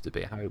used to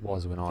be, how it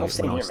was when I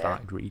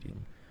started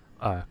reading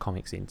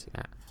comics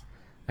internet.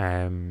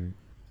 And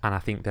I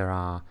think there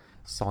are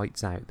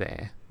sites out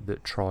there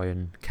that try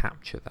and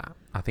capture that.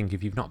 I think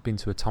if you've not been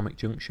to Atomic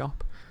Junk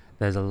Shop,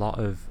 there's a lot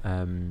of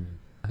I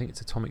think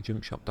it's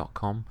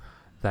atomicjunkshop.com.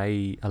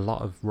 A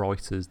lot of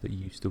writers that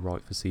used to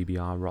write for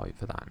CBR write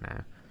for that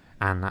now,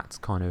 and that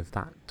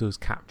does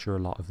capture a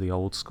lot of the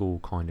old school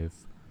kind of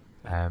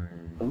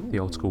the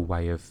old school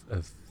way of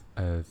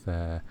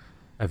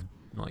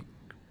like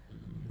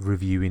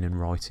reviewing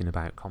and writing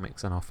about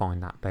comics, and I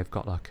find that they've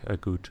got like a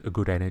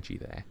good energy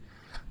there.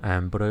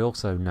 But I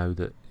also know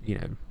that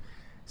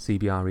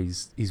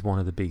CBR is one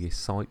of the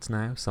biggest sites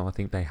now, so I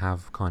think they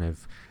have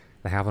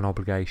an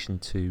obligation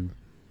to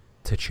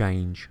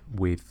change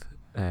with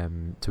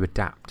to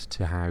adapt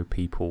to how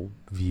people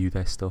view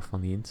their stuff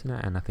on the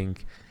internet. And I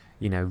think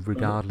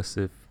regardless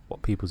of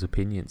what people's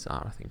opinions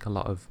are, I think a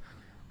lot of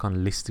kind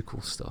of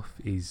listicle stuff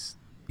is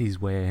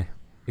where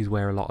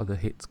a lot of the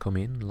hits come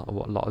in, a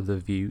lot of the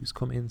views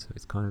come in. So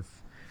it's kind of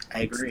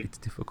I agree. It's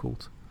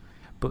difficult,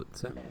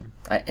 but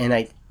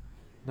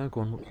no,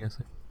 go on. What were you gonna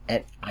say?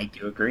 And I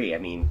do agree. I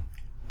mean,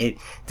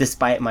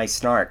 despite my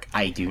snark,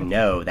 I do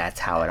know that's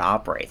how it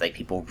operates. Like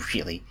people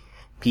really,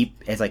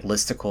 it's like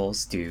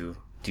listicles do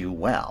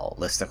well.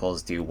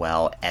 Listicles do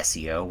well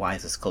SEO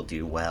wise. Listicles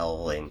do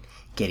well, and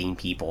getting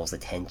people's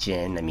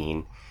attention. I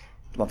mean,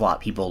 a lot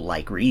of people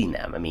like reading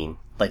them. I mean,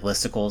 like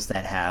listicles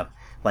that have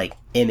like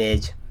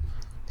image,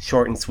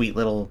 short and sweet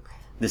little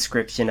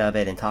description of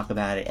it and talk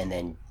about it, and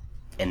then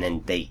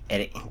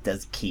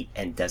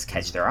it does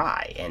catch their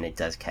eye, and it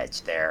does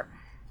catch their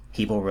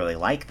people really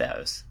like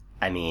those.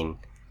 I mean,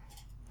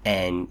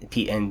 and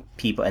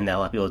people, and a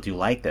lot of people do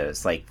like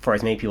those. Like, for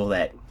as many people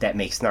that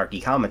make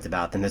snarky comments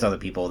about them, there's other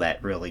people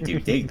that really do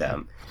dig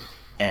them,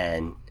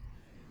 and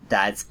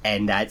heck,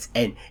 I'm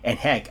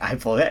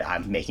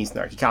making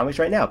snarky comics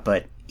right now,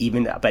 but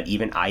even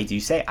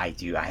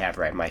I have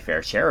read my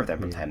fair share of them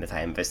from time to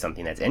time if it's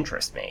something that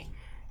interests me,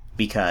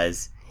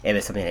 because if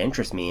it's something that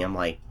interests me, I'm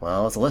like,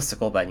 well, it's a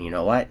listicle, but you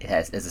know what?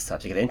 It's a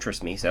subject that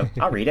interests me, so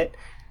I'll read it,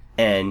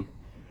 and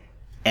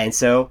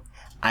so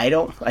I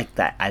don't like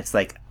that. It's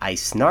like I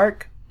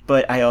snark,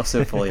 but I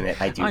also fully admit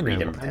I do read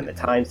them from time to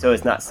time, so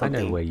it's not something.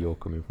 I know where you're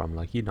coming from.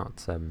 Like, you're not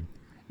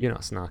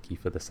snarky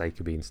for the sake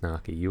of being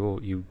snarky.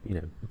 You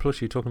know. Plus,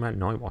 you're talking about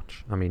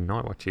Nightwatch. I mean,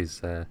 Nightwatch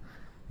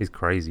is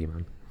crazy,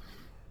 man.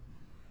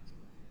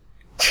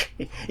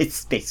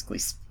 It's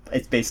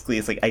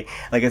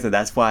like I said,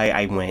 that's why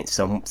I went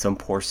some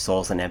poor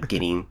souls and up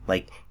getting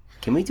like,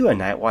 can we do a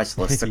Nightwatch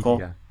listicle?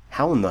 Yeah.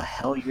 How in the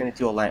hell are you going to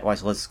do a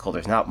Nightwatch listicle?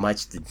 There's not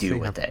much to do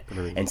with it,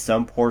 and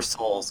some poor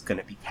soul's going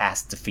to be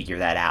tasked to figure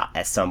that out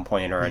at some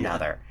point or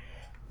another,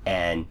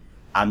 and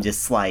I'm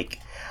just like,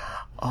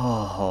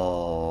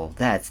 oh,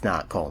 that's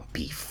not going to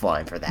be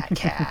fun for that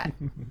cat.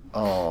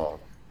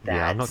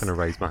 Yeah, I'm not going to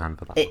raise my hand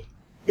for that.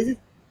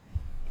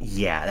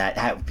 Yeah,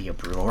 that would be a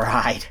brutal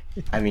ride.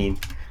 I mean,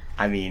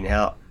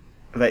 hell,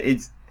 but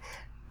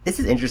this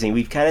is interesting.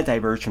 We've kind of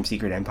diverged from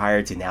Secret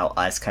Empire to now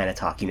us kind of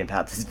talking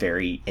about this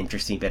very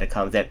interesting bit of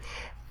concept.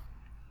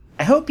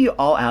 I hope you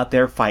all out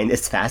there find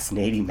this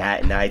fascinating,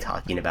 Matt and I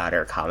talking about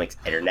our comics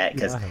internet,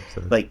 because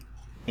like,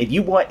 if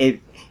you want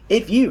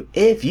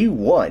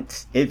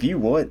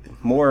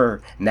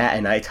more Matt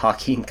and I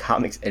talking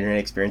comics internet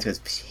experience,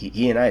 because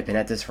he and I have been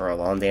at this for a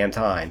long damn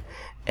time,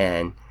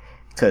 and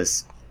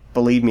because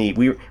believe me,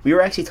 we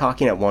were actually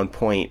talking at one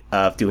point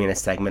of doing a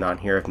segment on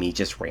here of me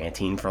just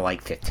ranting for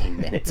like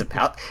 15 minutes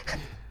about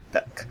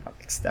the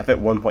comic stuff at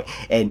one point.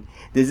 And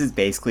this is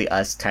basically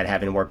us kind of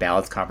having a more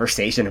balanced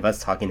conversation of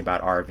us talking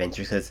about our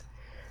adventures.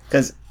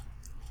 Because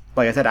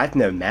like I said, I've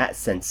known Matt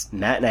since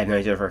Matt and I have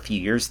known each other for a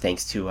few years,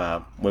 thanks to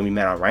when we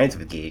met on Ryan's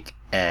with Geek.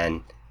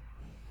 And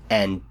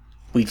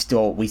we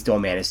still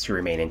managed to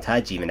remain in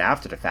touch even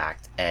after the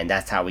fact, and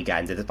that's how we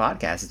got into the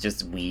podcast. It's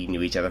just we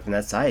knew each other from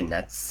that side, and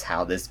that's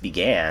how this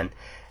began.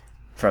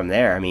 From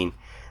there, I mean,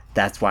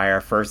 that's why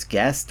our first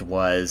guest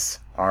was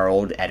our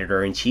old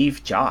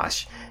editor-in-chief,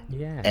 Josh.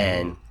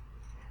 Yeah.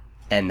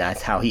 And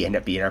that's how he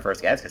ended up being our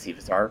first guest, because he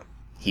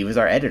was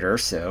our editor,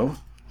 so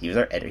he was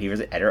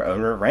the editor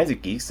owner of Ryan's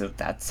Geek, so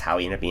that's how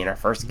he ended up being our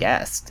first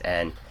guest,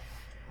 and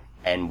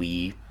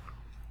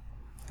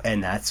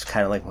that's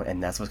kind of like,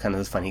 and that's what's kind of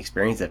this funny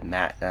experience that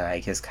Matt and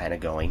I is kind of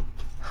going,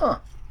 huh?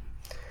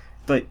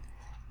 But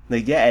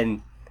like, yeah,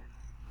 and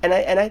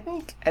I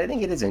think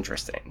it is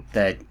interesting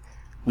that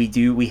we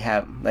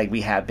have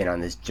been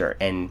on this journey,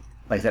 and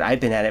like I said, I've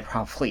been at it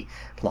probably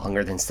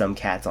longer than some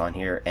cats on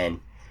here, and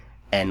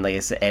like I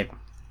said,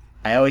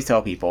 I always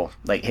tell people,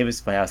 like, it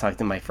was funny. I was talking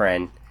to my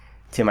friend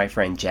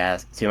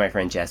Jess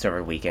over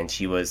the weekend.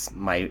 She was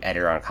my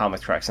editor on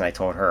Comics Crux, and I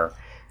told her,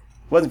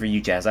 wasn't for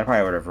you, Jazz, I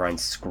probably would have run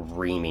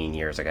screaming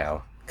years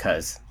ago,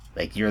 because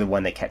like, you're the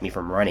one that kept me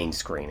from running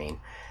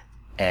screaming.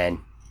 And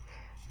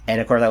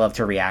of course I loved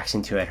her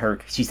reaction to it.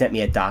 She sent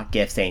me a doc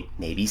gif saying,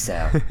 maybe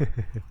so.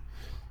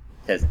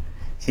 Because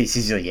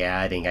she's like,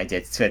 yeah, I think I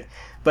did.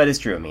 But it's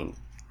true. I mean,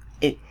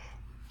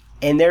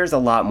 and there's a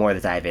lot more to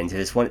dive into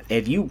this one.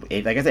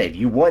 Like I said, if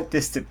you want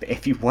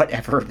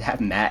ever have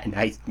Matt and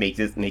I make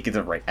it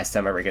a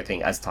semi-regular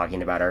thing, us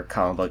talking about our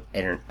comic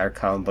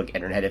book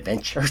internet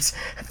adventures,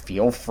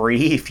 feel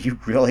free if you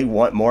really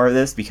want more of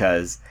this,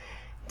 because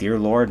dear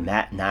Lord,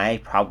 Matt and I,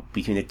 probably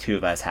between the two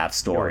of us, have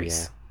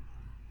stories.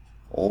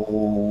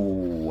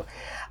 Oh,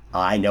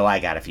 I know I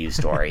got a few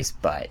stories,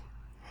 but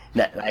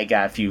I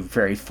got a few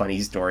very funny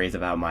stories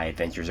about my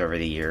adventures over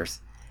the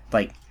years,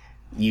 like,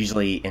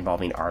 usually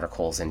involving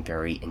articles and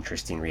very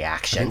interesting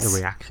reactions. I think the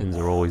reactions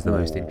are always the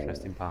most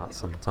interesting part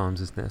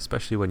sometimes, isn't it?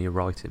 Especially when you're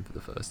writing for the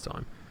first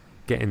time.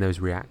 Getting those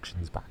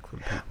reactions back from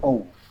people.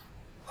 Oh,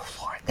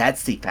 Lord,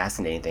 that's the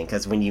fascinating thing,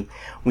 because when you're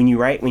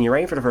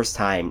writing for the first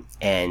time,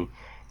 and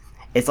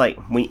it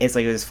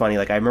was funny.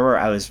 Like, I remember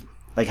I was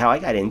like, how I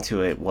got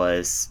into it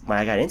was when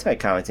I got into my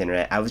comics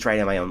internet. I was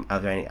writing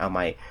on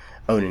my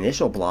own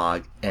initial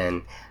blog,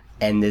 and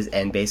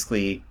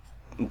basically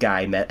a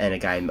guy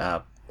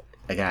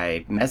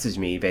messaged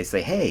me,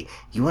 basically, hey,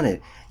 do you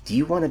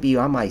want to be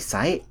on my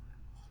site?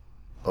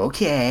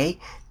 Okay,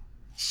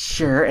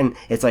 sure. And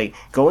it's like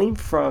going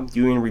from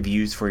doing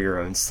reviews for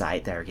your own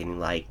site that are getting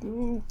like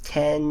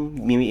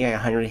 10, maybe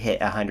 100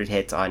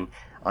 hits on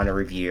a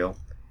review,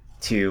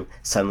 to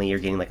suddenly you're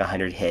getting like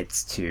 100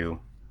 hits to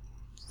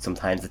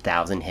sometimes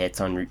 1,000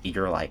 hits on.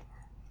 You're like,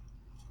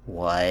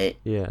 what?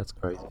 Yeah, that's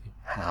crazy.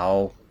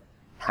 How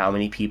how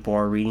many people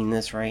are reading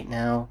this right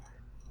now?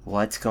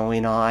 What's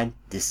going on?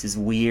 This is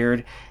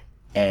weird.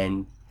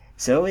 And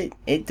so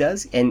it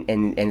does, and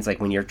it's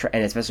like when you're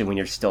and especially when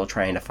you're still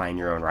trying to find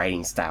your own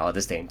writing style at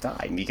the same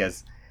time,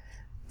 because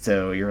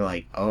so you're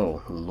like,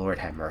 oh Lord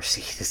have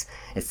mercy.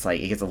 It's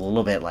like it gets a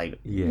little bit like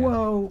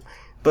whoa,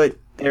 but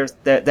there's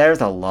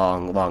a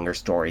longer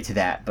story to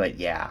that. But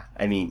yeah,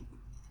 I mean,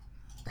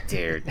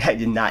 dude, I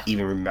did not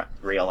even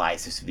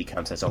realize this would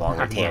become such a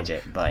longer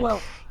tangent.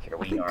 But here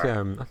we are.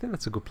 I think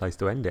that's a good place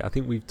to end it. I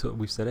think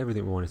we've said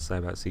everything we wanted to say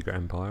about Secret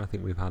Empire. I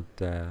think we've had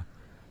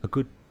a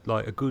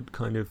good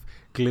kind of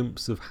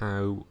glimpse of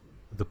how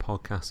the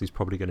podcast is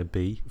probably going to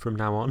be from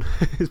now on.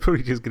 It's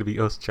probably just going to be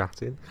us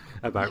chatting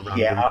about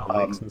random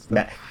comics and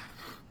stuff.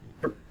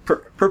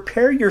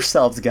 Prepare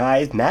yourselves,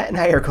 guys. Matt and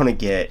I are going to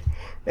get...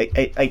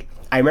 I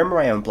remember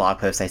my own blog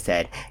post I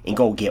said, and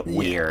go get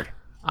weird.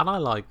 And I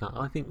like that.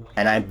 I think...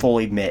 And I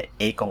fully admit,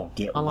 it go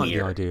get weird. I like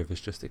the idea of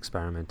us just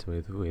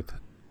experimenting with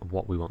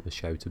what we want the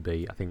show to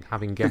be. I think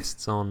having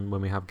guests on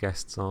when we have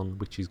guests on,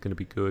 which is going to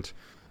be good.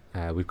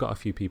 We've got a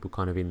few people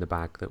kind of in the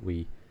bag that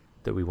we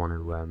want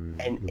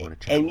to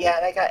chat.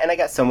 And I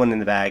got someone in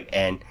the bag,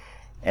 and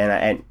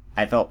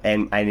I felt,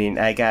 and I mean,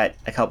 I got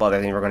a couple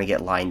other things we're going to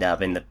get lined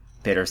up in the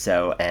bit or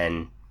so,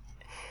 and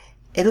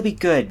it'll be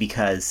good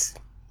because,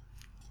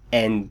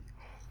 and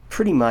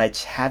pretty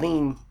much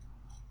having,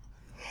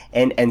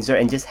 and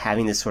just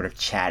having this sort of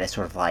chat is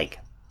sort of like,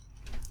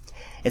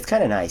 it's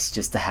kind of nice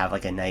just to have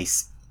like a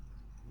nice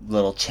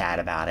little chat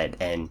about it,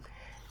 and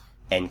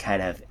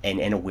kind of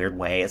in a weird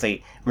way, it's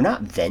like we're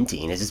not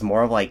venting. It's just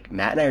more of like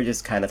Matt and I are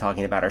just kind of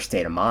talking about our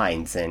state of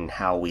minds and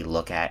how we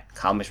look at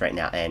comics right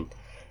now. And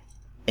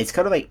it's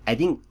kind of like, I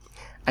think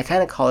I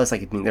kind of call this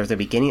like, there's a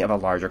beginning of a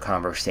larger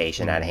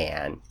conversation at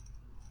hand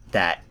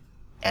that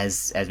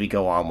as we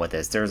go on with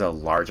this, there's a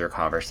larger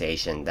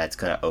conversation that's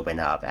going to open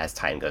up as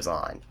time goes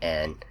on.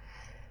 And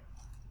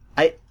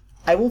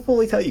I will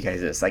fully tell you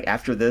guys this, like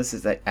after this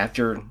is that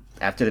after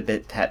the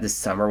bit had this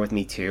summer with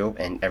me too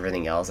and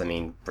everything else, I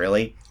mean,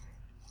 really,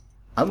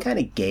 I'm kind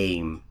of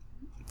game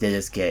to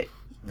just get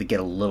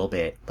a little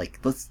bit like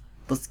let's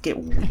get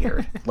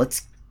weird.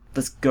 let's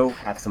go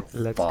have some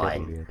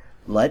fun.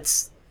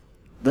 Let's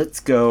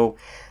go.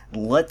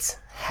 Let's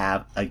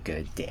have a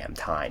good damn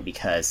time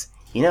because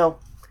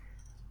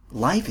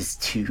life is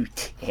too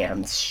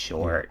damn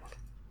short,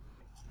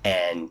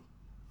 and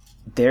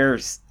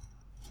there's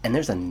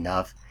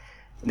enough.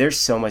 There's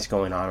so much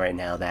going on right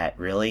now that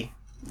really,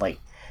 like,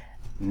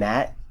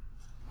 Matt,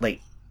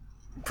 like,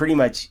 pretty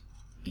much.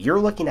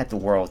 You're looking at the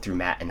world through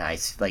Matt and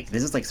I's, like,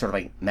 this is like sort of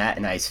like Matt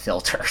and I's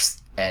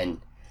filters,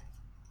 and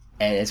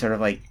it's sort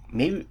of like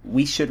maybe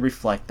we should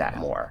reflect that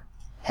more.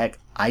 Heck,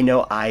 I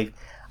know I've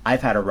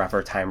had a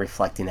rougher time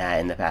reflecting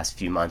that in the past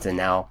few months, and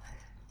now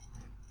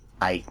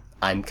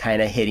I'm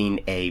kind of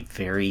hitting a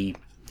very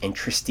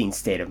interesting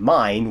state of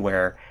mind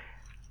where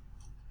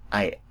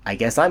I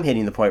guess I'm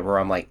hitting the point where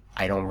I'm like,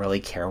 I don't really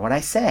care what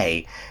I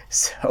say,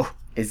 so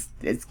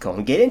it's going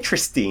to get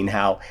interesting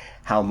how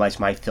much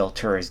my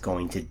filter is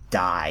going to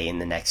die in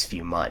the next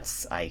few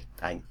months.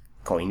 I'm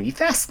going to be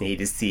fascinated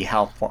to see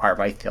how far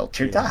my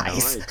filter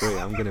dies. No, I agree.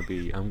 I'm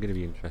going to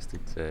be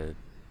interested to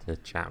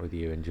chat with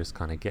you and just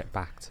kind of get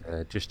back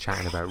to just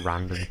chatting about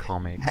random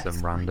comics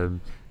and random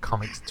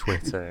comics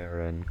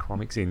Twitter and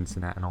comics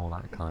internet and all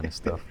that kind of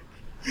stuff.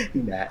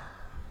 Matt,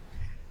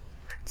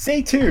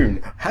 stay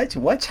tuned.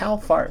 Watch how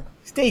far.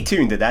 Stay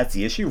tuned to That's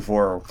the Issue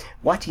for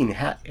watching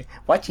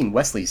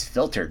Wesley's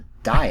filter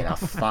die in a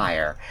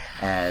fire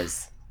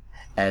as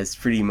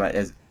pretty much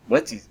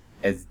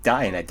as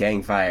dying a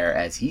dang fire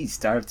as he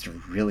starts to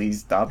really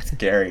stop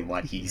caring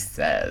what he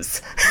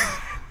says.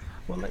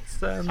 Well,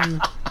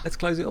 let's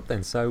close it up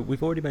then. So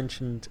we've already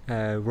mentioned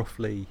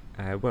roughly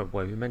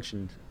we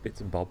mentioned bits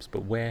and bobs,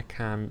 but where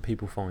can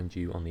people find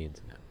you on the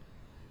internet?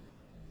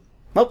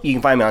 Well, you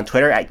can find me on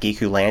Twitter at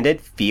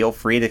GeekuLanded. Feel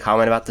free to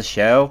comment about the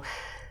show.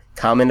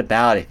 Comment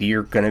about if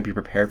you're going to be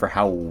prepared for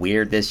how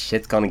weird this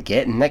shit's going to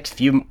get in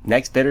the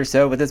next bit or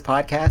so with this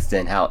podcast,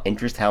 and how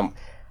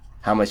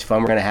much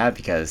fun we're going to have,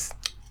 because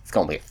it's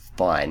going to be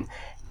fun.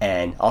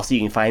 And also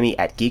you can find me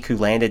at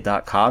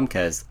geekulanded.com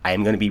because I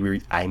am going to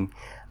be I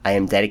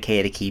am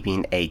dedicated to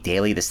keeping a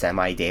daily to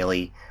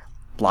semi-daily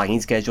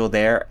blogging schedule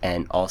there,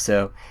 and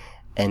also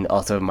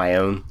my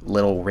own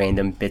little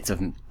random bits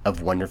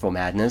of wonderful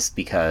madness,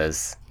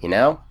 because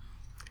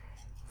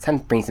it's time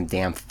to bring some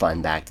damn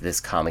fun back to this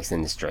comics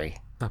industry.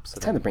 Absolutely.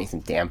 It's time to bring some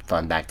damn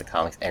fun back to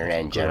comics internet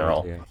in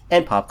general,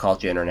 and pop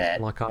culture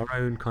internet. Like our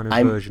own kind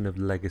of version of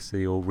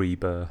Legacy or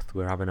Rebirth.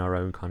 We're having our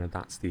own kind of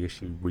That's the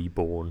Issue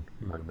reborn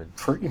moment.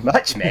 Pretty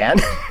much, man.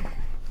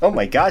 Oh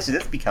my gosh,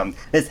 this has become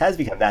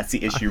That's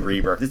the Issue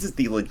Rebirth. This is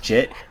the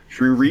legit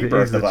true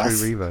rebirth of us.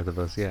 True rebirth of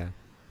us, yeah.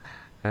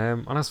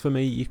 And as for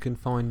me, you can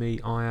find me.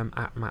 I am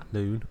at Matt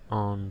Loon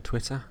on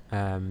Twitter.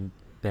 You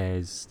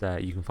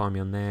can find me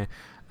on there.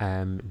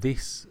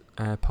 This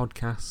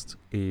podcast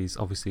is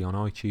obviously on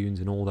iTunes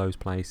and all those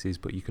places,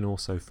 but you can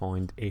also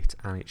find it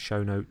and its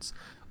show notes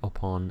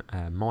up on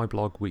my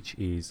blog, which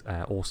is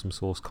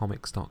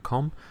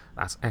awesomesourcecomics.com.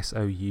 That's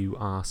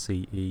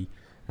SOURCE,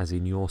 as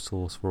in your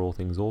source for all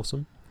things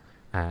awesome.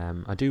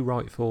 I do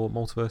write for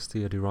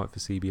Multiversity, I do write for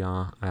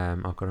CBR.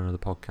 I've got another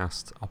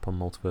podcast up on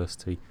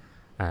Multiversity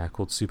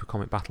called Super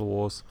Comic Battle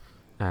Wars,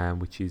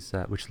 which is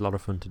a lot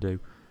of fun to do.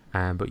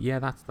 But yeah,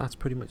 that's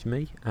pretty much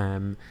me.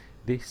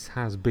 This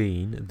has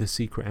been the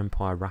Secret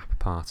Empire Wrap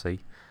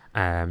Party,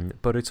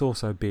 but it's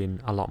also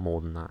been a lot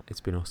more than that.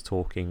 It's been us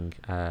talking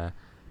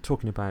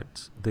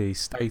about the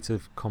state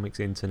of comics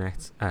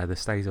internet, the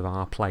state of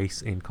our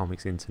place in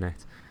comics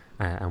internet,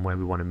 and where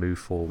we want to move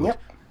forward. Yep.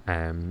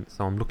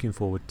 So I'm looking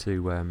forward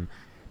to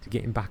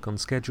getting back on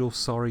schedule.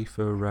 Sorry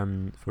for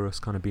us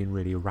kind of being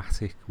really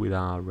erratic with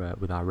our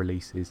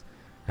releases.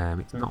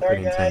 It's not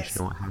been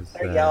intentional.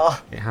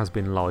 It has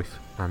been life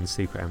and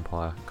Secret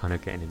Empire kind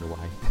of getting in the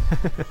way.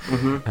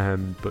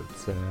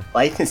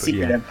 Life and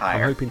Secret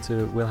Empire. I'm hoping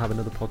we'll have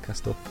another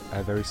podcast up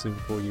very soon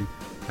for you,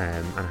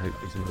 and I hope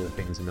there's some other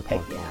things in the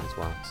pipeline as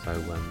well.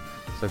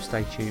 So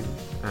stay tuned,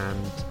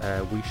 and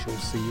we shall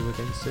see you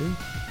again soon.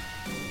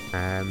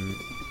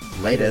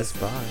 Latest.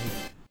 Bye.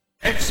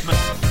 X-Men.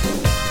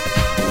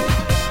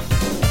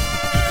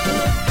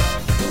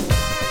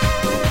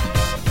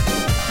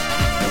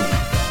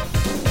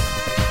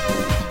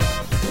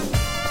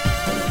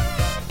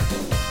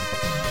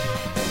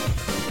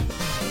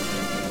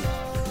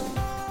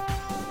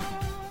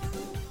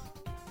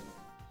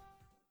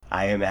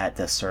 I am at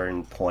a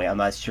certain point. I'm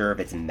not sure if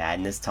it's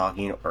madness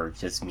talking or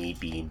just me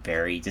being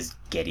very just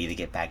giddy to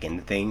get back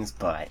into things,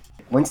 but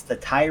once the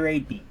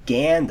tirade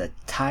began, the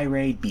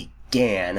tirade began.